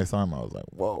first time I saw him, I was like,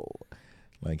 whoa,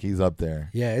 like he's up there.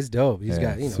 Yeah, it's dope. He's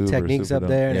Yeah, got, super, techniques super up dope.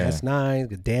 there, and Yeah. S9,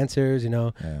 the dancers, Yeah.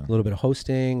 a little bit of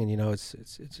hosting, and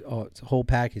it's a whole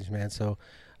package, man. So,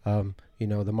 the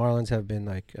Marlins have been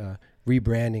like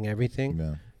rebranding everything,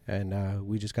 Yeah. and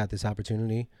we just got this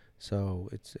opportunity. So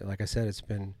it's like I said, it's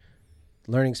been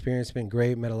learning experience. It's been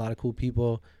great. Met a lot of cool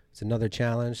people. It's another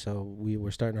challenge. So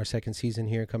we're starting our second season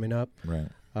here coming up. Right.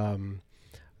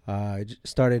 I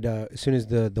started as soon as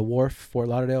the Wharf Fort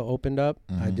Lauderdale opened up.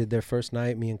 I Mhm. did their first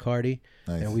night, me and Cardi,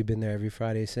 Nice. and we've been there every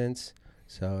Friday since.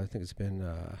 So I think it's been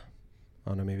I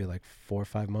don't know, maybe like 4 or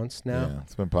 5 months now. Yeah,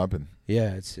 it's been popping.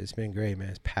 Yeah, it's been great, man.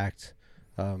 It's packed.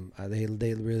 They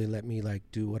really let me like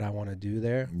do what I want to do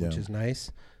there, which is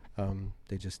nice.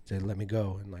 They let me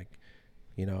go, and like,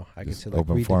 you know, I Just get to like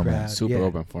open read format. the grad. Super Yeah.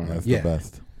 open format. That's Yeah. the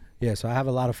best. Yeah, so I have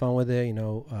a lot of fun with it. You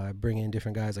know, I bring in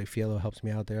different guys. Like Fielo helps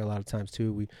me out there a lot of times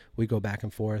too. We go back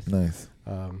and forth. Nice.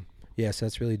 Yeah, so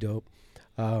that's really dope.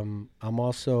 I'm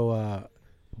also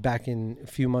back in a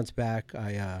few months back.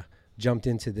 I jumped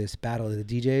into this battle of the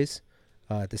DJs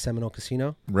at the Seminole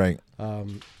Casino. Right.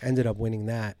 Ended up winning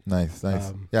that. Nice.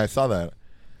 Yeah, I saw that.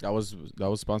 That was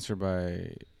sponsored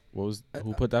by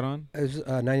who put that on? It was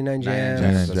 99 Jams,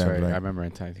 Jams. That's right. right. I remember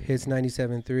in time. Hits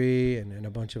 97.3, and a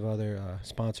bunch of other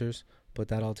sponsors put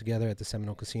that all together at the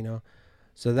Seminole Casino.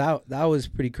 So that was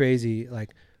pretty crazy.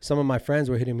 Like, some of my friends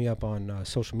were hitting me up on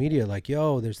social media like,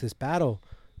 yo, there's this battle.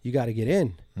 You got to get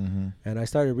in. Mm-hmm. And I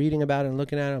started reading about it and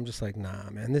looking at it. I'm just like, nah,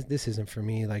 man, this isn't for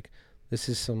me. Like, this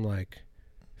is some, like,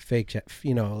 fake,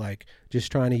 you know, like,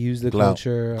 just trying to use the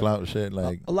culture. Clout shit,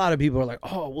 like. A lot of people are like,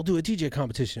 oh, we'll do a DJ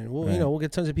competition. We'll, Right. you know, we'll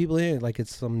get tons of people in. Like,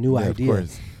 it's some new idea. Of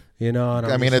course. You know, and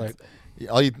I'm I mean, just it's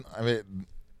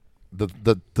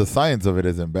the science of it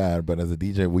isn't bad, but as a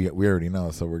DJ, we already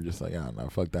know, so we're just like, no,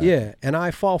 fuck that. yeah, and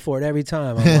I fall for it every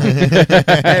time.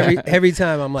 I'm like, every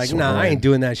time I'm like, nah, I ain't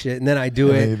doing that shit, and then I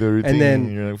do it, you do routine, and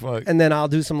then you're like, fuck. and then I'll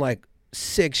do some like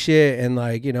sick shit, and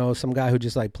like, you know, some guy who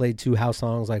just like played 2 house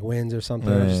songs like wins or something.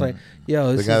 I'm just like,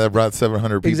 yo, the this guy is, that brought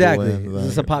 700 people exactly, in. this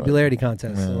is a popularity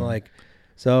contest, Yeah. and like,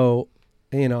 so.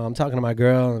 You know, I'm talking to my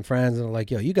girl and friends, and I'm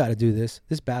like, yo, you got to do this.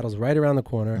 This battle's right around the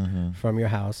corner Mm-hmm. from your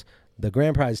house. The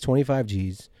grand prize, 25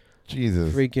 G's.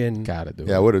 Jesus. Freaking Gotta do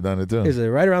Yeah, I it. would have done it too. is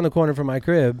right around the corner from my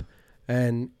crib.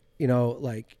 And, you know,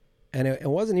 like, and it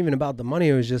wasn't even about the money.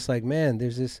 It was just like, man,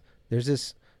 there's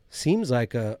this seems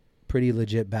like a pretty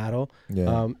legit battle.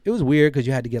 Yeah. It was weird because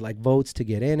you had to get like votes to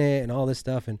get in it and all this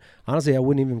stuff. And honestly, I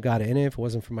wouldn't even got in it if it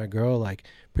wasn't for my girl, like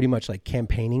pretty much like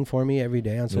campaigning for me every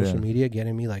day on social media,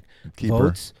 getting me like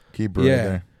votes. Keep her Yeah. right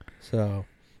there. So,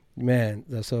 man,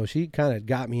 so she kind of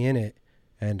got me in it.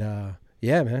 And,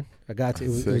 yeah, man, I got to,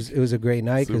 it was a great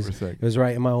night because Super sick. it was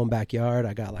right in my own backyard.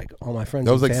 I got like all my friends.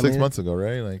 That was and like family 6 in. months ago,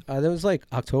 right? Like, That was like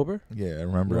October. yeah, I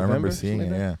remember November, seeing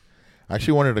something it. like that? Yeah, I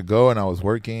actually wanted to go, and I was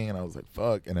working, and I was like,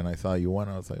 "Fuck!" And then I saw you won.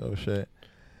 I was like, "Oh shit!"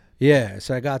 Yeah,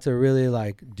 so I got to really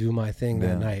like do my thing that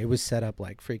Yeah. night. It was set up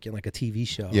like freaking like a TV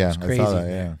show. Yeah, it was crazy. I saw that.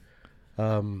 man.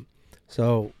 Yeah,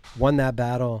 So won that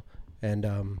battle,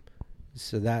 and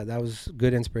so that was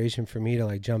good inspiration for me to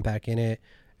like jump back in it.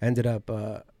 Ended up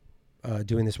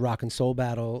doing this rock and soul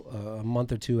battle a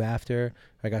month or 2 after.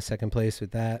 I got second place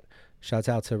with that. Shouts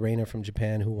out to Rainer from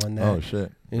Japan who won that. Oh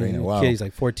shit! You know, Rainer, wow. Kid, he's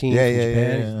like 14 Yeah, from yeah,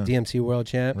 Japan. yeah. He's DMC world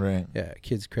champ. Right. Yeah,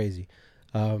 kid's crazy.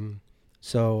 And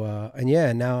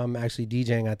yeah, now I'm actually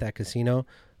DJing at that casino.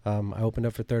 I opened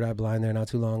up for Third Eye Blind there not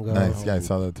too long ago. Nice. Yeah, I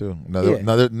saw that too.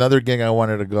 Yeah. Another gig I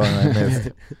wanted to go and I missed.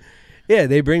 Yeah,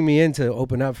 they bring me in to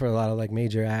open up for a lot of like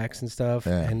major acts and stuff,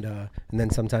 Yeah. and then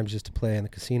sometimes just to play in the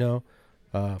casino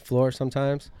floor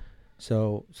sometimes.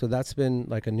 So that's been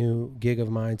like a new gig of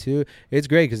mine too. It's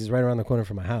great because it's right around the corner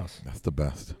from my house. That's the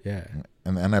best. Yeah.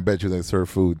 And I bet you they serve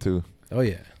food too. Oh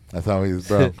yeah. That's how he's,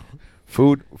 bro.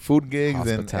 food gigs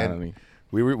and Hospitality.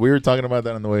 we were talking about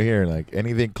that on the way here. Like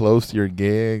anything close to your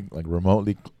gig, like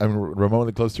remotely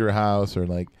close to your house, or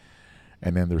like,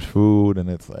 and then there's food, and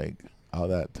it's like all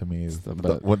that to me is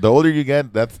when the older you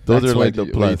get, those are like the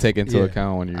what plus. you take into Yeah.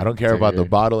 account when you. I don't care about the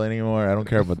bottle anymore. I don't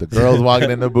care about the girls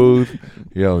walking in the booth.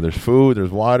 Yo, there's food, there's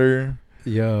water.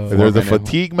 Yo. If there's a minute.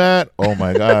 fatigue mat, oh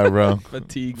my god, bro.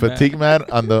 fatigue. mat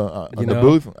on the You the know?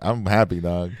 booth. I'm happy,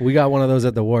 dog. We got one of those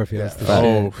at the wharf. Yeah.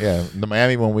 Oh yeah, the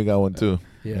Miami one we got one too.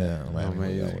 Yeah. the Miami one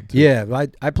we got Amazing. one too. Yeah,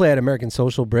 I play at American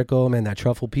Social Brickle, man. That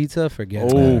truffle pizza, forget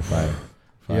it. Oh, Fire.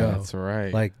 Yo. That's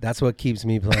right. Like that's what keeps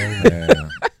me playing. Yeah.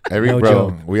 No bro,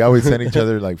 joke. we always send each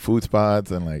other like food spots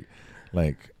and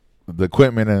like the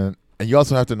equipment, and you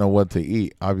also have to know what to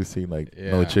eat. Obviously, like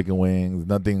no Yeah. chicken wings,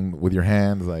 nothing with your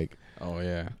hands. Like oh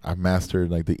yeah. I've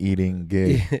mastered like the eating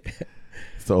gig.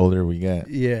 It's the older we get.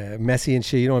 Yeah, messy and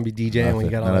shit. You don't want to be DJing when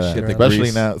you got all None of that shit. that.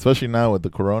 around. Especially now with the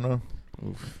corona.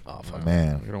 Oof. Oh, fuck.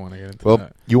 Man. We don't want to get into Well,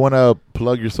 that. you want to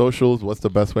plug your socials? What's the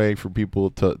best way for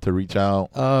people to reach out?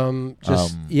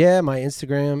 My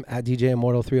Instagram at DJ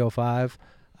Immortal 305.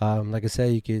 Like I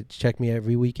said, you could check me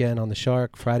every weekend on the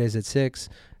Shark, Fridays at 6,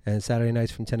 and Saturday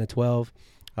nights from 10 to 12.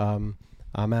 I'm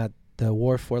at the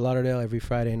Wharf, Fort Lauderdale every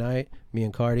Friday night. Me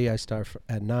and Cardi, I start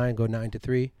at 9, go 9 to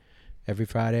 3 every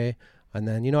Friday. And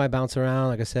then, I bounce around.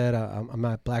 Like I said, I'm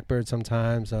at Blackbird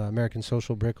sometimes, American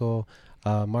Social Brickle,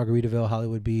 Margaritaville,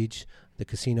 Hollywood Beach, the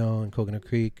casino in Coconut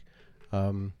Creek.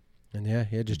 And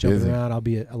just jumping Busy. around. I'll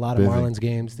be at a lot of Busy. Marlins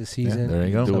games this season. there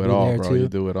you go. So Do I'll it be all, there bro. too. You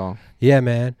do it all. Yeah,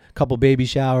 man. Couple baby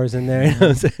showers in there. You know what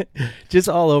I'm saying? Just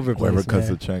all over the place. Whoever cuts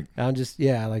man. the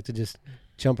check. I like to just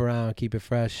jump around, keep it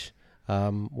fresh.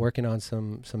 Working on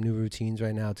some new routines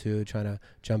right now too. Trying to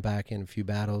jump back in a few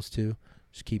battles too.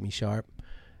 Just keep me sharp.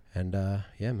 And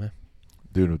yeah, man.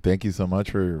 Dude, thank you so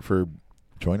much for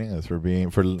joining us, Thank you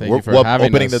for having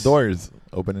opening us. the doors.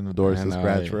 Opening the doors And, to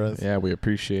Scratch for us. Yeah, we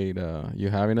appreciate you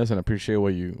having us and appreciate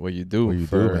what you do What you do,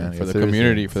 for man. the Yeah, seriously.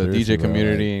 community, for the Seriously, DJ bro,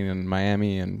 community in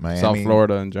Miami and Miami, South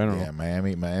Florida in general. Yeah,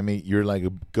 Miami. You're like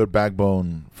a good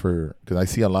backbone because I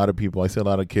see a lot of people. I see a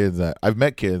lot of kids that I've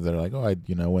met kids that are like, oh, I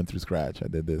went through Scratch. I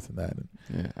did this and that.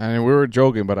 Yeah, and we were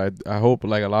joking, but I hope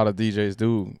like a lot of DJs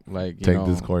do like Take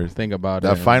this course. think about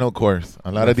That it. final course.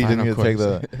 A lot of The DJs final need to take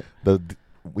course.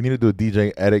 we need to do a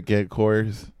DJ etiquette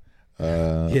course.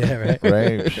 Yeah, right.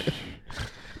 Right.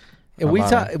 And A we lot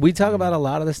talk of- we talk about a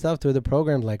lot of the stuff through the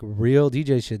program, like real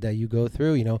DJ shit that you go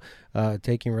through, you know,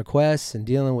 taking requests and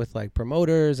dealing with like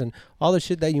promoters and all the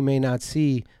shit that you may not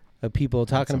see people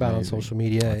talking about amazing. on social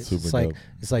media. That's It's super like dope.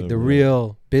 it's like Super the dope.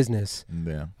 real business.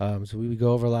 Yeah. So we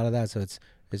go over a lot of that. So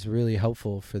it's really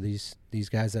helpful for these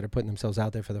guys that are putting themselves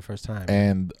out there for the first time.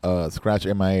 And Scratch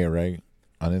MIA, right?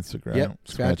 On Instagram. Yep.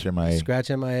 Scratch MIA. Scratch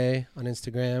MIA on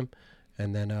Instagram,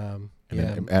 and then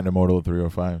And Immortal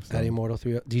 305. So. at Immortal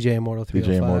 3 DJ Immortal DJ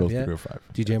 305. Immortal yeah. 305.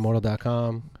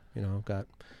 DJimmortal.com. You know, got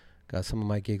some of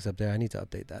my gigs up there. I need to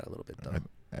update that a little bit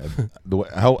though.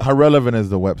 How relevant is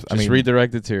the website? Just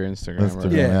redirect it to your Instagram. Instagram.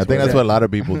 Right? Yeah, I think that's what a lot of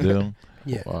people do.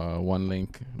 Yeah. One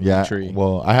link. Yeah. Tree.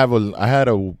 Well, I had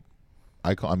a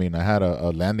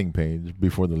landing page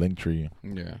before the link tree,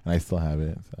 Yeah, and I still have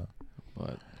it. So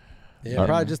but Yeah,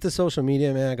 probably just the social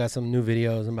media, man. I got some new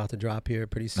videos I'm about to drop here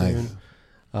pretty soon.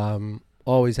 nice.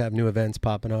 Always have new events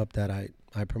popping up that I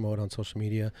promote on social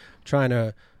media.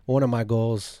 One of my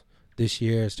goals this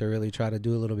year is to really try to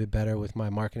do a little bit better with my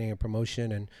marketing and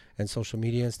promotion and social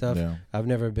media and stuff. Yeah. I've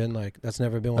never been that's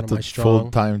never been one That's of my a strong.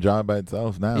 full-time job by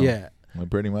itself now. Yeah. Like,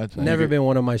 pretty much. Never been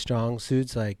one of my strong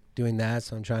suits, like doing that.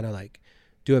 So I'm trying to like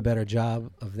do a better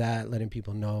job of that, letting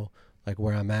people know like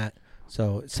where I'm at.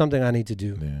 So it's something I need to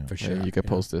do for sure. yeah, you could know?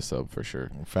 post this up for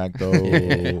sure. In fact, though,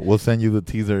 we'll send you the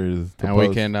teasers. To And post.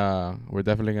 we can. We're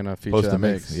definitely gonna feature Post that the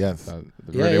mix, mix. yes.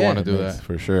 Really want to do Mix, that.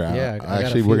 for sure. Yeah, I got a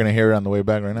Actually, we're few. gonna hear it on the way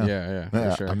back right now. Yeah,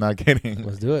 for sure. I'm not kidding.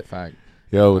 Let's do it. Fact.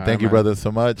 Yo, All thank right, you, man. brothers, so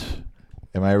much.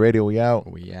 Am I Radio? We out.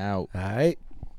 We out. All right.